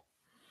at all.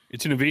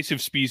 It's an invasive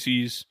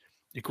species.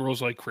 It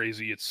grows like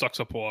crazy. It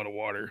sucks up a lot of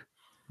water.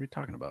 What are you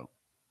talking about?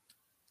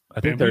 I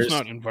think Bamboo's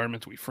not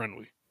environmentally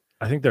friendly.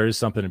 I think there is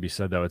something to be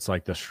said though. It's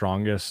like the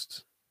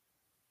strongest,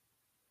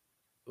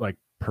 like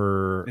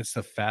per. It's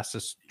the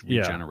fastest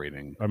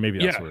regenerating. Or maybe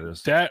that's what it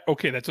is. That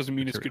doesn't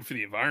mean it's good for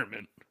the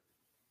environment.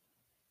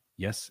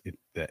 Yes,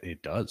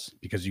 it does,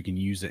 because you can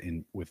use it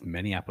with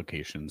many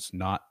applications.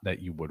 Not that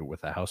you would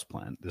with a house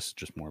plant. This is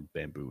just more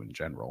bamboo in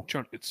general.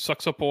 John, it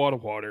sucks up a lot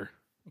of water.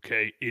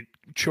 Okay, it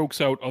chokes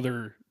out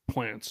other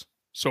plants.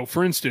 So,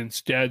 for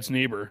instance, Dad's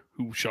neighbor,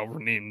 who shall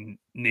remain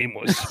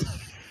nameless,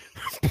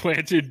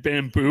 planted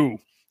bamboo.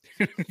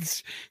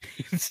 it's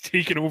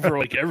taken over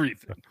like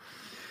everything.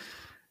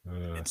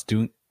 It's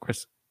doing,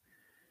 Chris.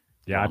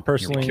 Yeah, I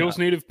personally it kills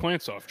native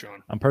plants off,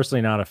 John. I'm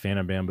personally not a fan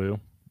of bamboo.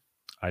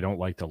 I don't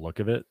like the look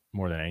of it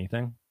more than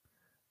anything.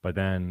 But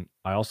then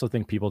I also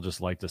think people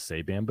just like to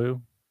say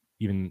bamboo,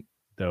 even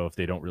though if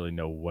they don't really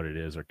know what it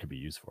is or could be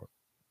used for.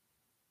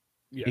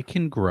 Yeah. It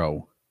can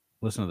grow.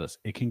 Listen to this.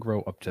 It can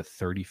grow up to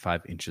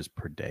 35 inches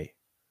per day.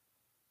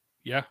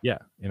 Yeah. Yeah,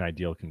 in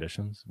ideal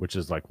conditions, which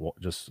is like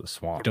just a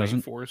swamp.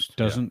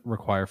 Doesn't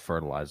require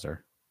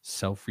fertilizer.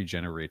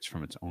 Self-regenerates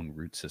from its own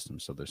root system,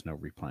 so there's no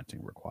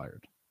replanting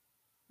required.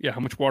 Yeah, how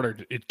much water?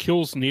 It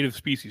kills native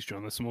species,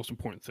 John. That's the most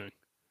important thing.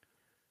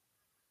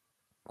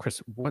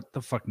 Chris, what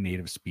the fuck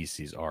native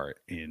species are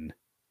in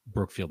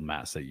Brookfield,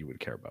 Mass that you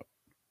would care about?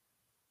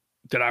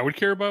 That I would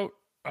care about?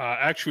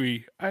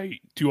 Actually, I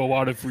do a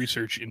lot of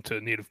research into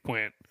native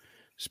plant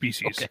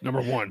species. Okay.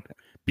 Number one,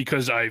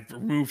 because I've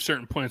removed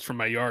certain plants from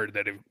my yard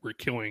that were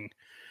killing,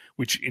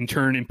 which in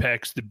turn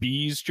impacts the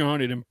bees,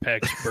 John. It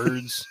impacts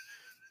birds.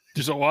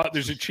 There's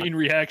a chain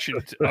reaction.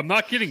 I'm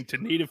not getting to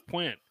native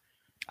plant.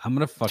 I'm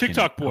going to fucking...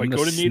 TikTok boy,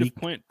 go to native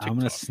plant TikTok. I'm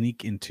going to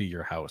sneak into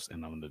your house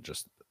and I'm going to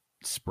just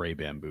spray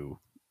bamboo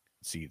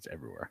seeds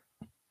everywhere.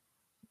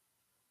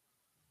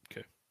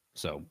 Okay.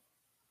 So.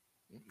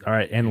 All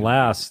right. And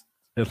last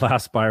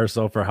buy or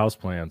sell for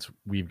houseplants,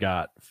 we've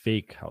got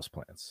fake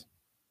houseplants.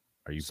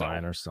 Are you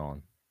buying or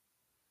selling?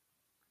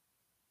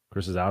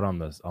 Chris is out on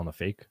the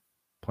fake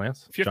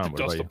plants. If you have to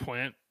dust a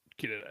plant,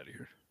 get it out of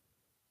here.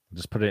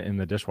 Just put it in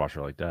the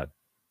dishwasher like that.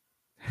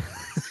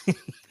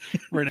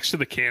 Right next to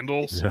the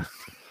candles. Yeah.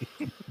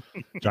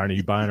 Johnny,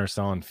 you buying or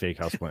selling fake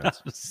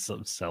houseplants?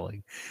 I'm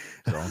selling.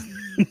 So,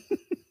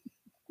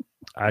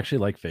 I actually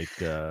like fake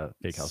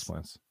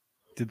houseplants.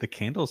 Did the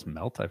candles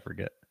melt? I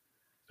forget.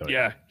 Oh,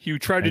 yeah, he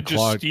tried to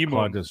just steam them.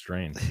 Clogged his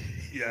drain.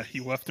 Yeah, he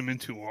left them in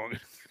too long.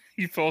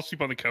 He fell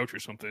asleep on the couch or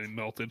something and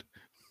melted.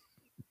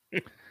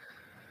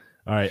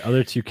 All right,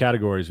 other two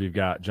categories we've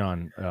got,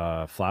 John,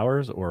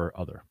 flowers or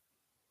other?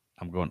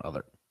 I'm going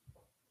other.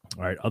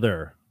 All right,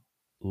 other,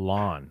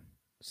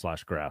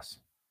 lawn/grass.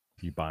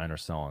 You buying or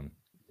selling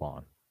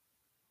lawn?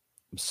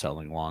 I'm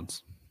selling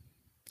lawns.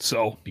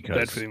 So, because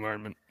bad for the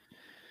environment.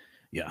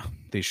 Yeah,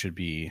 they should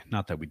be,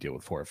 not that we deal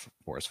with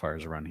forest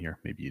fires around here.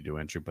 Maybe you do,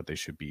 Andrew, but they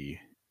should be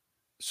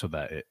so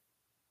that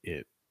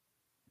it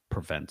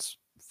prevents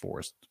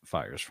forest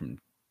fires from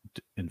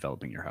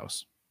enveloping your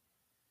house.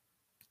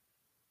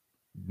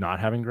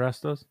 Not having grass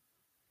does?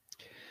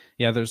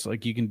 Yeah, there's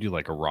like, you can do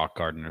like a rock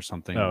garden or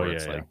something where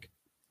it's like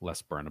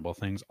less burnable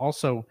things.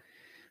 Also,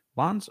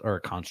 lawns are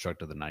a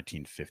construct of the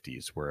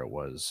 1950s where it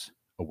was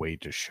a way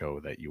to show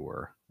that you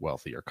were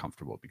wealthy or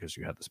comfortable because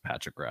you had this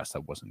patch of grass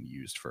that wasn't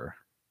used for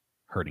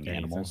hurting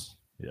animals.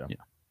 Yeah.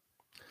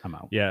 I'm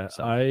out. Yeah.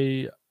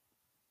 So.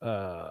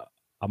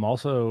 I'm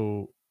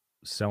also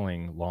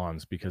selling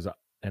lawns because,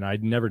 and I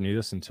never knew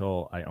this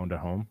until I owned a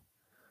home,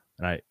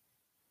 and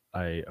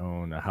I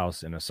own a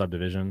house in a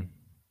subdivision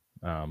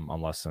on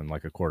less than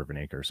like a quarter of an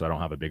acre. So I don't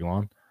have a big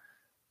lawn,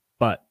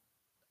 but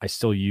I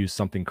still use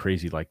something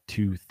crazy like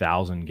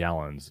 2,000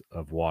 gallons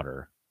of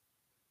water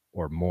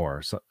or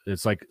more. So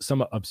it's like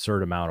some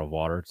absurd amount of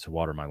water to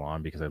water my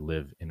lawn because I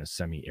live in a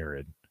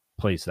semi-arid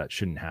place that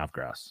shouldn't have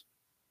grass.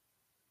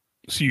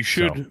 So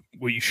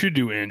what you should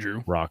do,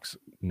 Andrew. Rocks,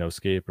 no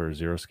scape or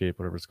zero scape,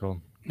 whatever it's called.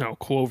 No,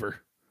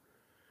 clover.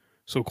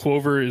 So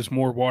clover is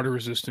more water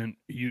resistant.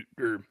 It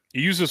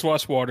uses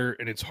less water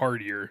and it's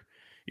hardier.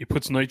 It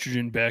puts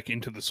nitrogen back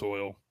into the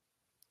soil,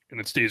 and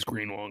it stays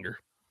green longer.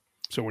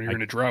 So when you're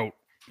in a drought,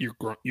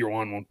 your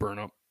lawn won't burn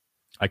up.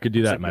 I could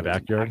do that in my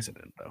backyard.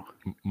 Accident, though.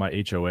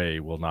 My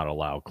HOA will not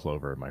allow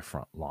clover in my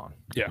front lawn.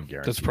 Yeah,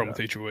 that's the problem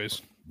with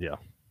HOAs. Yeah,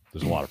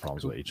 there's a lot of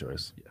problems with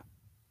HOAs. Yeah.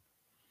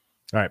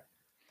 All right.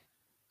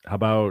 How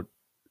about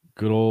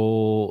good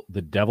old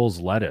the devil's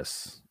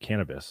lettuce,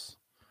 cannabis?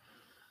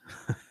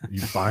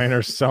 You buying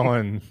or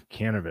selling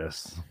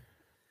cannabis?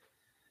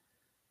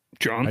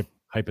 John?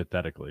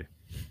 Hypothetically.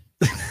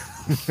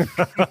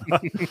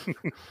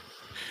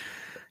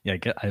 Yeah,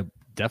 I'm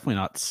definitely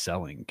not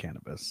selling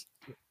cannabis,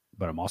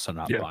 but I'm also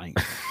not buying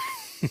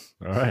it.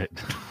 All right.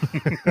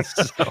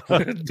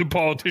 The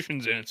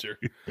politician's answer.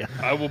 Yeah.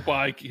 I will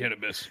buy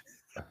cannabis.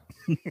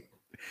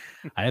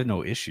 I have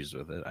no issues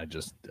with it.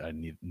 I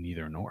need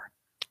neither nor.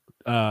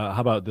 How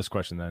about this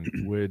question then?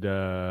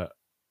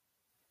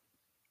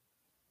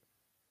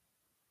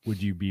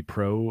 Would you be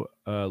pro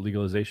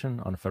legalization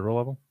on a federal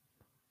level?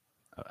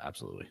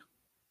 Absolutely.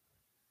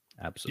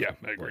 Absolutely.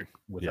 Yeah, I agree.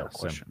 Without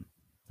question.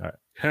 All right.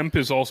 Hemp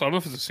is also, I don't know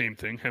if it's the same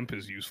thing. Hemp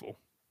is useful.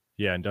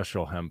 Yeah,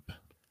 industrial hemp,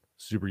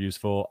 super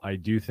useful. I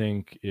do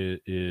think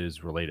it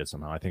is related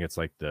somehow. I think it's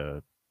like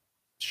the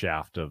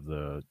shaft of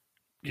the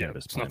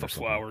cannabis. It's not the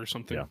flower or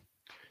something. Yeah.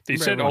 They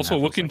said also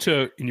look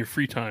into, in your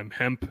free time,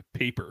 hemp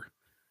paper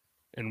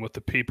and what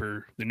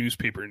the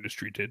newspaper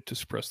industry did to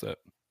suppress that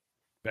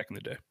back in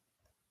the day.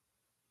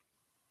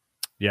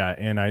 Yeah,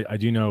 and I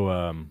do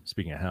know,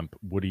 speaking of hemp,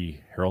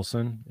 Woody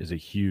Harrelson is a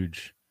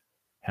huge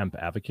hemp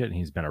advocate, and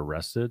he's been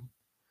arrested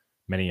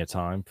many a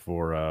time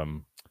for,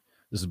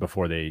 this is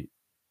before they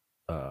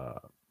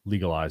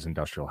legalized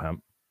industrial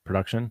hemp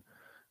production,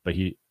 but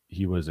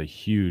he was a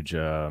huge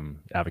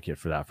advocate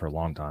for that for a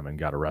long time and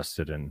got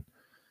arrested and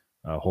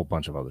a whole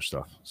bunch of other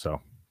stuff.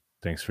 So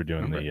thanks for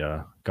doing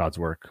the God's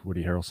work,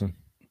 Woody Harrelson.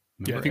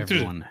 Yeah, I think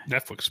there's a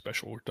Netflix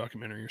special or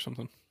documentary or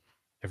something.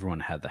 Everyone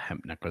had the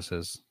hemp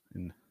necklaces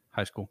in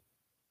high school.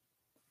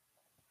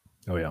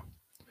 Oh yeah.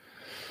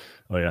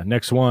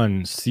 Next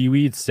one,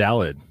 seaweed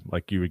salad,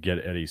 like you would get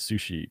at a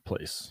sushi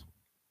place.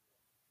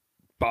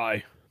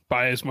 Buy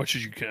as much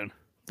as you can.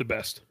 The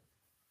best.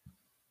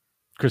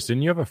 Chris,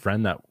 didn't you have a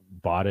friend that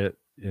bought it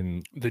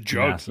in the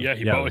jug? Massive? Yeah,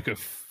 he bought like a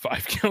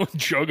 5-gallon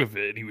jug of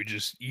it, and he would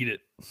just eat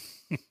it.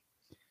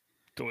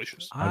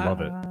 Delicious. I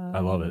love it.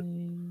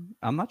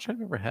 I'm not sure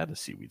I've ever had a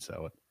seaweed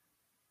salad.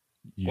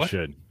 You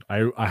should.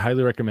 I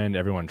highly recommend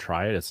everyone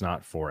try it. It's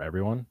not for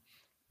everyone,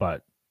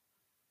 but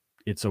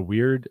it's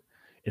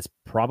it's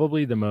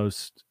probably the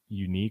most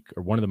unique,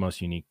 or one of the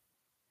most unique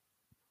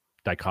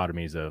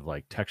dichotomies of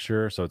like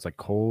texture. So it's like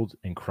cold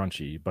and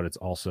crunchy, but it's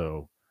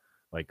also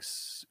like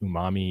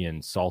umami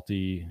and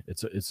salty.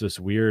 It's this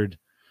weird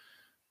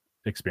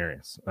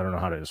experience. I don't know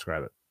how to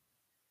describe it.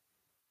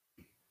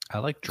 I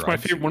like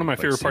one of my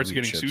favorite parts of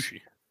getting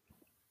sushi.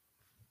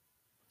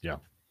 Yeah.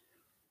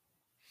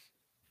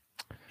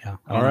 Yeah.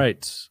 All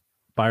right.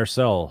 Buy or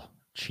sell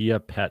Chia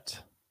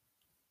Pet.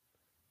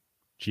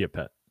 Chia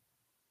Pet.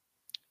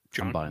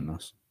 John, I'm buying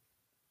those.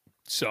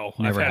 So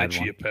I've had a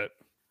Chia Pet.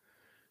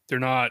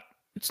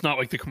 It's not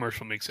like the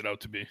commercial makes it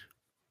out to be.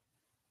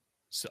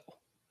 Sell.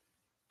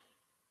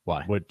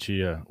 Why? What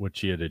chia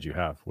did you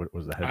have? What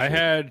was the head? I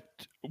had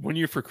one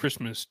year for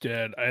Christmas,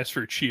 Dad. I asked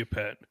for a Chia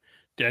Pet.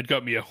 Dad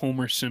got me a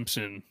Homer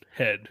Simpson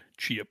head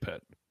Chia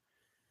Pet.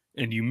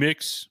 And you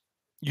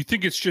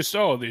think it's just,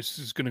 this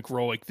is going to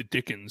grow like the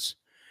Dickens.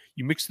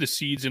 You mix the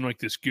seeds in like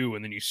this goo,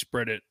 and then you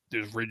spread it.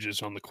 There's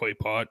ridges on the clay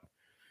pot.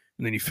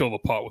 And then you fill the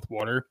pot with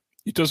water.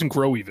 It doesn't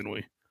grow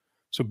evenly.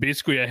 So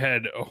basically I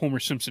had a Homer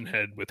Simpson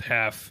head with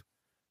half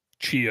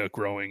chia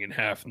growing and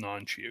half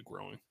non-chia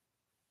growing.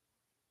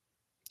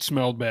 It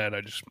smelled bad.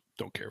 I just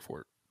don't care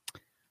for it.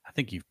 I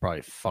think you've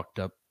probably fucked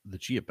up the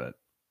Chia Pet.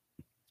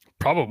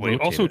 Probably.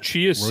 Also,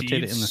 chia seeds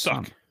in the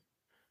suck. sun.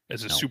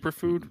 As a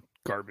superfood,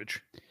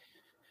 garbage.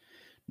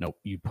 Nope.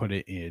 You put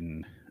it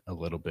in a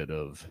little bit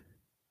of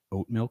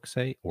oat milk,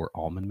 say, or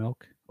almond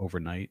milk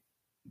overnight.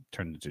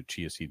 Turn it into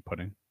chia seed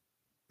pudding.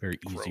 Very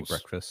easy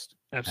breakfast.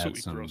 Absolutely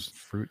add some gross.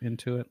 Fruit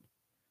into it.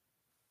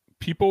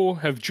 People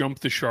have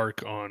jumped the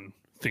shark on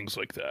things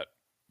like that.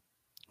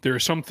 There are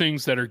some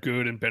things that are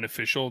good and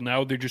beneficial.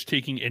 Now they're just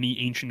taking any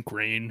ancient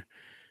grain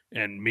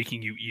and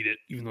making you eat it,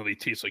 even though they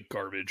taste like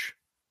garbage.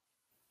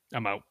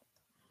 I'm out.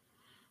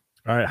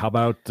 All right. How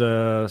about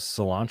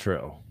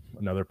cilantro?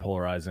 Another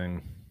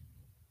polarizing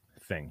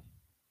thing.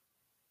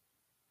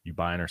 You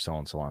buying or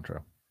selling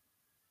cilantro?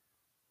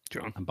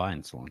 John? I'm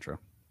buying cilantro.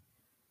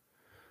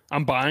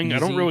 I'm buying. Easy. I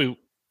don't really.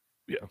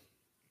 Yeah.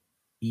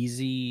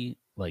 Easy.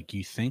 Like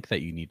you think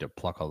that you need to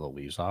pluck all the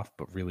leaves off,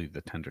 but really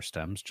the tender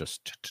stems,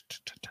 just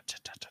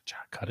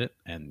cut it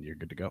and you're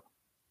good to go.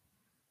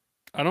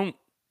 I don't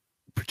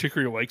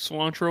particularly like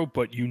cilantro,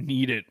 but you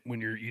need it when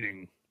you're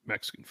eating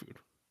Mexican food.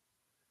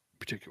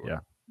 Particularly. Yeah.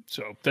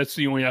 So that's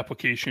the only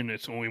application.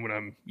 It's only when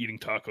I'm eating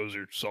tacos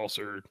or salsa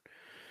or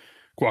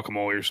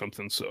guacamole or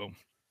something. So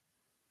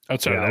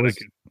outside of that, I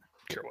could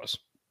care less.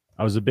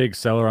 I was a big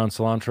seller on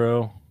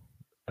cilantro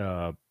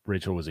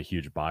Rachel was a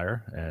huge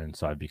buyer, and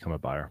so I've become a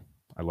buyer.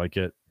 I like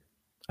it.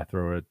 I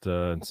throw it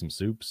in some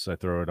soups. I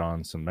throw it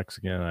on some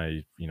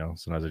Mexican.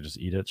 Sometimes I just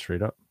eat it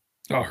straight up.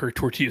 Oh, her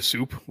tortilla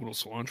soup, a little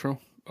cilantro.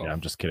 Oh. Yeah,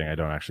 I'm just kidding. I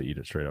don't actually eat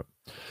it straight up.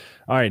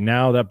 All right,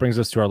 now that brings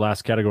us to our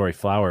last category,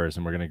 flowers,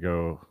 and we're going to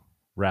go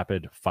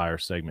rapid fire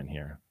segment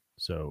here.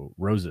 So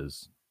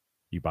roses,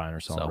 you buying or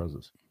selling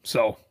roses?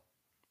 Sell.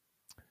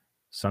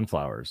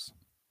 Sunflowers.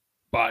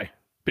 Buy.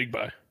 Big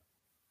buy.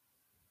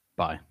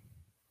 Buy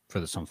for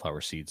the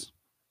sunflower seeds.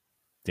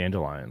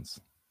 Dandelions.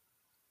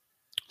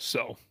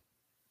 Sell.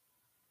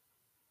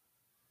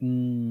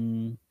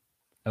 Are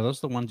those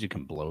the ones you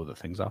can blow the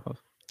things off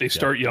of? They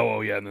start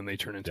yellow, and then they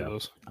turn into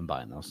those. I'm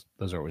buying those.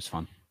 Those are always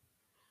fun.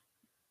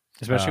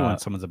 Especially when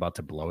someone's about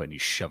to blow it and you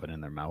shove it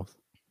in their mouth.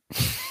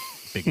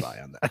 Big buy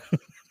on that.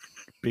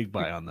 Big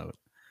buy on those.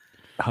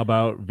 How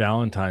about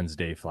Valentine's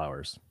Day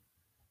flowers?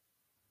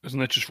 Isn't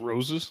that just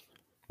roses?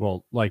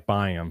 Well, like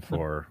buying them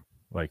for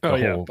like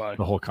the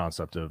whole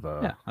concept of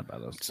I'd buy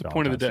those. It's the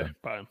point of the day.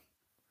 Buy them.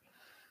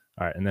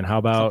 All right, and then how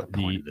about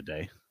the point of the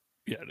day?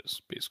 Yeah, it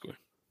is basically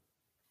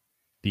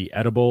the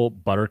edible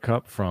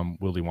buttercup from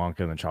Willy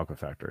Wonka and the Chocolate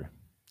Factory. Do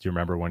you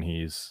remember when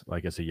he's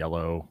like it's a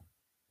yellow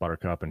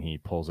buttercup and he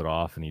pulls it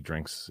off and he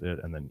drinks it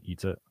and then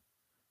eats it?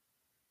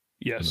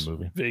 Yes, in the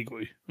movie?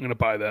 Vaguely. I'm gonna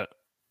buy that.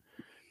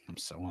 I'm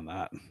so on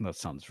that. That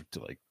sounds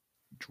like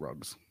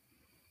drugs.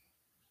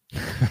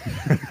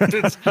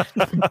 It's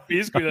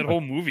basically that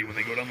whole movie when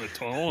they go down the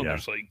tunnel and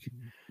there's like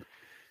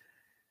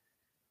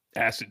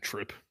acid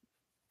trip.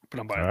 But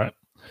I'm buying that.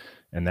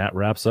 And that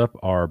wraps up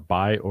our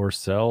buy or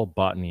sell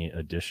botany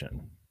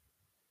edition.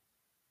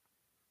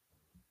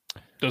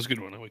 That was a good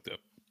one. I like that.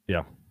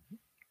 Yeah.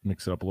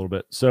 Mix it up a little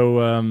bit.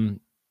 So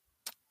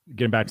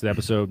getting back to the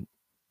episode,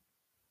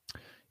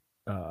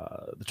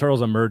 the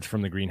turtles emerge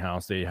from the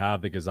greenhouse. They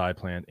have the Gazai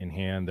plant in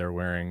hand. They're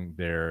wearing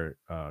their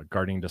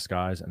guardian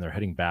disguise, and they're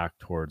heading back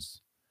towards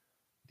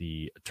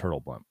the turtle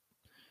blimp.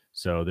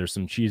 So there's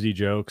some cheesy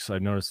jokes.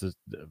 I've noticed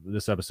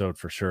this episode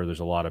for sure. There's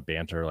a lot of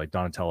banter. Like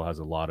Donatello has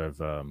a lot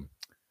of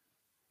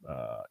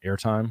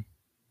airtime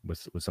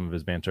with some of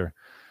his banter.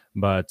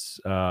 But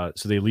so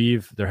they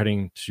leave. They're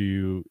heading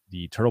to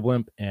the turtle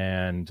blimp,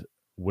 and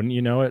wouldn't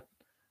you know it,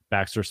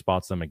 Baxter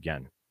spots them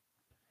again.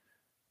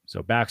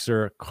 So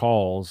Baxter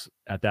calls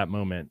at that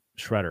moment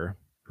Shredder,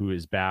 who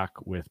is back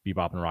with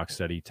Bebop and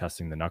Rocksteady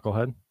testing the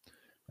Knucklehead.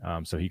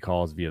 So he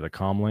calls via the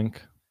comm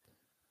link,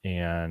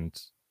 and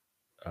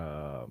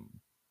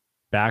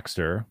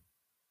Baxter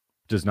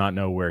does not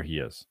know where he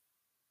is.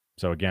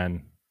 So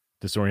again,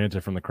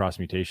 disoriented from the cross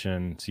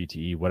mutation,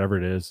 CTE, whatever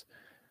it is,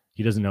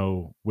 he doesn't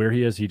know where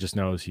he is. He just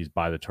knows he's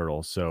by the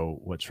turtles. So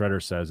what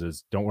Shredder says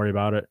is, don't worry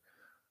about it.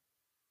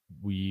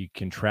 We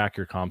can track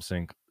your comm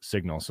sync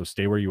signal. So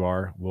stay where you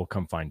are. We'll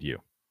come find you.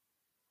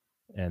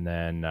 And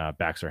then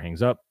Baxter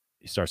hangs up.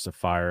 He starts to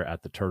fire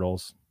at the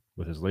turtles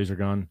with his laser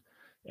gun,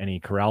 and he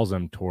corrals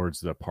them towards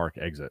the park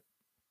exit.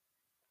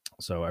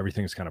 So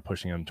everything's kind of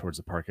pushing them towards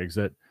the park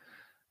exit.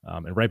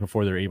 And right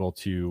before they're able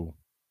to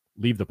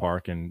leave the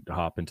park and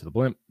hop into the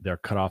blimp, they're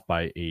cut off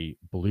by a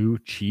blue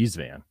cheese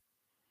van,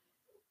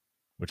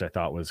 which I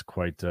thought was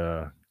quite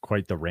the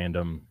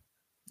random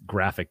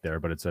graphic there.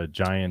 But it's a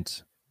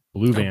giant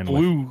blue van.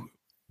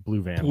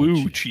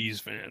 Blue cheese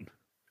van.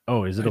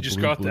 Oh, is it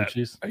blue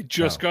cheese? I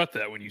just got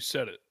that when you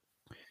said it.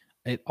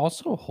 It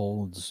also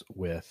holds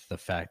with the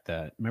fact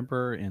that,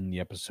 remember in the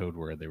episode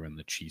where they were in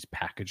the cheese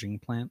packaging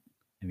plant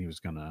and he was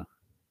going to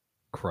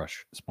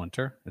crush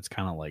Splinter? It's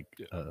kind of like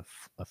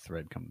a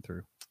thread coming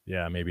through.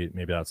 Yeah, maybe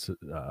that's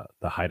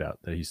the hideout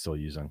that he's still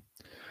using.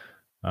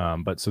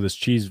 But so this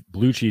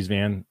blue cheese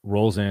van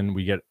rolls in.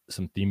 We get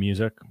some theme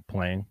music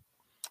playing,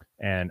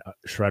 and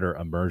Shredder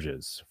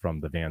emerges from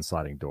the van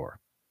sliding door.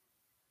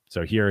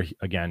 So here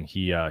again,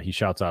 he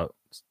shouts out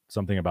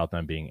something about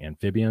them being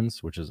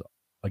amphibians, which is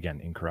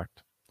again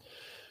incorrect.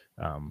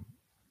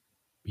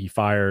 He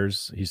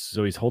fires.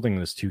 He's holding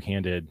this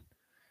two-handed,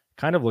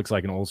 kind of looks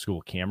like an old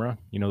school camera.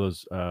 You know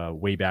those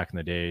way back in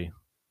the day,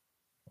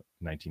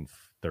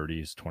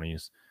 1930s,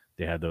 20s.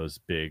 They had those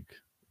big,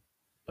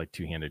 like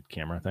two-handed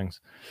camera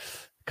things.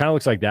 Kind of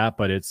looks like that,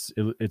 but it's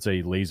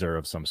a laser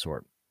of some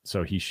sort.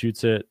 So he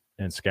shoots it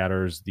and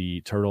scatters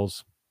the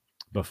turtles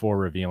before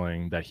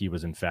revealing that he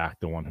was in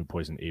fact the one who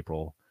poisoned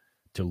April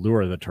to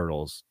lure the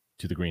turtles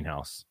to the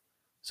greenhouse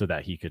so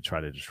that he could try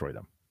to destroy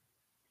them.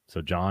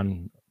 So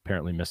John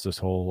apparently missed this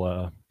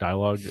whole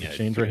dialogue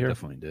exchange right here.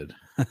 Definitely did.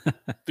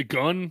 The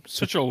gun,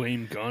 such a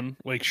lame gun.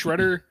 Like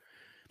Shredder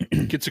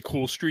gets a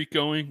cool streak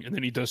going, and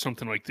then he does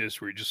something like this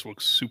where he just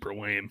looks super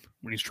lame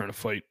when he's trying to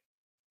fight.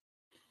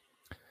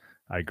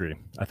 I agree.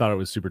 I thought it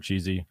was super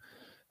cheesy.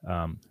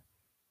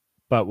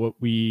 But what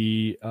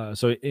we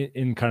so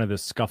in kind of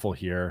this scuffle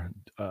here,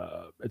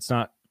 it's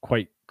not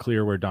quite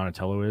clear where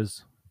Donatello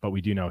is, but we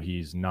do know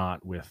he's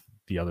not with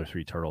the other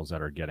three turtles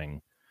that are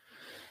getting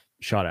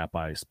shot at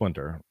by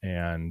Splinter.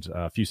 And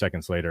a few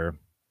seconds later,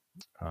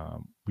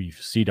 we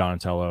see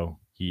Donatello.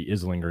 He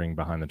is lingering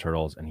behind the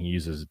turtles, and he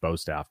uses his bow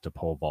staff to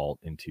pole vault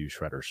into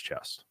Shredder's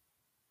chest.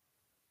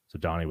 So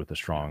Donnie with a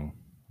strong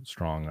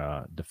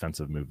strong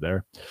defensive move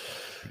there.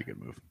 Pretty good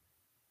move.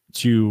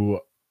 To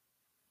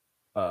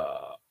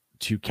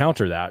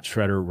counter that,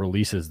 Shredder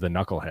releases the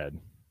Knucklehead,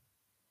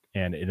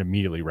 and it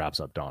immediately wraps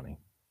up Donnie.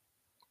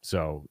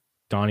 So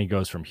Donnie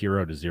goes from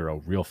hero to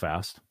zero real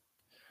fast.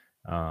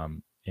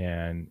 And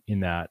in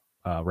that,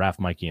 Raph,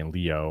 Mikey, and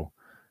Leo,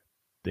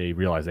 they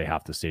realize they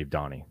have to save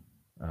Donnie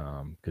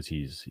because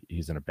he's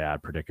in a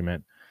bad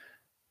predicament.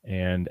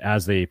 And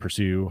as they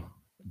pursue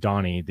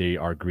Donnie, they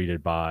are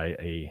greeted by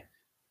a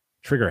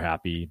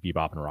trigger-happy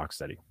Bebop and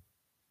Rocksteady.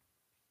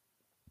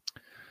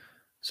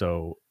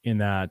 So in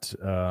that,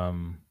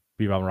 Bebop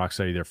and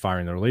Rocksteady, they're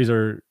firing their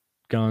laser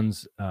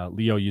guns.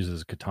 Leo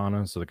uses a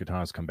katana, so the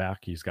katanas come back.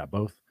 He's got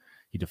both.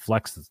 He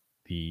deflects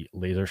the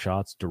laser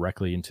shots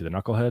directly into the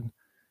Knucklehead,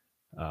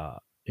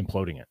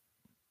 imploding it,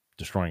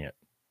 destroying it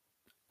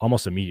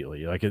almost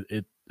immediately. Like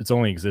it's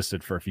only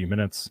existed for a few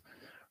minutes,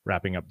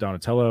 wrapping up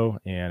Donatello,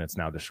 and it's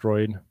now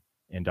destroyed,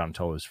 and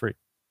Donatello is free.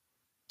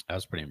 I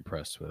was pretty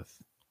impressed with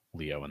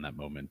Leo in that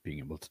moment being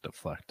able to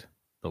deflect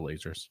the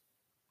lasers.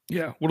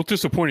 Yeah, a little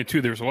disappointed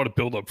too. There's a lot of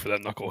buildup for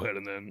that Knucklehead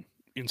and then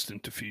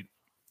instant defeat.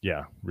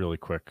 Yeah, really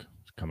quick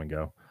come and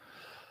go.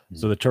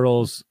 So the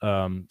Turtles,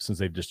 since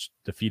they've just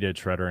defeated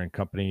Shredder and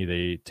company,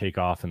 they take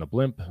off in the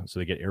blimp, so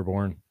they get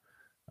airborne,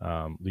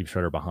 leave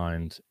Shredder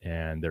behind,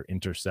 and they're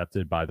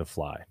intercepted by the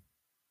Fly,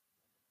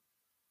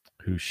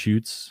 who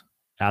shoots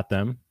at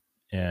them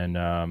and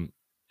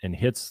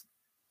hits,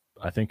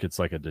 I think it's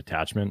like a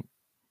detachment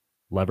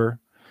lever.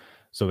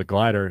 So the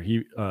glider,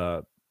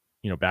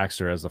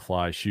 Baxter, as the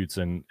Fly, shoots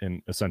and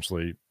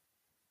essentially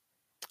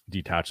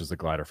detaches the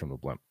glider from the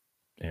blimp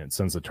and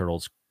sends the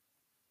Turtles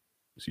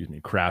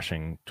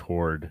crashing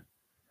toward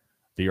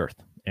the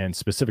Earth. And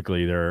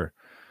specifically,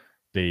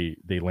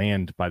 they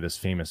land by this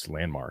famous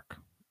landmark.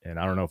 And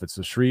I don't know if it's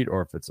a street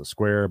or if it's a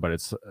square, but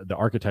it's the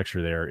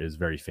architecture there is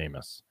very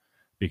famous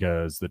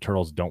because the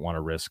Turtles don't want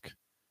to risk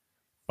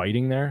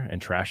fighting there and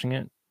trashing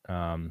it.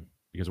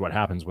 Because what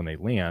happens when they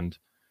land,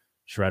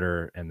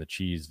 Shredder and the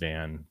cheese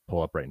van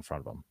pull up right in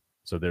front of them.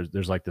 So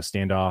there's like the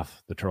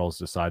standoff. The Turtles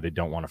decide they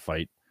don't want to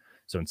fight.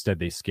 So instead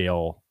they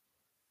scale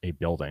a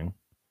building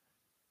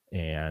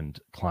and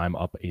climb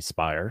up a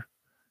spire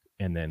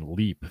and then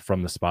leap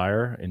from the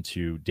spire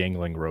into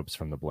dangling ropes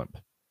from the blimp,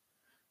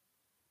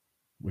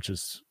 which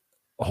is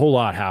a whole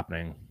lot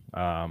happening.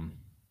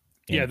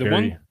 Yeah,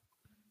 the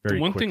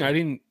one thing I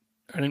didn't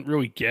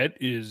really get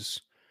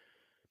is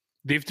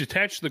they've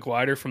detached the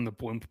glider from the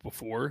blimp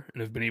before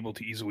and have been able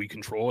to easily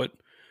control it.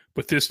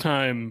 But this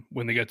time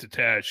when they got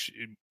detached,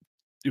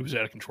 it was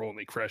out of control and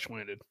they crash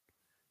landed.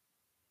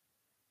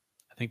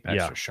 I think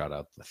Baxter shot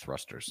out the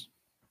thrusters.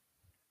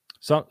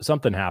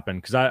 Something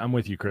happened because I'm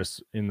with you,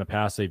 Chris. In the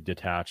past, they've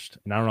detached,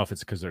 and I don't know if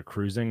it's because they're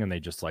cruising and they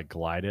just like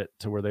glide it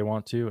to where they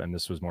want to, and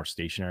this was more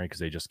stationary because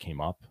they just came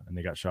up and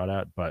they got shot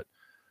at. But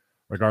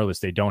regardless,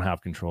 they don't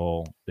have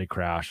control. They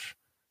crash.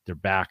 They're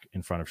back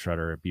in front of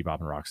Shredder,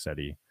 Bebop, and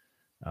Rocksteady,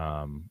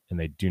 and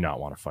they do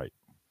not want to fight.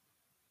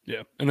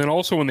 Yeah, and then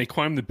also when they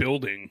climb the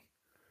building,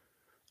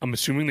 I'm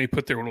assuming they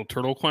put their little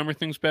turtle climber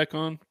things back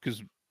on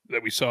because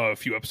that we saw a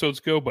few episodes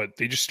ago, but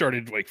they just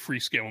started like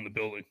free scaling the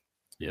building.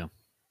 Yeah.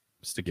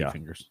 Sticky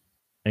fingers.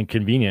 And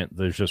convenient,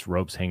 there's just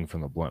ropes hanging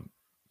from the blimp.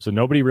 So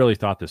nobody really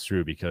thought this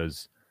through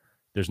because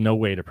there's no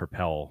way to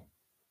propel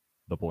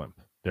the blimp.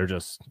 They're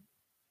just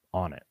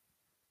on it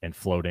and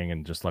floating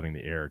and just letting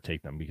the air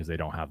take them because they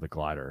don't have the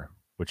glider,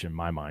 which in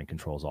my mind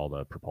controls all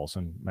the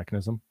propulsion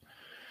mechanism.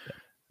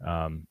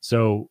 Yeah.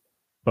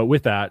 But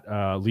with that,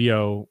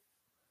 Leo,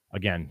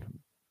 again,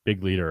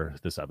 big leader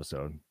this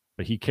episode,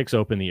 but he kicks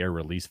open the air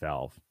release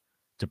valve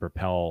to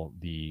propel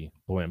the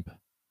blimp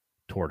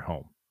toward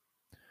home.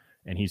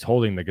 And he's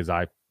holding the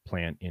Gazai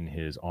plant in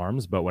his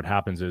arms. But what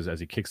happens is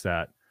as he kicks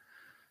that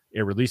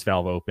air release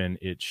valve open,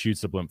 it shoots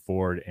the blimp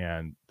forward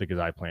and the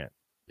Gazai plant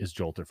is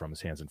jolted from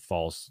his hands and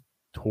falls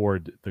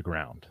toward the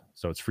ground.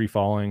 So it's free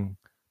falling.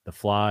 The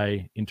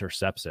Fly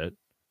intercepts it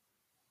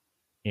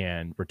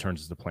and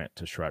returns the plant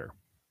to Shredder.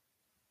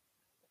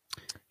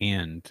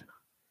 And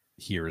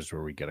here is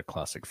where we get a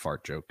classic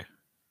fart joke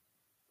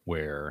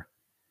where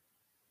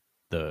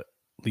the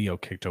Leo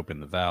kicked open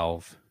the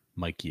valve.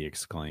 Mikey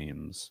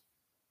exclaims,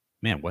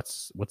 "Man,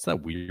 what's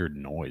that weird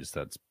noise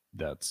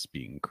that's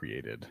being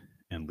created?"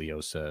 And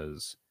Leo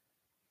says,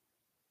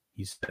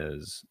 it's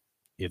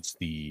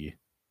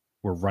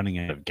we're running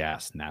out of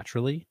gas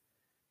naturally,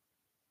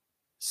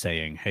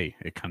 saying, "Hey,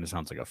 it kind of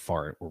sounds like a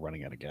fart. We're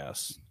running out of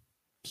gas."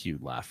 Cue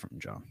laugh from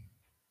John.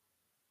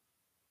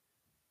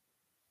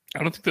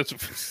 I don't think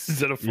that's is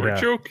that a fart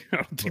joke? I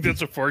don't think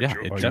that's a fart joke.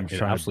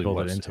 It absolutely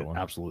was. It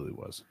absolutely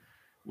was.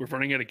 We're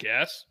running out of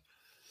gas?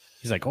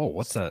 He's like, "Oh,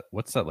 what's that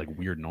like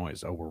weird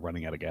noise? Oh, we're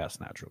running out of gas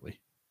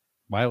naturally."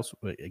 Why else?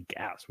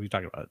 Gas? What are you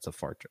talking about? It's a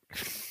fart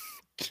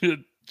joke.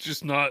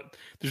 Just not.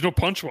 There's no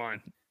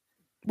punchline.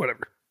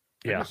 Whatever.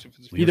 Yeah.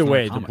 Either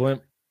way,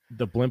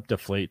 the blimp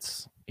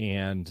deflates,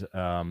 and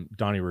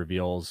Donnie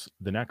reveals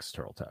the next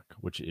turtle tech,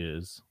 which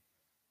is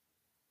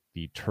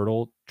the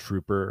Turtle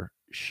Trooper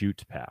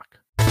Shoot Pack.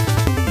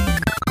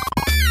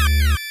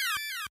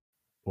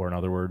 or in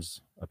other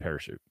words, a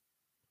parachute.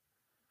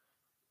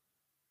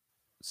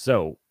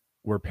 So,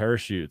 were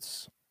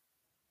parachutes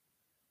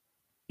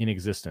in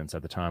existence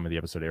at the time of the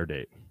episode air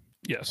date?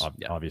 Yes.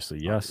 Obviously,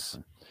 yes.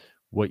 Obviously.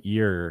 What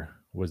year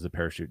was the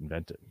parachute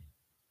invented?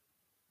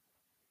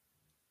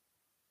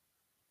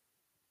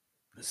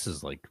 This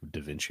is like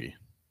Da Vinci.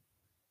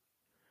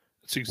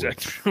 That's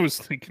exactly what I was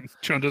thinking.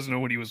 John doesn't know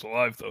when he was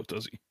alive, though,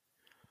 does he?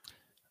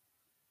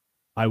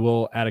 I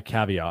will add a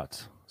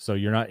caveat. So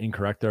you're not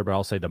incorrect there, but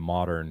I'll say the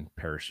modern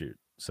parachute.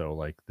 So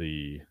like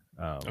the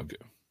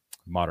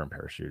modern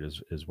parachute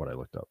is what I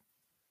looked up.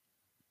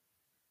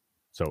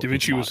 So Da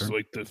Vinci was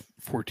like the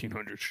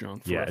 1400s,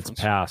 John. Yeah, reference.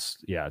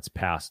 It's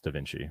past Da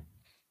Vinci.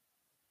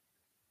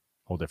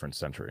 Whole different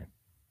century.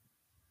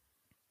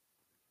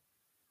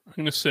 I'm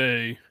gonna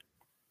say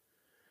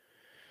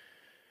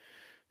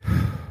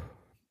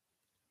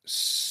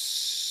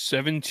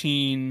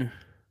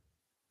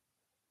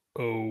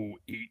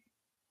 1708.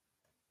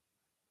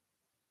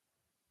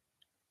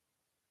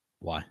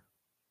 Why?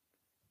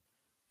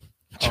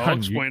 John, I'll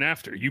explain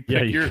after. You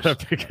pick yours. You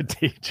gotta pick a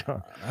date,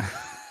 John.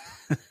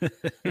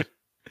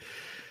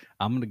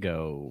 I'm gonna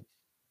go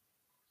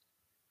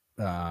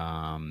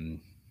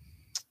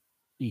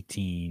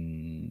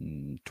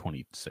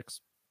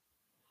 1826.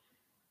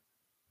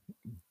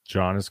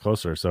 John is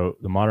closer. So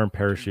the modern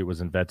parachute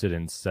was invented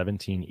in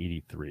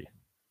 1783.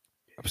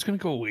 I was gonna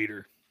go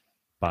later.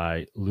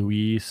 By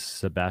Louis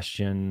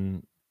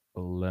Sebastien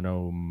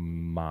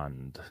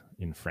Lenormand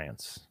in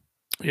France.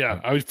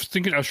 Yeah, I was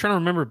trying to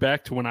remember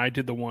back to when I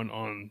did the one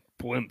on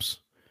blimps,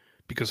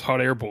 because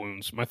hot air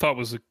balloons. My thought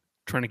was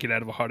trying to get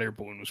out of a hot air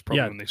balloon was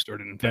probably when they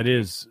started inventing. That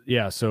is,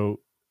 yeah. So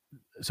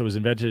it was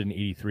invented in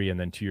 83, and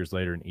then 2 years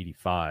later in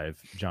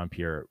 85,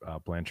 Jean-Pierre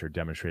Blanchard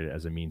demonstrated it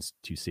as a means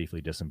to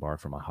safely disembark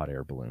from a hot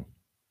air balloon.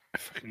 I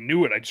fucking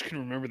knew it. I just couldn't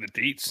remember the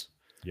dates.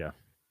 Yeah.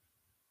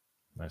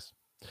 Nice.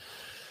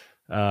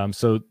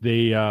 So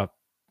they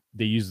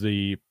use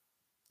the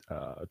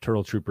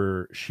Turtle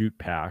Trooper chute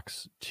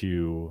packs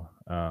to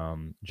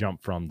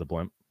jump from the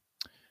blimp,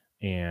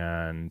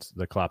 and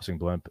the collapsing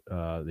blimp.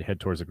 They head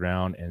towards the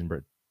ground and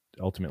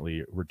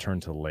ultimately return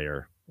to the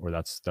lair, or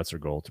that's their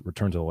goal, to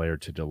return to the lair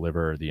to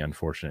deliver the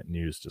unfortunate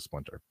news to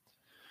Splinter.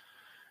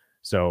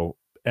 So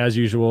as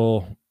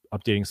usual,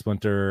 updating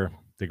Splinter,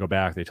 they go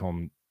back. They told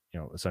him,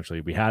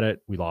 essentially, we had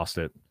it, we lost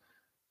it,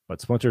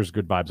 but Splinter's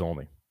good vibes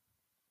only.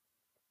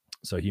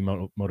 So he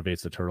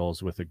motivates the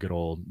turtles with a good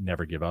old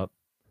never give up.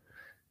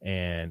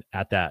 And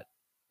at that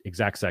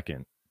exact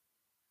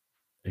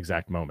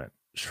moment,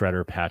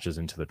 Shredder patches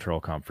into the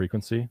Turtlecom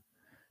frequency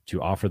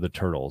to offer the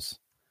turtles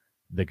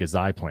the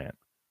Gazai plant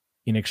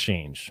in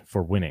exchange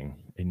for winning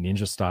a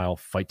ninja-style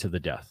fight to the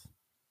death.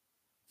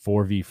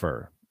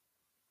 4v4,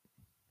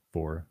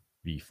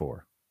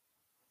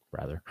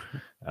 rather.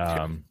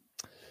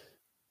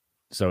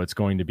 So it's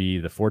going to be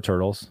the four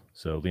turtles.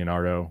 So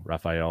Leonardo,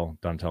 Raphael,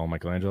 Donatello,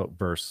 Michelangelo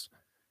versus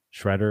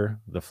Shredder,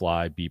 The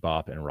Fly,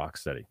 Bebop, and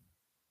Rocksteady.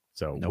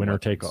 So winner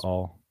take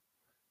all.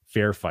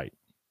 Fair fight.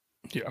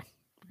 Yeah.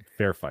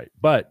 Fair fight.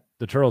 But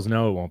the turtles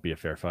know it won't be a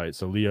fair fight.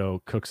 So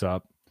Leo cooks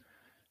up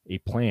a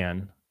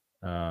plan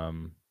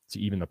to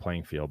even the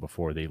playing field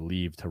before they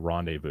leave to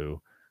rendezvous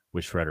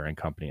with Shredder and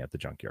company at the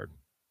junkyard.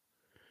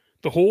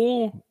 The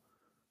whole,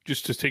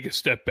 just to take a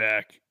step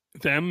back,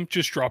 them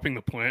just dropping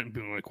the plant and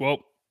being like, well,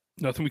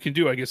 nothing we can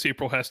do. I guess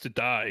April has to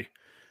die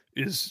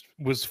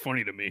was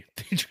funny to me.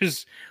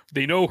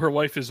 They know her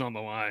life is on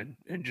the line,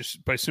 and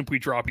just by simply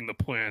dropping the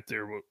plant,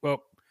 they're,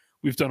 well,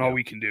 we've done all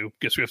we can do.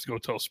 Guess we have to go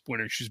tell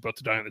Splinter she's about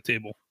to die on the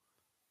table.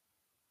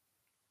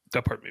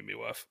 That part made me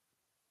laugh.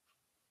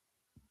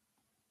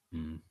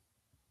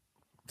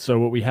 So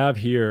what we have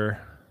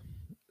here,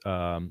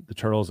 the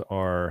turtles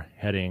are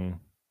heading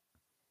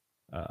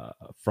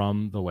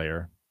from the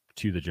lair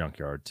to the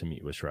junkyard to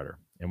meet with Shredder.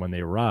 And when they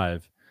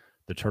arrive,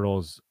 the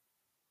turtles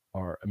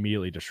are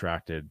immediately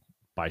distracted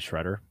by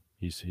Shredder.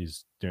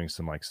 He's doing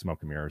some like smoke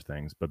and mirror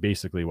things. But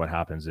basically what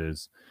happens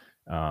is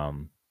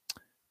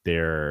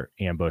they're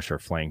ambushed or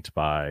flanked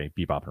by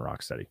Bebop and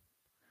Rocksteady.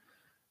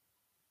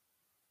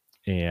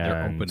 And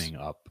they're opening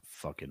up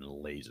fucking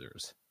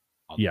lasers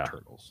on the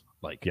turtles.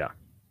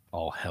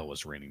 All hell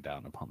was raining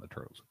down upon the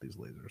turtles with these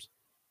lasers.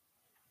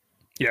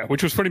 Yeah,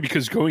 which was funny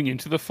because going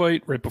into the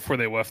fight, right before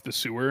they left the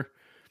sewer,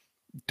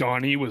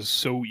 Donnie was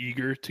so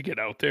eager to get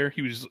out there.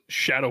 He was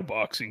shadow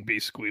boxing,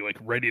 basically, like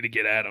ready to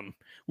get at him.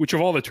 Which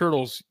of all the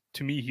turtles,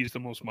 to me, he's the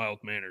most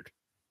mild-mannered.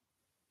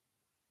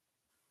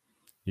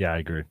 Yeah, I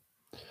agree.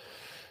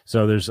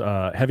 So there's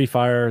heavy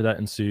fire that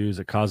ensues.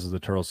 It causes the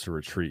turtles to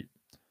retreat.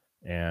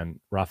 And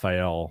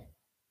Raphael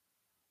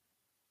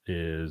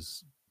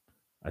is,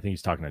 I think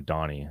he's talking to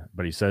Donnie,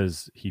 but he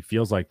says he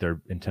feels like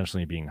they're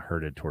intentionally being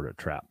herded toward a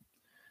trap.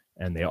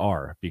 And they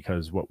are,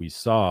 because what we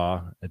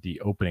saw at the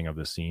opening of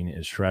the scene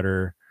is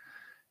Shredder,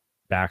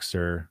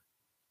 Baxter,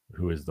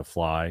 who is the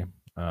Fly,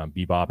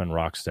 Bebop, and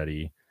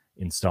Rocksteady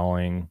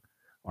installing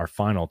our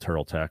final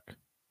turtle tech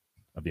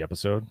of the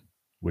episode,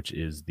 which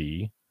is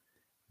the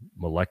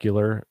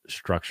molecular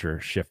structure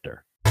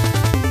shifter.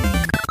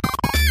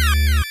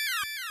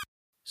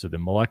 So the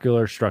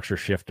molecular structure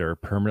shifter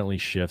permanently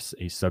shifts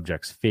a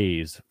subject's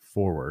phase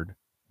forward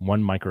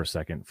 1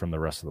 microsecond from the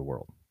rest of the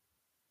world.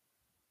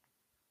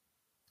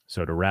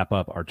 So to wrap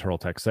up our Turtle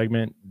Tech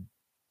segment,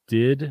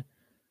 did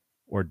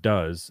or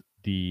does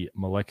the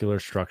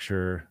molecular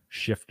structure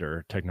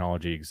shifter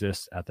technology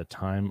exist at the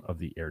time of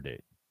the air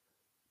date?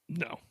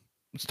 No,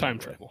 it's time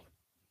travel.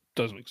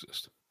 Doesn't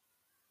exist.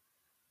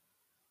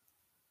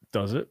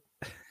 Does it?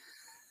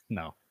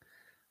 No.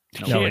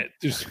 You No, can't.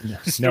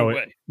 There's no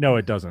way. No,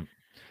 it doesn't.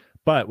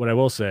 But what I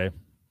will say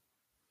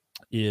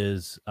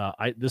is,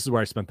 this is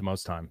where I spent the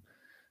most time,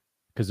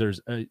 because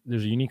there's a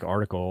unique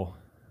article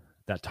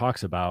that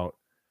talks about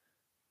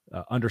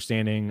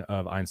understanding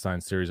of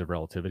Einstein's theories of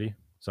relativity.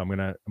 So I'm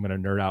gonna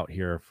nerd out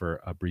here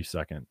for a brief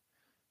second,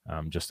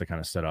 just to kind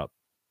of set up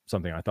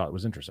something I thought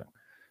was interesting.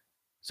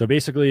 So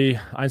basically,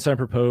 Einstein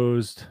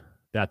proposed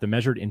that the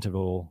measured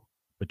interval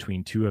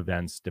between two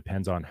events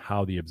depends on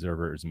how the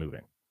observer is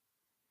moving.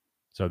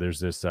 So there's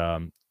this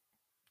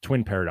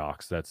twin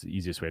paradox. That's the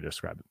easiest way to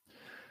describe it.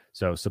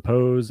 So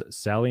suppose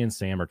Sally and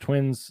Sam are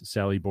twins.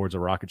 Sally boards a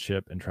rocket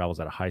ship and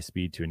travels at a high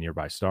speed to a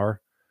nearby star,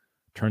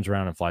 turns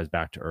around and flies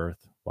back to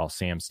Earth while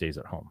Sam stays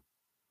at home.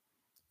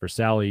 For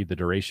Sally, the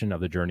duration of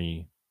the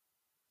journey,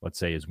 let's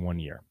say, is 1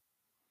 year.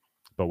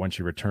 But when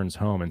she returns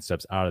home and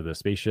steps out of the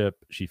spaceship,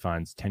 she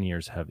finds 10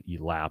 years have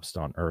elapsed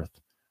on Earth.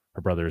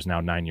 Her brother is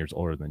now 9 years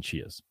older than she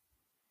is.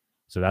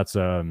 So that's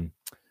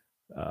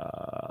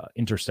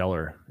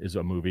Interstellar is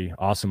a movie,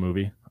 awesome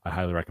movie. I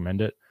highly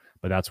recommend it.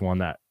 But that's one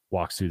that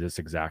walks through this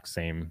exact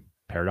same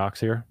paradox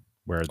here,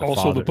 where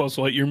the Buzz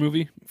Lightyear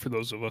movie, for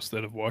those of us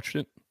that have watched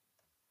it.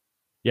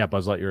 Yeah,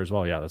 Buzz Lightyear as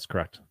well. Yeah, that's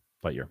correct.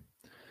 Lightyear.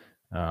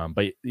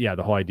 But yeah,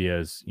 the whole idea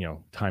is,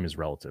 time is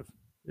relative,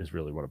 is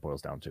really what it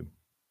boils down to.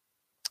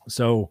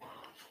 So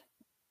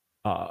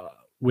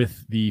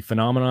with the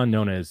phenomenon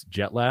known as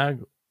jet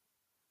lag,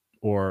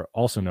 or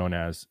also known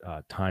as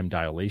time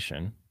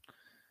dilation,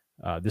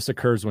 this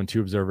occurs when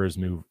two observers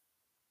move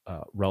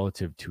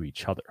relative to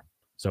each other.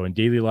 So in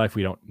daily life,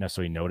 we don't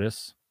necessarily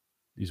notice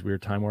these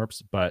weird time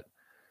warps, but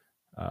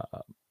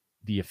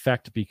the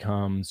effect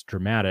becomes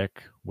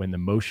dramatic when the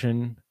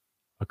motion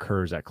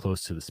occurs at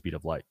close to the speed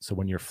of light. So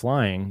when you're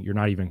flying, you're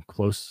not even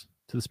close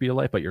to the speed of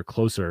light, but you're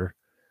closer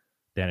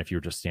than if you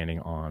were just standing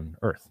on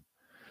Earth.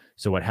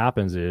 So what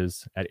happens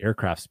is at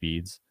aircraft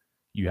speeds,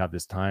 you have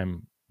this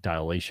time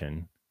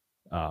dilation,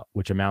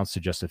 which amounts to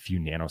just a few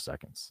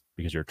nanoseconds,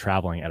 because you're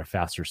traveling at a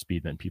faster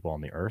speed than people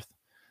on the Earth.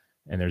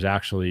 And there's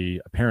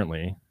actually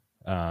apparently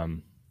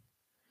some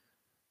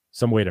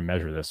way to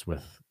measure this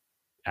with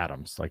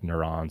atoms, like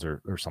neurons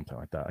or something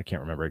like that. I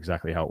can't remember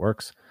exactly how it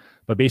works.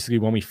 But basically,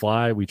 when we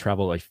fly, we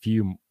travel a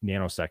few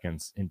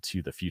nanoseconds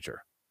into the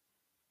future.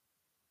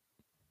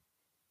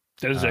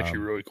 That is actually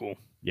really cool.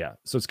 Yeah.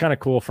 So it's kind of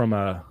cool from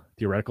a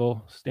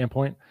theoretical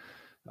standpoint.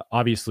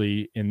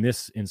 Obviously, in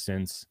this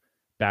instance,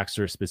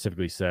 Baxter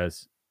specifically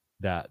says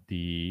that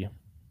the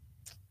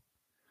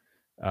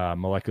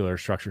molecular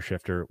structure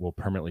shifter will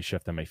permanently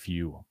shift them a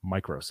few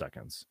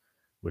microseconds,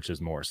 which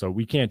is more. So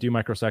we can't do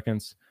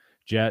microseconds.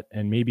 Jet,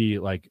 and maybe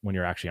like when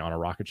you're actually on a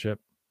rocket ship,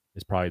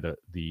 is probably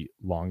the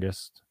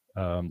longest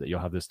that you'll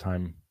have this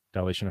time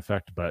dilation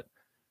effect, but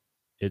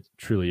it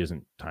truly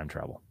isn't time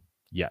travel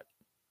yet.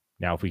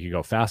 Now, if we could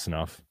go fast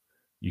enough,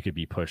 you could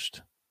be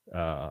pushed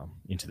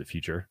into the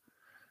future.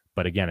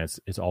 But again, it's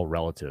all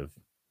relative,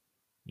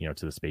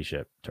 to the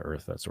spaceship, to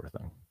Earth, that sort of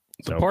thing.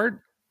 The part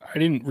I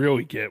didn't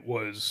really get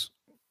was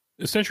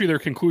essentially their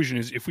conclusion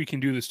is if we can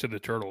do this to the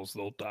turtles,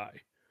 they'll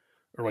die,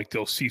 or like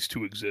they'll cease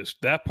to exist.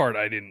 That part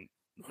I didn't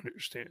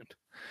understand.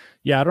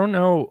 Yeah, I don't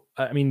know.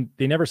 I mean,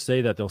 they never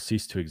say that they'll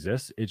cease to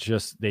exist. It's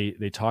just they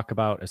talk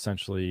about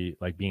essentially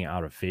like being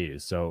out of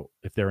phase. So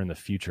if they're in the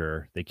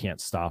future, they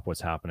can't stop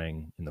what's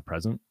happening in the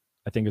present,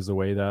 I think is the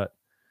way that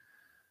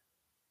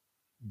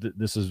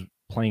this is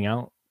playing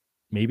out.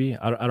 Maybe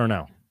I don't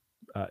know.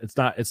 It's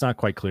not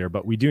quite clear,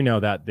 but we do know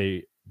that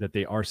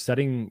they are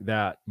setting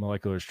that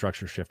molecular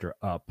structure shifter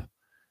up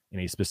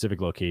in a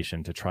specific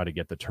location to try to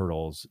get the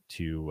turtles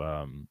to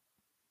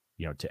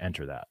to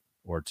enter that,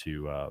 or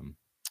to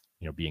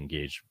be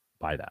engaged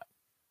by that.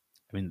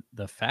 I mean,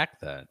 the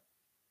fact that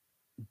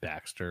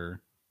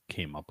Baxter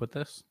came up with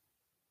this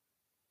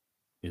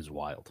is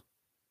wild.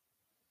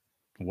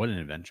 What an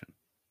invention.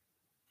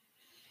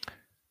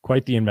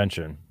 Quite the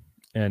invention.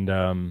 And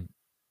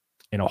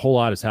a whole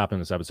lot has happened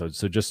in this episode.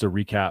 So just to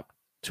recap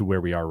to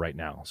where we are right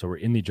now. So we're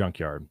in the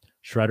junkyard.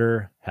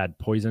 Shredder had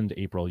poisoned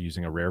April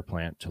using a rare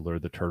plant to lure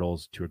the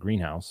turtles to a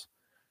greenhouse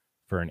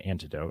for an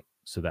antidote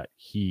so that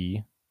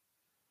he,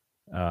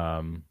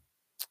 a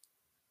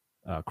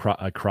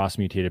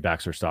cross-mutated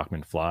Baxter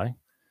Stockman fly,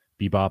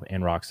 Bebop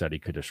and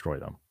Rocksteady could destroy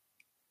them.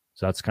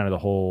 So that's kind of the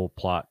whole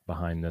plot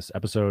behind this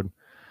episode.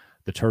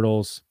 The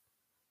turtles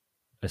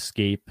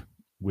escape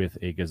with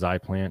a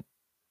Gazai plant,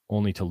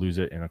 only to lose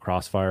it in a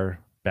crossfire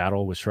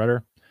battle with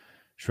Shredder.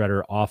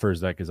 Shredder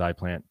offers that Gazai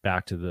plant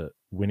back to the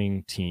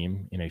winning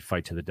team in a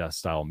fight to the death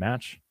style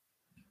match.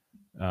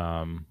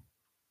 And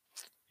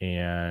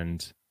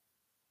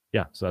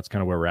yeah, so that's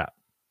kind of where we're at.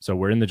 So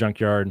we're in the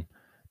junkyard.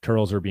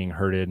 turtles are being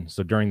herded.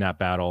 So during that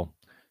battle,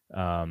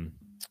 Bebop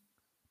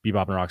and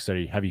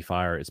Rocksteady Heavy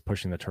Fire is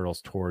pushing the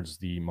turtles towards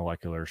the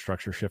molecular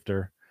structure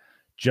shifter.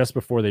 Just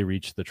before they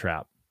reach the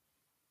trap,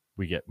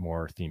 we get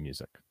more theme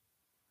music,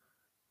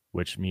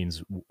 which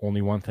means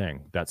only one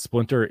thing, that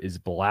Splinter is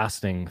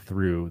blasting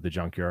through the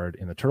junkyard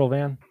in the turtle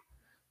van.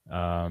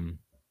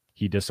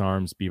 He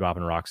disarms Bebop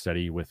and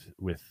Rocksteady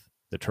with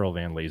the turtle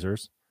van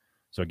lasers.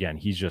 So again,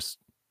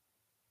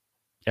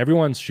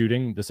 everyone's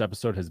shooting this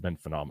episode has been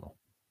phenomenal.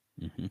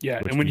 Mm-hmm. Yeah,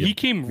 and when he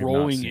came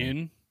rolling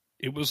in,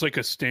 it was like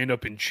a stand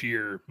up and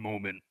cheer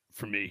moment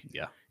for me.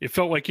 Yeah, it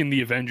felt like in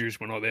the Avengers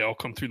when they all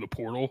come through the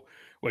portal,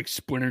 like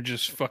Splinter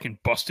just fucking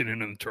busted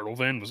into the turtle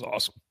van. Was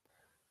awesome.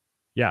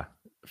 Yeah,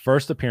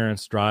 first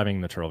appearance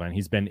driving the turtle van.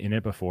 He's been in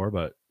it before,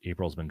 but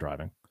April's been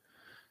driving.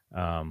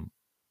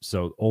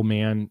 So old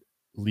man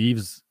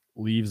leaves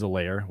a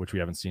lair, which we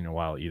haven't seen in a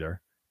while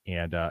either,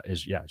 and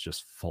is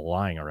just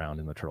flying around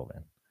in the turtle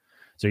van.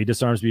 So he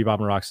disarms Bebop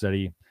and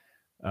Rocksteady.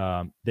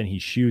 Then he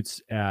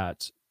shoots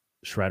at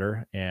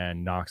Shredder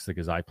and knocks the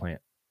Gazai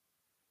plant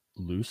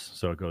loose,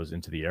 so it goes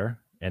into the air.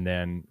 And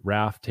then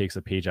Raph takes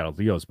a page out of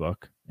Leo's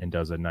book and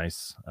does a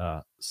nice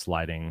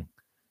sliding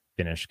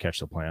finish, catch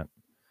the plant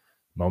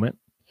moment.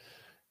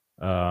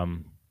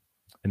 And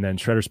then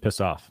Shredder's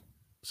pissed off.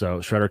 So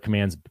Shredder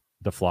commands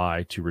the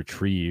Fly to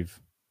retrieve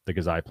the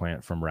Gazai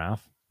plant from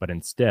Raph, but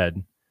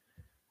instead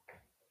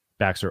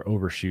Baxter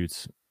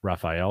overshoots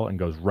Raphael and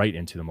goes right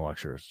into the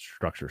molecular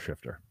structure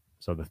shifter.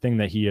 So the thing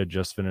that he had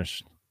just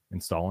finished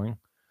installing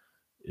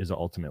is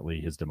ultimately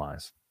his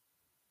demise.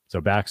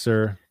 So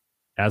Baxter,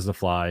 as the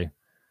Fly,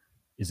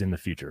 is in the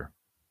future.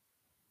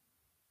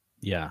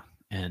 Yeah,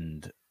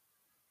 and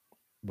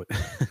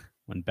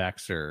when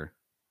Baxter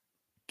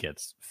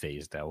gets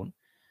phased out,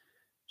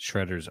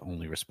 Shredder's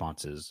only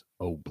response is,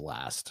 "Oh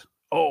blast!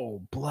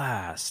 Oh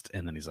blast!"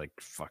 And then he's like,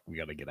 "Fuck, we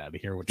got to get out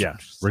of here." Which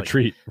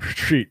retreat.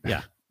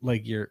 Yeah,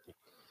 like you're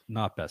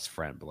not best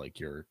friend, but like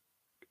your,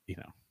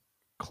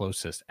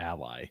 closest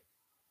ally,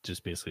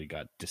 just basically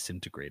got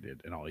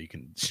disintegrated, and all you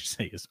can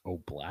say is,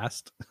 "Oh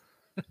blast."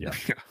 Yeah.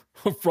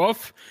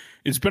 Rough.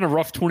 It's been a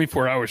rough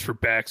 24 hours for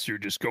Baxter,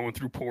 just going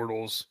through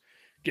portals,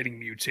 getting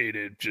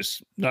mutated,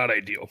 just not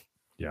ideal.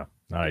 Yeah,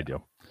 not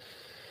ideal.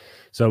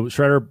 So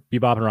Shredder,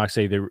 Bebop, and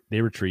Rocksteady,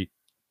 they retreat.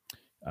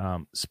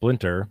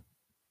 Splinter,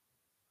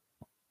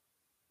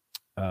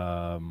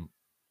 I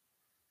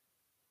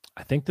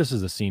think this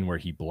is a scene where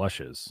he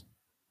blushes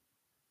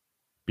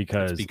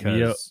because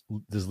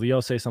does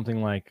Leo say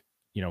something like,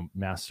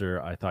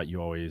 Master, I thought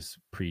you always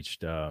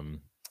preached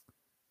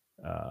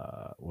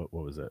what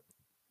was it?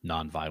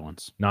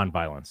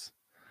 Non-violence.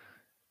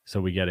 So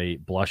we get a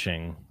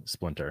blushing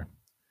Splinter,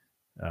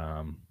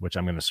 which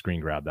I'm going to screen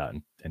grab that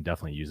and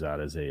definitely use that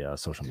as a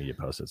social media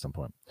post at some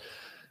point.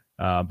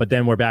 But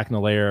then we're back in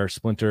the lair.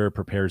 Splinter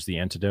prepares the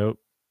antidote.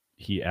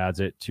 He adds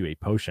it to a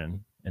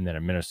potion and then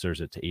administers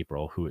it to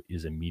April, who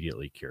is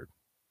immediately cured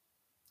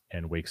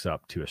and wakes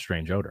up to a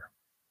strange odor.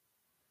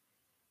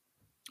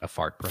 A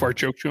fart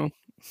joke, Joe?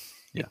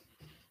 Yeah.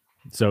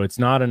 So it's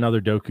not another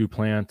Doku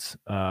plant,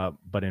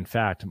 but in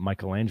fact,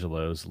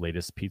 Michelangelo's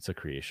latest pizza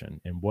creation.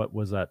 And what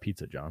was that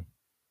pizza, John?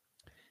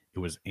 It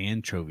was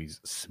anchovies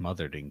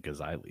smothered in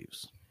Gazai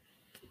leaves.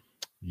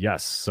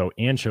 Yes. So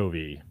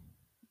anchovy.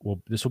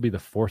 Well, this will be the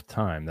fourth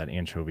time that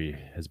anchovy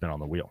has been on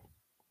the wheel.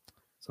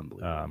 It's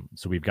unbelievable.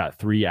 So we've got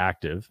 3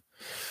 active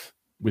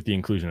with the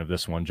inclusion of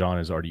this one. John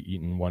has already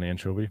eaten 1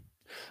 anchovy.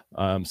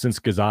 Since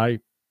Gazai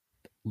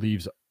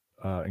leaves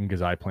in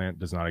Gazai plant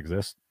does not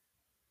exist,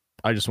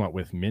 I just went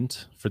with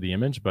mint for the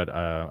image, but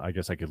I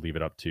guess I could leave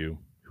it up to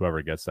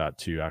whoever gets that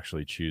to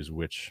actually choose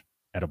which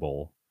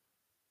edible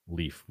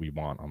leaf we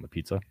want on the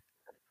pizza.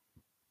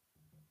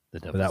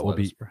 That will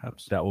be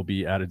perhaps that will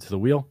be added to the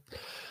wheel,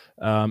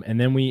 and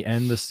then we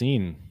end the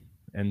scene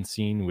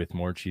with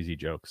more cheesy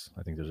jokes.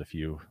 I think there's a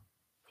few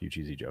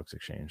cheesy jokes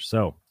exchanged.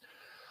 So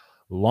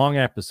long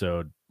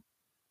episode,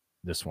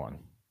 this one,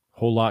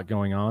 whole lot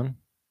going on,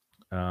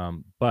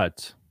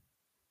 but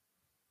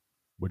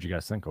what'd you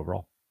guys think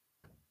overall?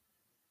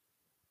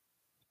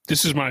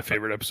 This is my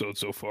favorite episode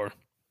so far.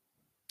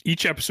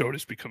 Each episode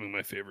is becoming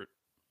my favorite,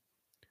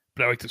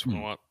 but I like this one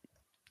a lot.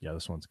 Yeah,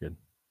 this one's good.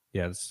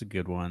 Yeah, this is a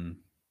good one.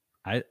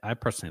 I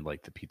personally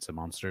like the pizza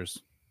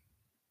monsters,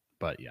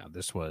 but yeah,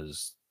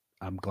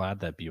 I'm glad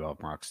that Bebop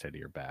and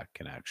Rocksteady are back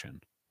in action.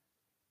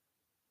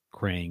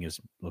 Krang is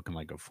looking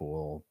like a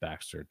fool.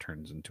 Baxter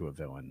turns into a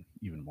villain,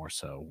 even more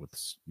so with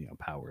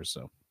powers.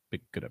 So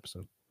good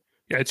episode.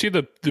 Yeah, I'd say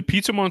the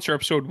Pizza Monster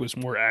episode was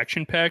more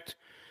action packed,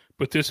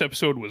 but this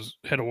episode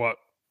had a lot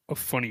of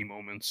funny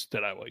moments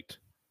that I liked.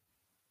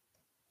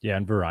 Yeah,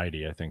 and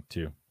variety, I think,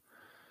 too.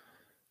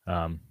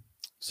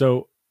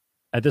 So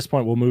at this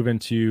point, we'll move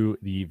into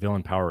the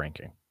villain power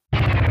ranking.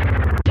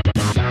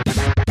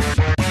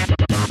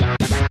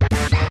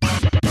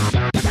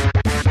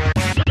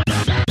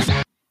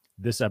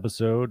 This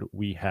episode,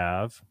 we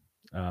have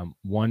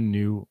one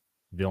new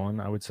villain,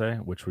 I would say,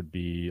 which would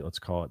be, let's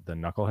call it the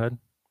Knucklehead.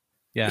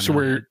 Yeah.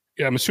 So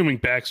I'm assuming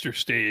Baxter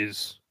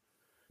stays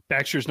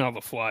Baxter's now the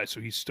Fly,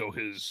 so he's still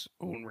his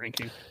own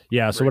ranking.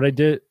 Yeah. So Right. what I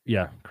did,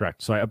 yeah,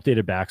 correct. So I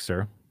updated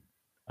Baxter,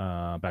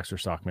 Baxter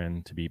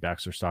Stockman to be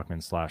Baxter Stockman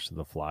 /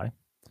 the Fly,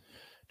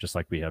 just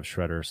like we have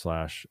Shredder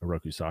 /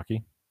 Oroku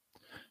Saki.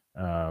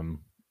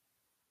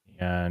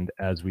 And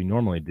as we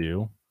normally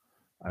do,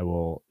 I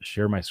will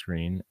share my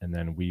screen, and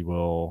then we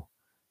will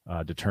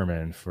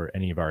determine for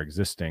any of our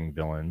existing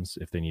villains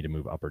if they need to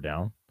move up or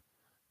down.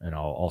 And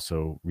I'll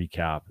also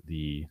recap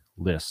the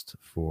list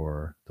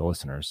for the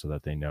listeners so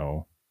that they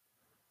know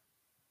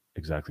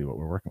exactly what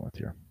we're working with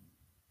here.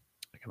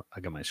 I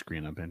got my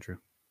screen up, Andrew.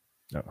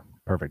 Oh,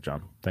 perfect,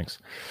 John. Thanks.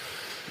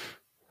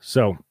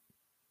 So,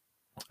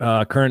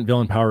 current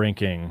villain power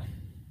ranking: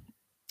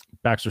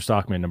 Baxter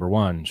Stockman number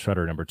 1,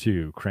 Shredder number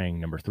 2, Krang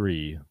number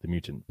 3, the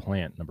Mutant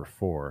Plant number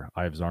 4,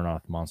 Ive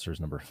Zarnoth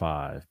Monsters number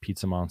 5,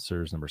 Pizza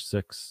Monsters number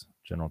 6,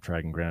 General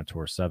Dragon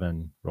Granitor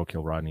 7,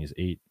 Roadkill Rodney's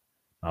 8,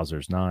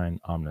 Mauser's 9,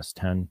 Omnis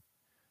 10,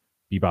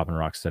 Bebop and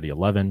Rocksteady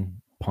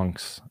 11,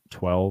 Punks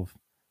 12,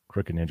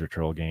 Crooked Ninja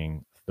Turtle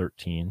Gang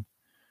 13,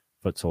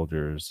 Foot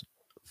Soldiers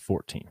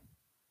 14.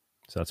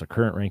 So that's a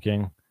current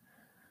ranking.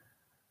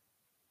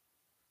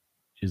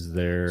 Is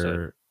there...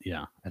 So,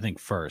 yeah, I think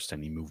first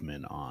any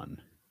movement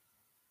on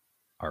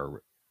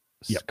our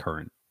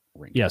current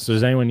rankings. Yeah, so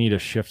does anyone need to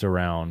shift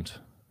around?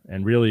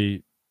 And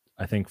really,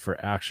 I think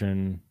for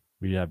action,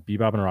 we have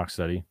Bebop and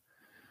Rocksteady.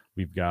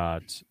 We've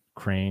got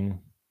Krang,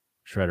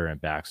 Shredder, and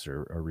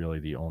Baxter are really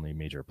the only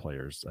major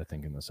players, I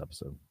think, in this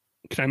episode.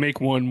 Can I make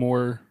one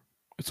more?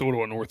 It's a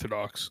little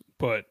unorthodox,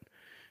 but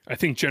I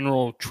think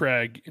General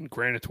Trag and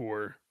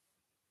Granitor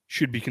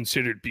should be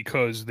considered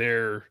because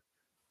they're...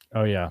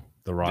 Oh, yeah,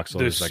 the Rock the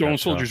Soldiers. Stone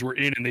Soldiers were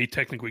in, and they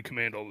technically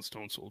command all the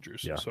Stone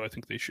Soldiers. Yeah. So I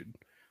think they should...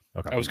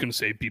 Okay. I was going to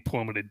say be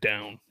plummeted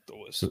down the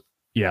list.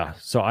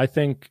 So I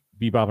think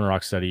Bebop and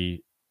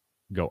Rocksteady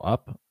go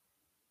up.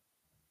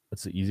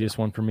 That's the easiest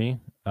one for me.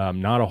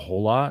 Not a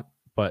whole lot,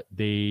 but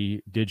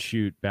they did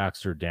shoot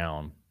Baxter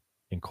down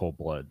in cold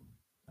blood.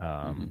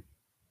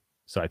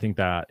 So I think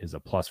that is a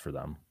plus for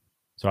them.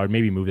 So I would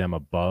maybe move them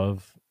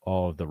above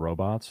all of the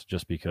robots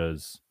just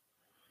because.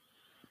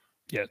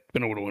 Yeah, it's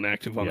been a little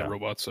inactive on the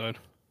robot side.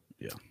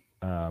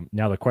 Yeah.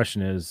 Now the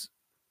question is,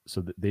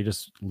 so they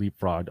just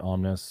leapfrogged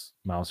Omnis,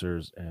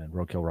 Mousers, and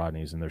Roadkill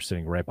Rodneys, and they're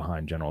sitting right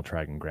behind General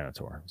Trag and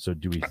Granitor. So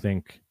do we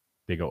think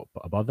they go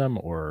above them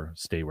or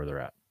stay where they're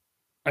at?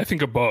 I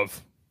think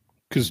above,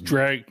 because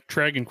Trag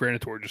and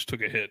Granitor just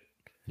took a hit.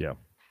 Yeah.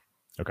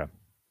 Okay.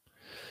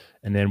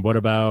 And then what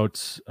about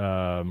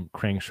Krang,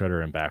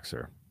 Shredder, and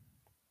Baxter?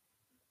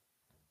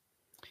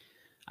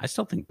 I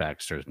still think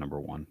Baxter is number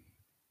 1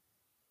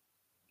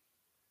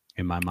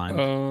 in my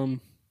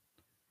mind.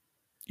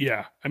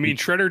 Yeah, I mean,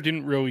 Shredder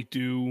didn't really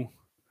do.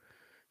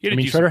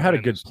 Shredder had a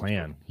good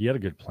plan. He had a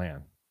good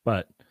plan,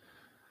 but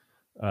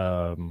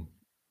I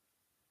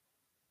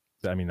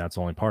mean, that's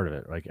only part of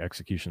it. Like,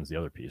 execution's the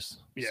other piece.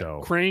 Yeah,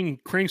 so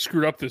Krang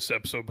screwed up this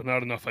episode, but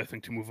not enough, I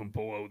think, to move him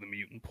below the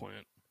Mutant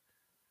Plant.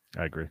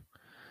 I agree.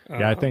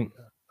 Yeah, I think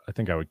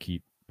I would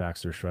keep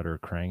Baxter, Shredder,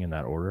 Krang in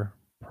that order,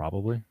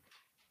 probably.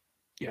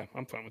 Yeah,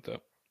 I'm fine with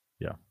that.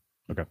 Yeah.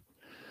 Okay.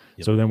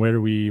 Yep. So then, where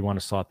do we want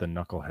to slot the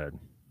Knucklehead?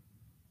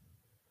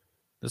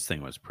 This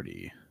thing was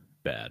pretty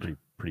bad.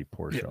 Pretty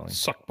poor showing.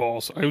 Suck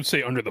balls. I would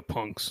say under the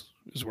Punks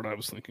is what I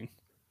was thinking.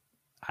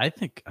 I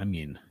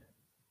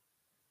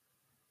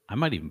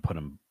might even put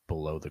him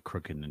below the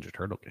Crooked Ninja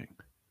Turtle Gang.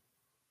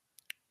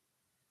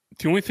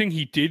 The only thing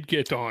he did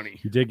get Donnie.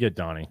 He did get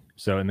Donnie.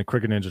 So, and the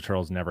Crooked Ninja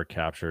Turtles never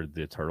captured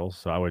the turtles.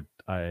 So I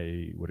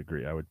would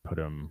agree. I would put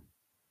him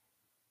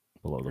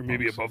below the Or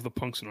maybe Punks. above the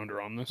Punks and under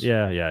on this.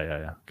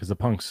 Yeah. Because the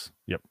Punks,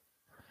 yep.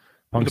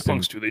 The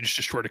Punks too. They just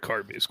destroyed a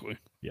card, basically.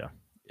 Yeah.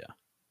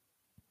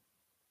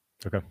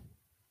 Okay.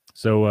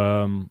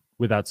 So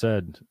with that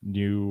said,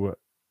 new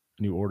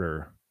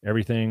order.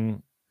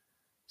 Everything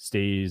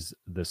stays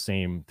the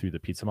same through the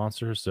Pizza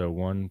Monsters. So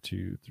 1,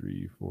 2,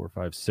 3, 4,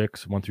 5,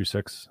 6. 1 through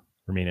 6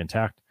 remain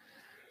intact.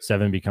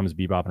 7 becomes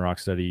Bebop and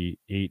Rocksteady.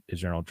 8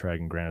 is General Trag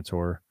and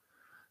Granitor.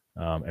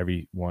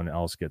 Everyone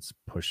else gets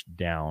pushed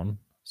down.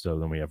 So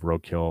then we have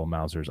Roadkill,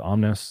 Mauser's,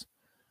 Omnis.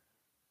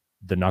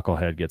 The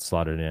Knucklehead gets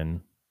slotted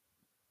in.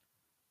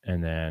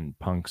 And then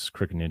Punks,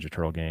 Crooked Ninja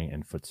Turtle Gang,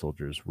 and Foot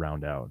Soldiers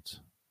round out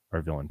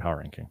our villain power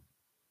ranking.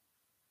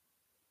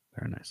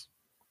 Very nice.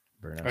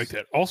 Very nice. I like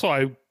that. Also,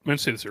 I meant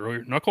to say this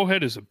earlier.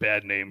 Knucklehead is a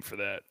bad name for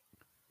that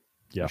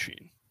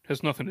machine.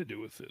 Has nothing to do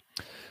with it.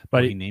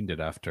 But he named it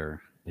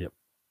after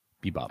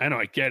Bebop. I know,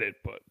 I get it,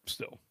 but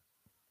still.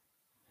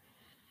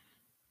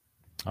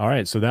 All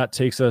right, so that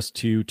takes us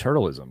to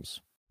Turtleisms.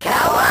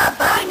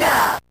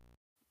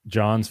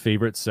 John's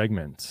favorite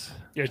segment.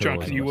 Yeah, John,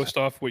 can you list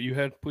off what you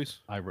had, please?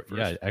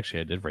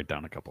 Actually, I did write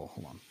down a couple.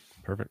 Hold on.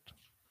 Perfect.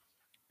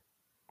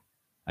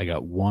 I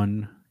got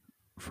one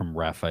from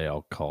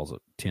Raphael, calls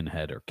it Tin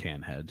Head or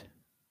Can Head.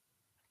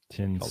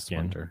 Tin Skin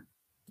Splinter.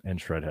 and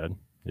Shred Head.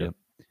 Yep.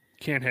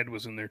 Can Head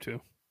was in there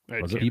too.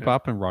 Was it?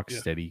 Bebop and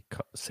Rocksteady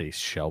say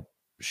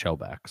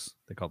shellbacks.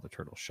 They call the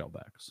turtles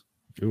shellbacks.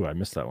 Ooh, I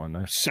missed that one.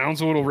 Nice.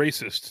 Sounds a little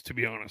racist, to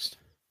be honest.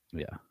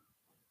 Yeah.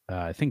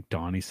 I think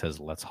Donnie says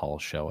let's haul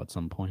show at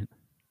some point.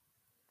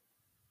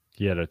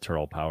 He had a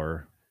turtle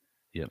power.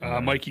 Yep.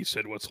 Mikey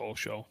said what's all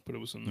shell, but it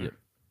was in there. Yep.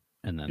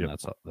 And then Yep.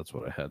 that's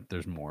what I had.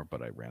 There's more,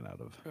 but I ran out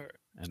of All right.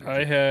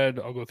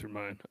 energy. I'll go through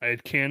mine. I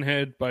had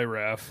Canhead by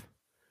Raph.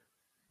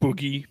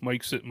 Boogie.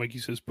 Mikey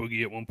says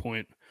Boogie at one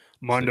point.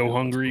 Mondo What's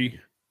Hungry.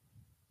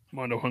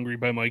 Mondo Hungry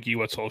by Mikey.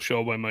 What's All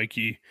Shell by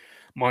Mikey.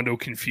 Mondo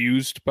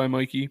Confused by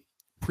Mikey.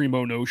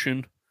 Primo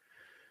Notion.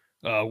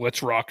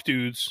 Let's Rock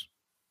Dudes.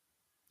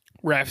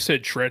 Raph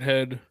said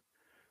Shredhead.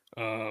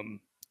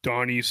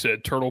 Donnie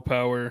said Turtle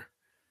Power.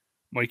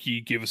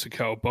 Mikey gave us a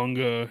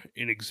Cowabunga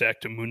in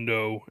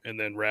Exactamundo, and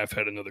then Raph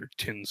had another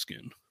Tin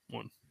Skin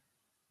one.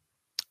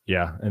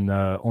 Yeah, and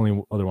the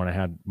only other one I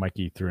had,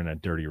 Mikey threw in a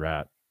Dirty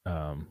Rat,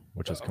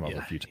 which has come up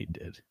a few times. He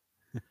did.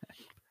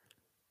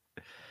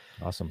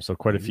 Awesome. So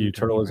quite a few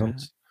Dirty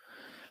turtleisms.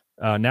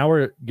 Now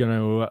we're going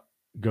to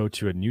go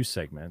to a new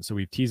segment. So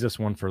we've teased this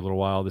one for a little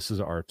while. This is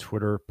our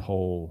Twitter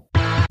poll.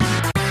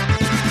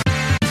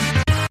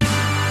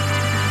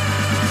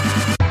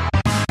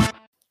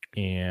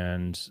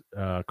 And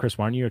Chris,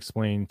 why don't you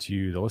explain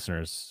to the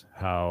listeners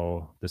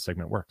how this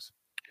segment works?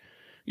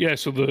 Yeah,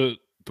 so the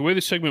way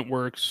the segment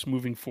works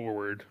moving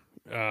forward,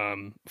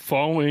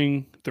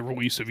 following the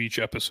release of each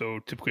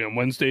episode, typically on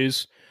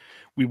Wednesdays,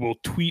 we will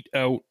tweet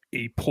out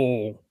a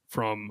poll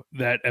from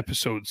that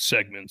episode's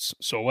segments.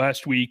 So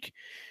last week,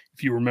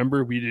 if you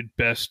remember, we did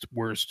best,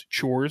 worst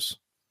chores.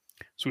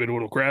 So we had a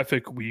little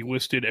graphic. We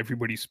listed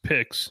everybody's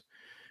picks,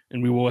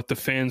 and we will let the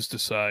fans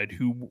decide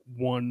who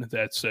won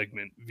that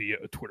segment via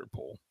a Twitter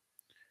poll.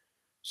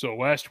 So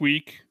last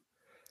week,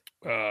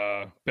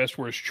 best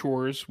worst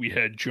chores, we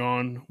had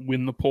John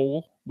win the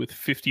poll with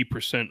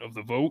 50% of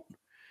the vote.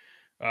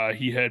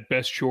 He had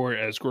best chore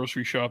as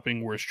grocery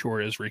shopping, worst chore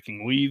as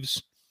raking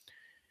leaves.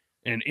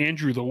 And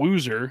Andrew, the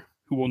loser,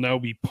 who will now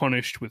be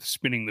punished with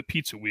spinning the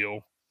pizza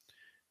wheel,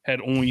 had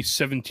only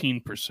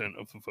 17%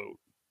 of the vote.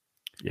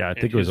 Yeah, I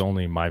think it was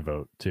only my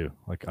vote too.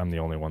 Like I'm the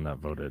only one that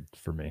voted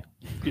for me.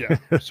 Yeah.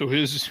 So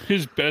his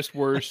best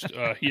worst,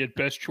 he had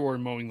best chore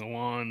mowing the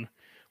lawn,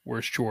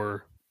 worst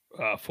chore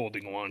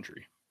folding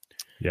laundry.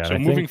 Yeah. So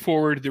moving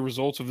forward, the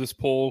results of this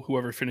poll,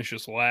 whoever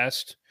finishes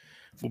last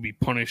will be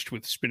punished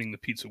with spinning the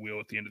pizza wheel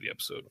at the end of the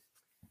episode.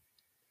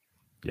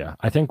 Yeah,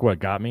 I think what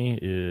got me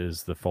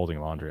is the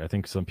folding laundry. I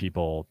think some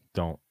people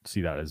don't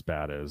see that as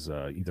bad as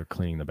either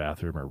cleaning the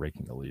bathroom or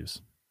raking the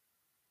leaves.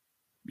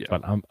 Yeah.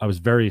 But I was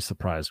very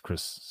surprised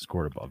Chris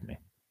scored above me.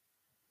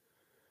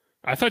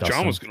 I thought Dustin.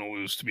 John was going to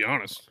lose, to be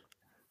honest.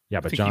 Yeah,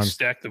 I but think John he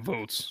stacked the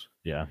votes.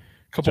 Yeah.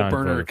 A couple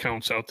burner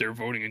accounts out there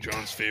voting in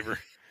John's favor.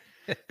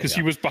 Because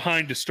he was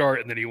behind to start,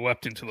 and then he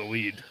leapt into the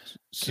lead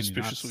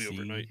suspiciously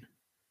overnight.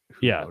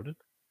 Yeah. Voted?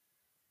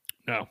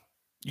 No.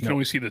 You can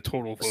only see the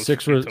total votes.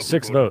 Six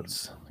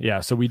votes. Yeah,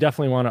 so we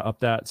definitely want to up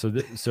that. So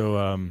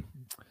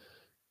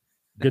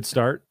good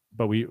start,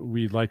 but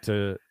we'd like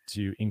to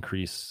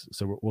increase.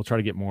 So we'll try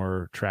to get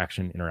more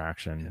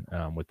interaction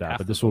with that. Half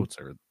but the this votes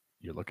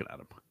you're looking at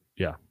them.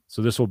 Yeah.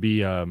 So this will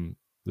be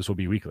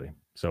weekly.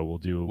 So we'll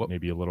do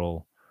maybe a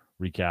little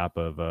recap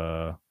of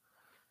I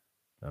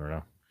don't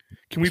know.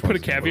 Can we put a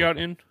caveat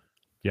in?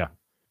 Yeah.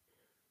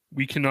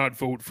 We cannot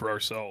vote for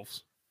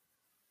ourselves.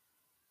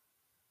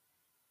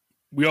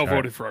 We all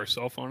voted for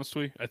ourselves,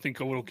 honestly. I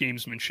think a little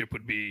gamesmanship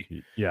would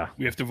be,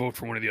 we have to vote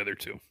for one of the other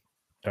two.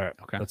 All right.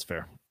 Okay. That's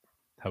fair.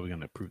 How are we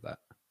going to prove that?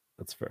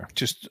 That's fair.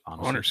 Just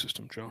honor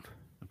system, John.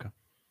 Okay.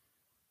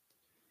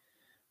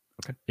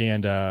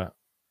 And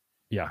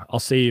I'll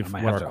save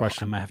one of our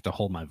questions. I might have to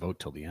hold my vote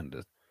till the end.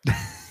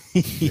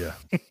 Yeah.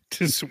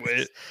 To sway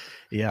it.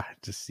 Yeah.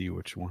 To see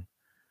which one.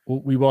 Well,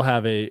 we will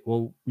have a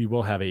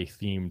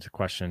themed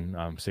question,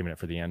 saving it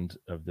for the end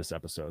of this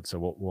episode.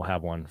 So we'll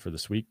have one for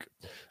this week.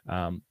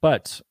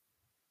 But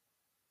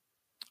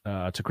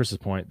to Chris's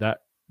point,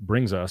 that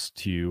brings us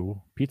to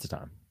pizza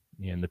time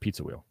and the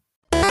pizza wheel.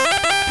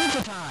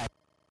 Pizza time.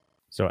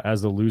 So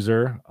as the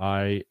loser,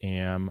 I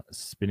am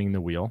spinning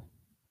the wheel.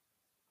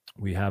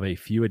 We have a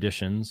few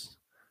additions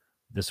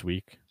this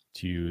week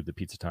to the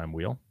pizza time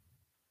wheel.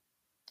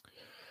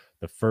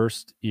 The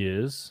first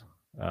is,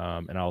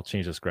 and I'll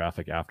change this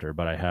graphic after,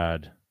 but I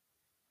had,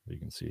 you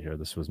can see here,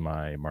 this was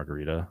my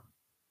margarita,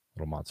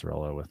 little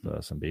mozzarella with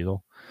some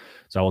basil.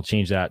 So I will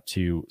change that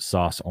to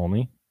sauce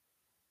only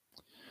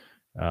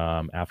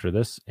after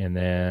this. And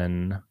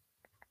then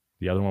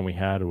the other one we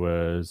had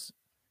was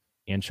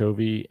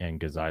anchovy and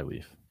gazai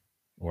leaf,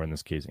 or in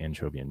this case,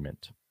 anchovy and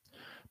mint.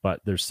 But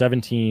there's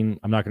 17.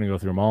 I'm not going to go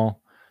through them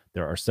all.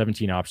 There are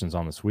 17 options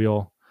on this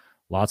wheel.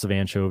 Lots of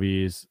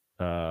anchovies,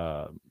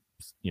 some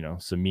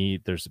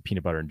meat. There's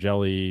peanut butter and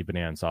jelly,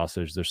 banana and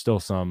sausage. There's still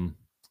some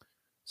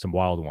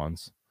wild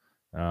ones.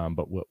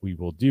 But what we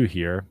will do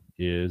here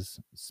is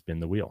spin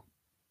the wheel.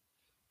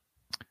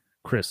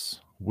 Chris,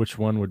 which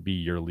one would be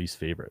your least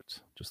favorite?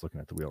 Just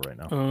looking at the wheel right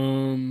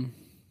now.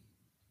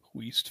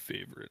 Least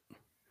favorite.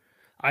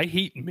 I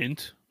hate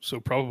mint, so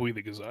probably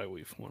the gazai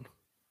leaf one.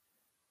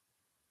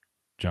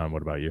 John,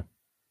 what about you?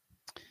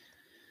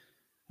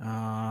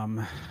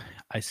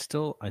 I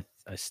still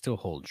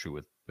hold true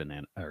with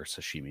banana or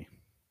sashimi.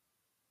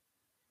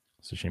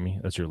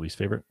 Sashimi. That's your least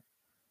favorite.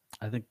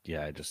 I think,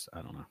 yeah, I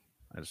don't know.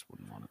 I just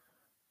wouldn't want it.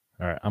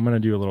 All right, I'm gonna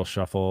do a little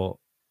shuffle.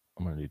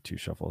 I'm gonna do 2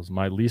 shuffles.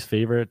 My least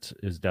favorite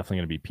is definitely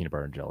gonna be peanut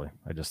butter and jelly.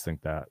 I just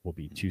think that will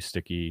be too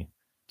sticky,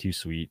 too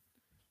sweet,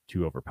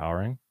 too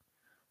overpowering.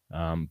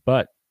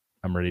 But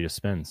I'm ready to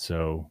spin.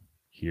 So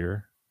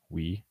here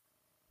we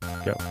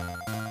go.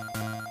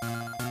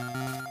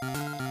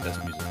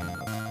 Best music in the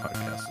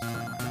podcast is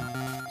playing right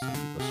now, so you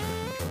listeners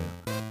enjoy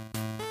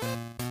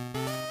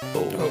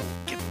it. Oh,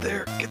 get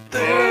there.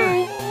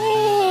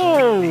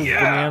 Oh, Yeah.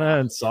 banana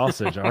and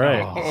sausage. All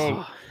right.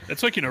 Oh,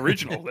 that's like an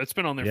original. That's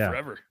been on there Yeah.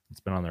 forever. It's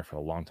been on there for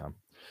a long time.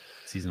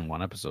 Season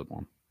 1, episode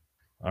 1.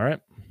 All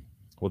right.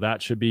 Well,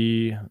 that should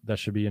be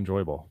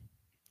enjoyable.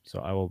 So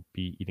I will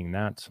be eating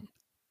that.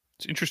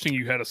 It's interesting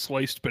you had a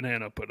sliced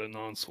banana, but a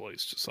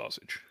non-sliced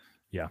sausage.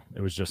 Yeah,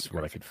 it was just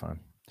what I could find.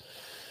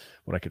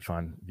 What I could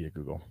find via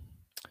Google.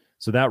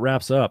 So that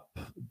wraps up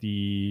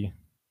the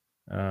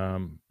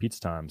pizza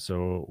time.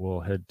 So we'll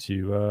head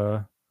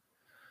to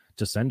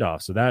send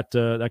off. So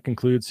that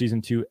concludes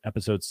season 2,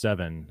 episode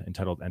 7,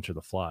 entitled "Enter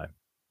the Fly."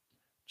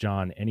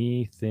 John,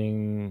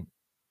 anything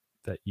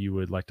that you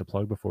would like to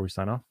plug before we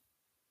sign off?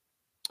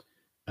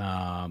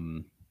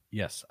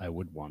 Yes, I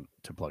would want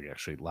to plug.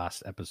 Actually,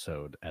 last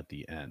episode at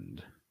the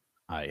end,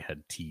 I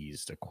had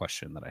teased a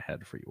question that I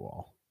had for you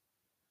all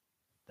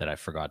that I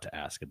forgot to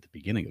ask at the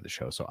beginning of the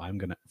show. So I'm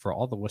gonna, for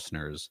all the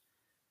listeners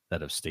that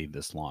have stayed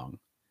this long,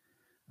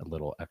 a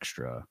little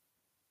extra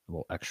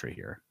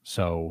here.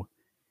 So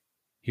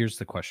here's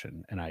the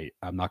question, and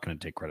I'm not going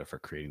to take credit for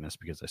creating this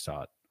because I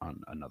saw it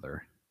on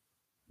another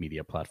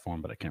media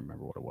platform, but I can't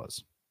remember what it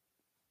was.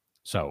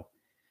 So,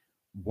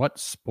 what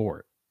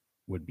sport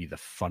would be the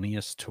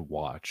funniest to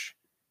watch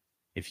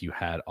if you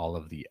had all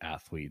of the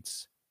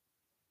athletes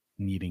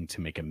needing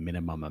to make a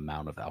minimum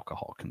amount of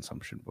alcohol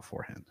consumption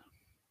beforehand?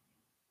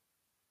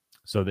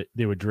 So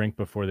they would drink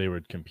before they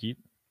would compete?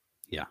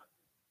 Yeah.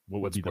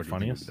 What would be the sport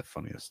do you think funniest? would be the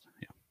funniest.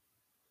 Yeah.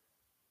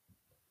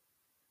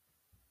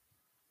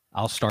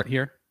 I'll start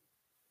here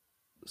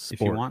Sport.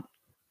 if you want.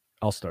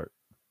 I'll start.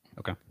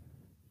 Okay.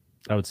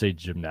 I would say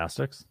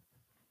gymnastics.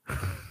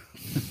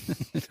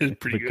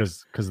 Pretty good.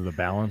 because of the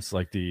balance,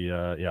 like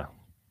the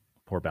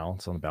poor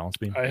balance on the balance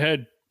beam. I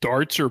had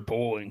darts or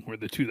bowling were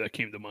the two that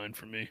came to mind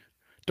for me.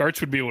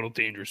 Darts would be a little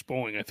dangerous.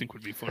 Bowling, I think,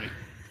 would be funny.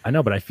 I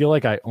know, but I feel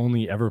like I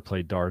only ever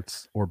play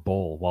darts or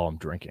bowl while I'm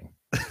drinking.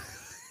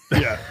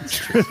 Yeah,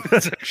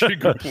 that's actually a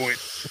good point.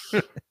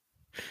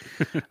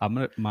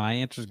 My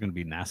answer is gonna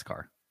be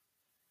NASCAR.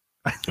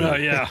 Oh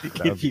yeah,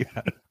 If you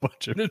had a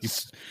bunch of people.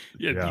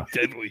 It'd Yeah. be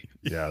deadly.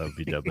 Yeah, that would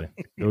be deadly.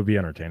 It would be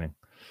entertaining.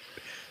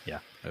 Yeah,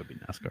 that would be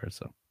NASCAR.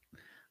 So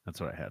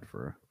that's what I had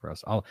for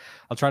us. I'll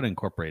try to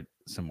incorporate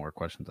some more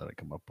questions that I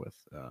come up with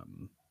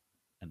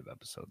end of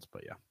episodes.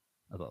 But yeah,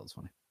 I thought it was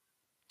funny.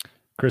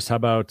 Chris, how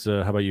about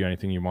you?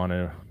 Anything you want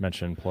to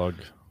mention, plug?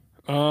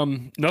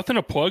 Nothing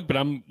to plug, but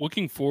I'm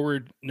looking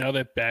forward now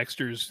that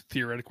Baxter's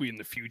theoretically in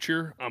the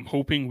future. I'm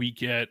hoping we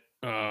get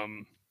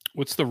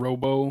what's the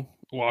Robo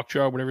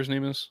Lockjaw, whatever his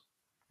name is.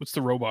 What's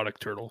the robotic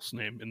turtle's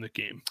name in the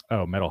game?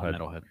 Oh, Metalhead.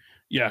 Metalhead.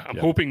 Yeah, I'm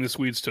Yep. hoping this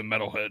leads to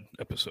Metalhead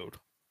episode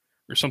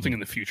or something in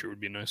the future would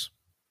be nice.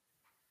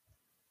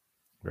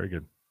 Very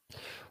good.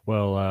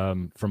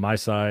 Well, from my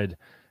side,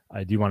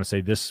 I do want to say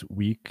this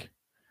week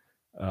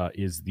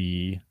is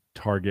the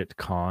Target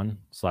Con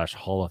 /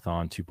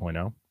 Haulathon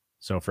 2.0.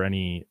 So for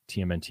any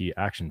TMNT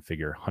action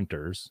figure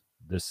hunters,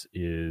 this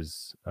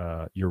is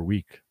your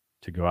week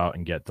to go out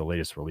and get the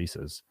latest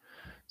releases.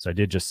 So I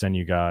did just send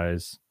you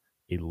guys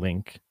a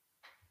link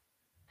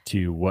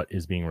to what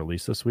is being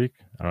released this week.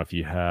 I don't know if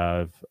you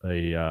have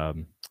a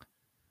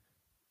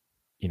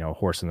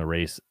horse in the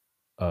race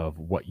of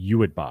what you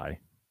would buy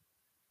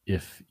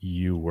if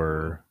you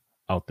were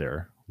out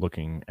there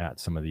looking at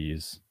some of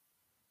these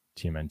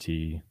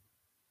TMNT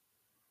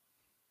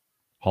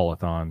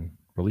Haulathon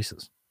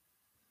releases.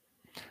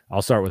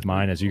 I'll start with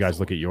mine as you guys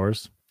look at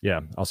yours.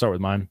 Yeah, I'll start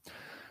with mine.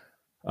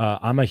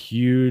 I'm a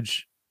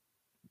huge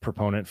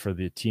proponent for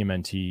the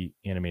TMNT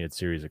animated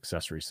series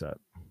accessory set.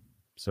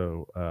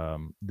 So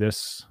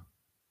this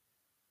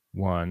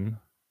one,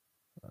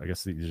 I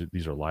guess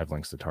these are live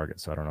links to Target,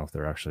 so I don't know if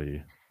they're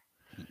actually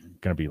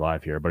going to be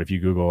live here. But if you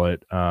Google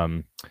it,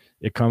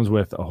 it comes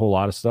with a whole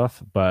lot of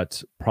stuff,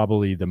 but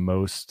probably the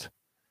most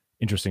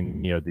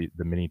interesting,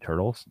 the mini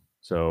turtles.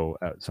 So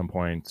at some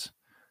point,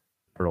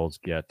 turtles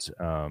get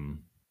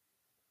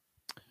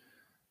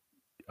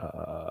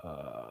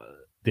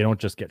they don't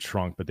just get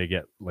shrunk, but they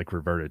get like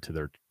reverted to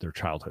their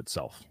childhood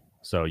self.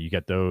 So you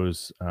get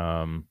those.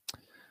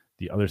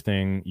 The other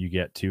thing you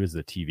get too is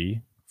the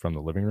TV from the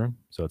living room.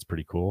 So it's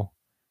pretty cool.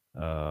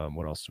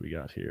 What else do we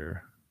got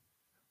here?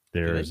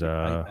 There's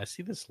I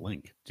see this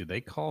link. Do they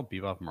call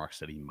Bebop and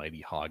Rocksteady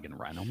Mighty Hog and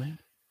Rhino Man?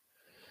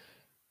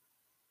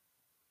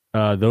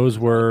 Those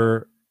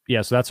were,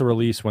 yeah, so that's a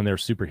release when they're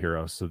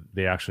superheroes. So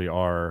they actually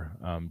are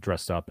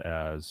dressed up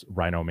as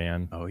Rhino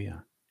Man. Oh yeah.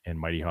 And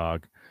Mighty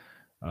Hog.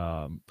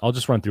 I'll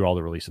just run through all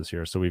the releases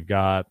here. So we've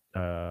got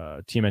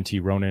TMNT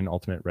Ronin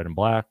Ultimate Red and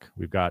Black.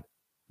 We've got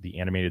the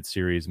animated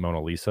series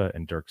Mona Lisa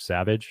and Dirk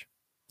Savage.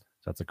 So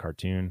that's a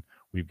cartoon.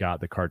 We've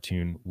got the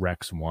cartoon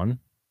Rex 1.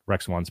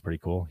 Rex 1's pretty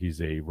cool.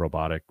 He's a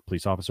robotic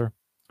police officer.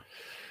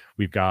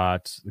 We've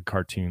got the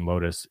cartoon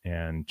Lotus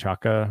and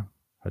Chaka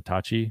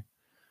Hitachi.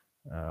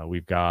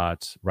 We've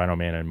got Rhino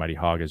Man and Mighty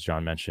Hog, as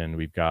John mentioned.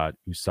 We've got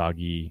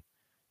Usagi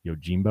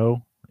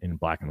Yojimbo in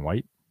black and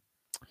white.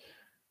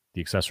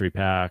 The accessory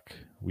pack,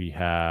 we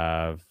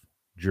have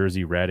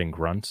Jersey Red and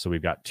Grunt. So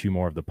we've got 2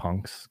 more of the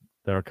punks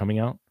that are coming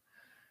out.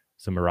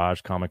 Some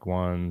Mirage comic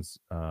ones.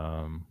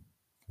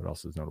 What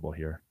else is notable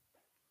here?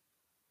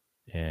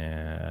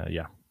 And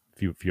yeah,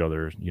 a few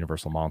other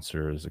Universal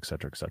Monsters, et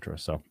cetera, et cetera.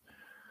 So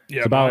yeah,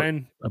 it's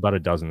about a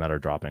dozen that are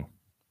dropping.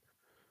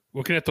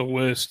 Looking at the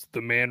list,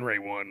 the Man Ray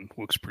one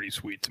looks pretty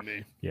sweet to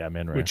me. Yeah,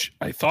 Man Ray. Which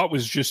I thought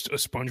was just a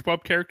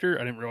SpongeBob character.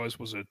 I didn't realize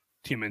was a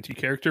TMNT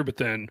character. But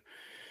then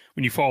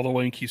when you follow the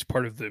link, he's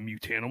part of the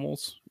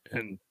Mutanimals.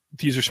 And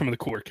these are some of the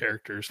cooler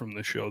characters from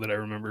the show that I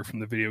remember from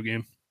the video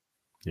game.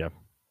 Yeah.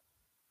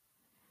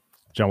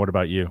 John, what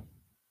about you?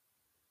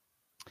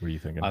 What are you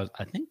thinking? I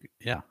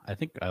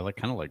think I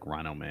kind of like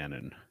Rhino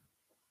Man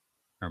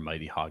or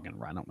Mighty Hog and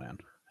Rhino Man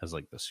as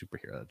like the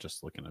superhero.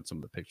 Just looking at some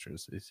of the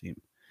pictures,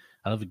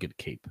 I love a good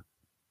cape.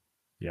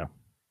 Yeah.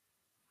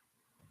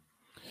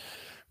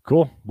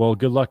 Cool. Well,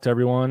 good luck to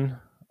everyone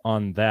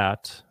on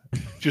that.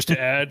 Just to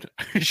add,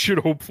 I should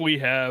hopefully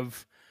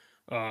have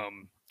a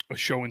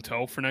show and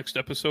tell for next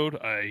episode.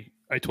 I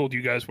told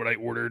you guys what I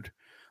ordered.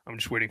 I'm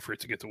just waiting for it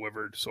to get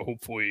delivered. So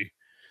hopefully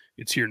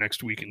it's here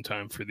next week in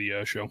time for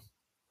the show.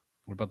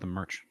 What about the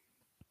merch?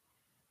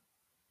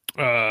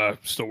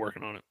 Still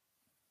working on it.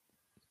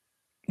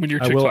 When your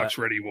TikTok's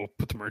ready, we'll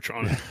put the merch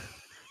on it.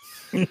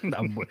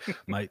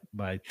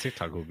 my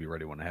TikTok will be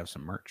ready when I have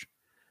some merch.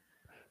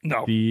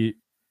 No. The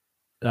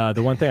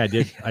one thing I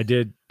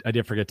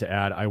did forget to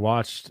add. I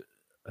watched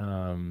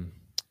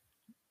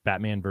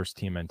Batman vs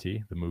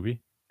TMNT, the movie,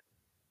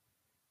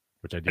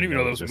 which I didn't even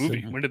know that was a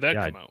movie. When did that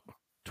come out?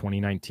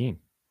 2019.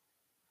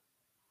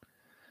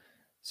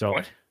 So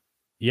what?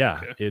 Yeah,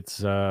 okay.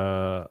 It's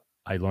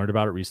I learned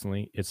about it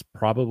recently. It's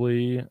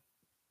probably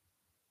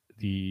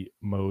the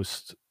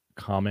most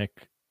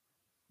comic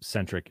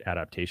centric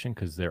adaptation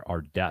because there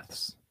are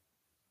deaths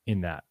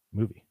in that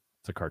movie.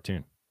 It's a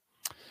cartoon.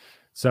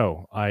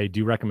 So I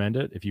do recommend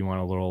it if you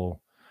want a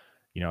little,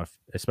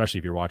 especially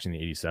if you're watching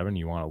the 87,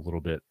 you want a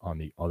little bit on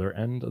the other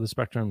end of the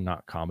spectrum,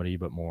 not comedy,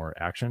 but more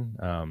action.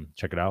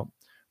 Check it out.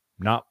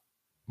 Not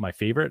my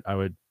favorite. I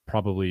would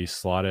probably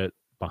slot it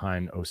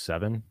behind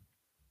 07.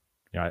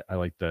 Yeah, I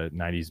like the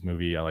 90s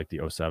movie. I like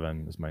the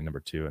 07 is my number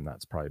 2, and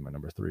that's probably my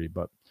number 3,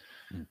 but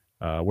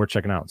we're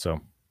checking out.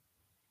 So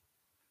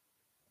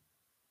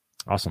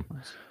awesome.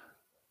 Nice.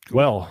 Cool.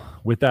 Well,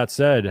 with that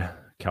said,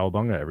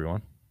 cowabunga,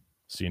 everyone.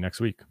 See you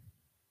next week.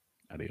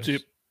 Adios. See you.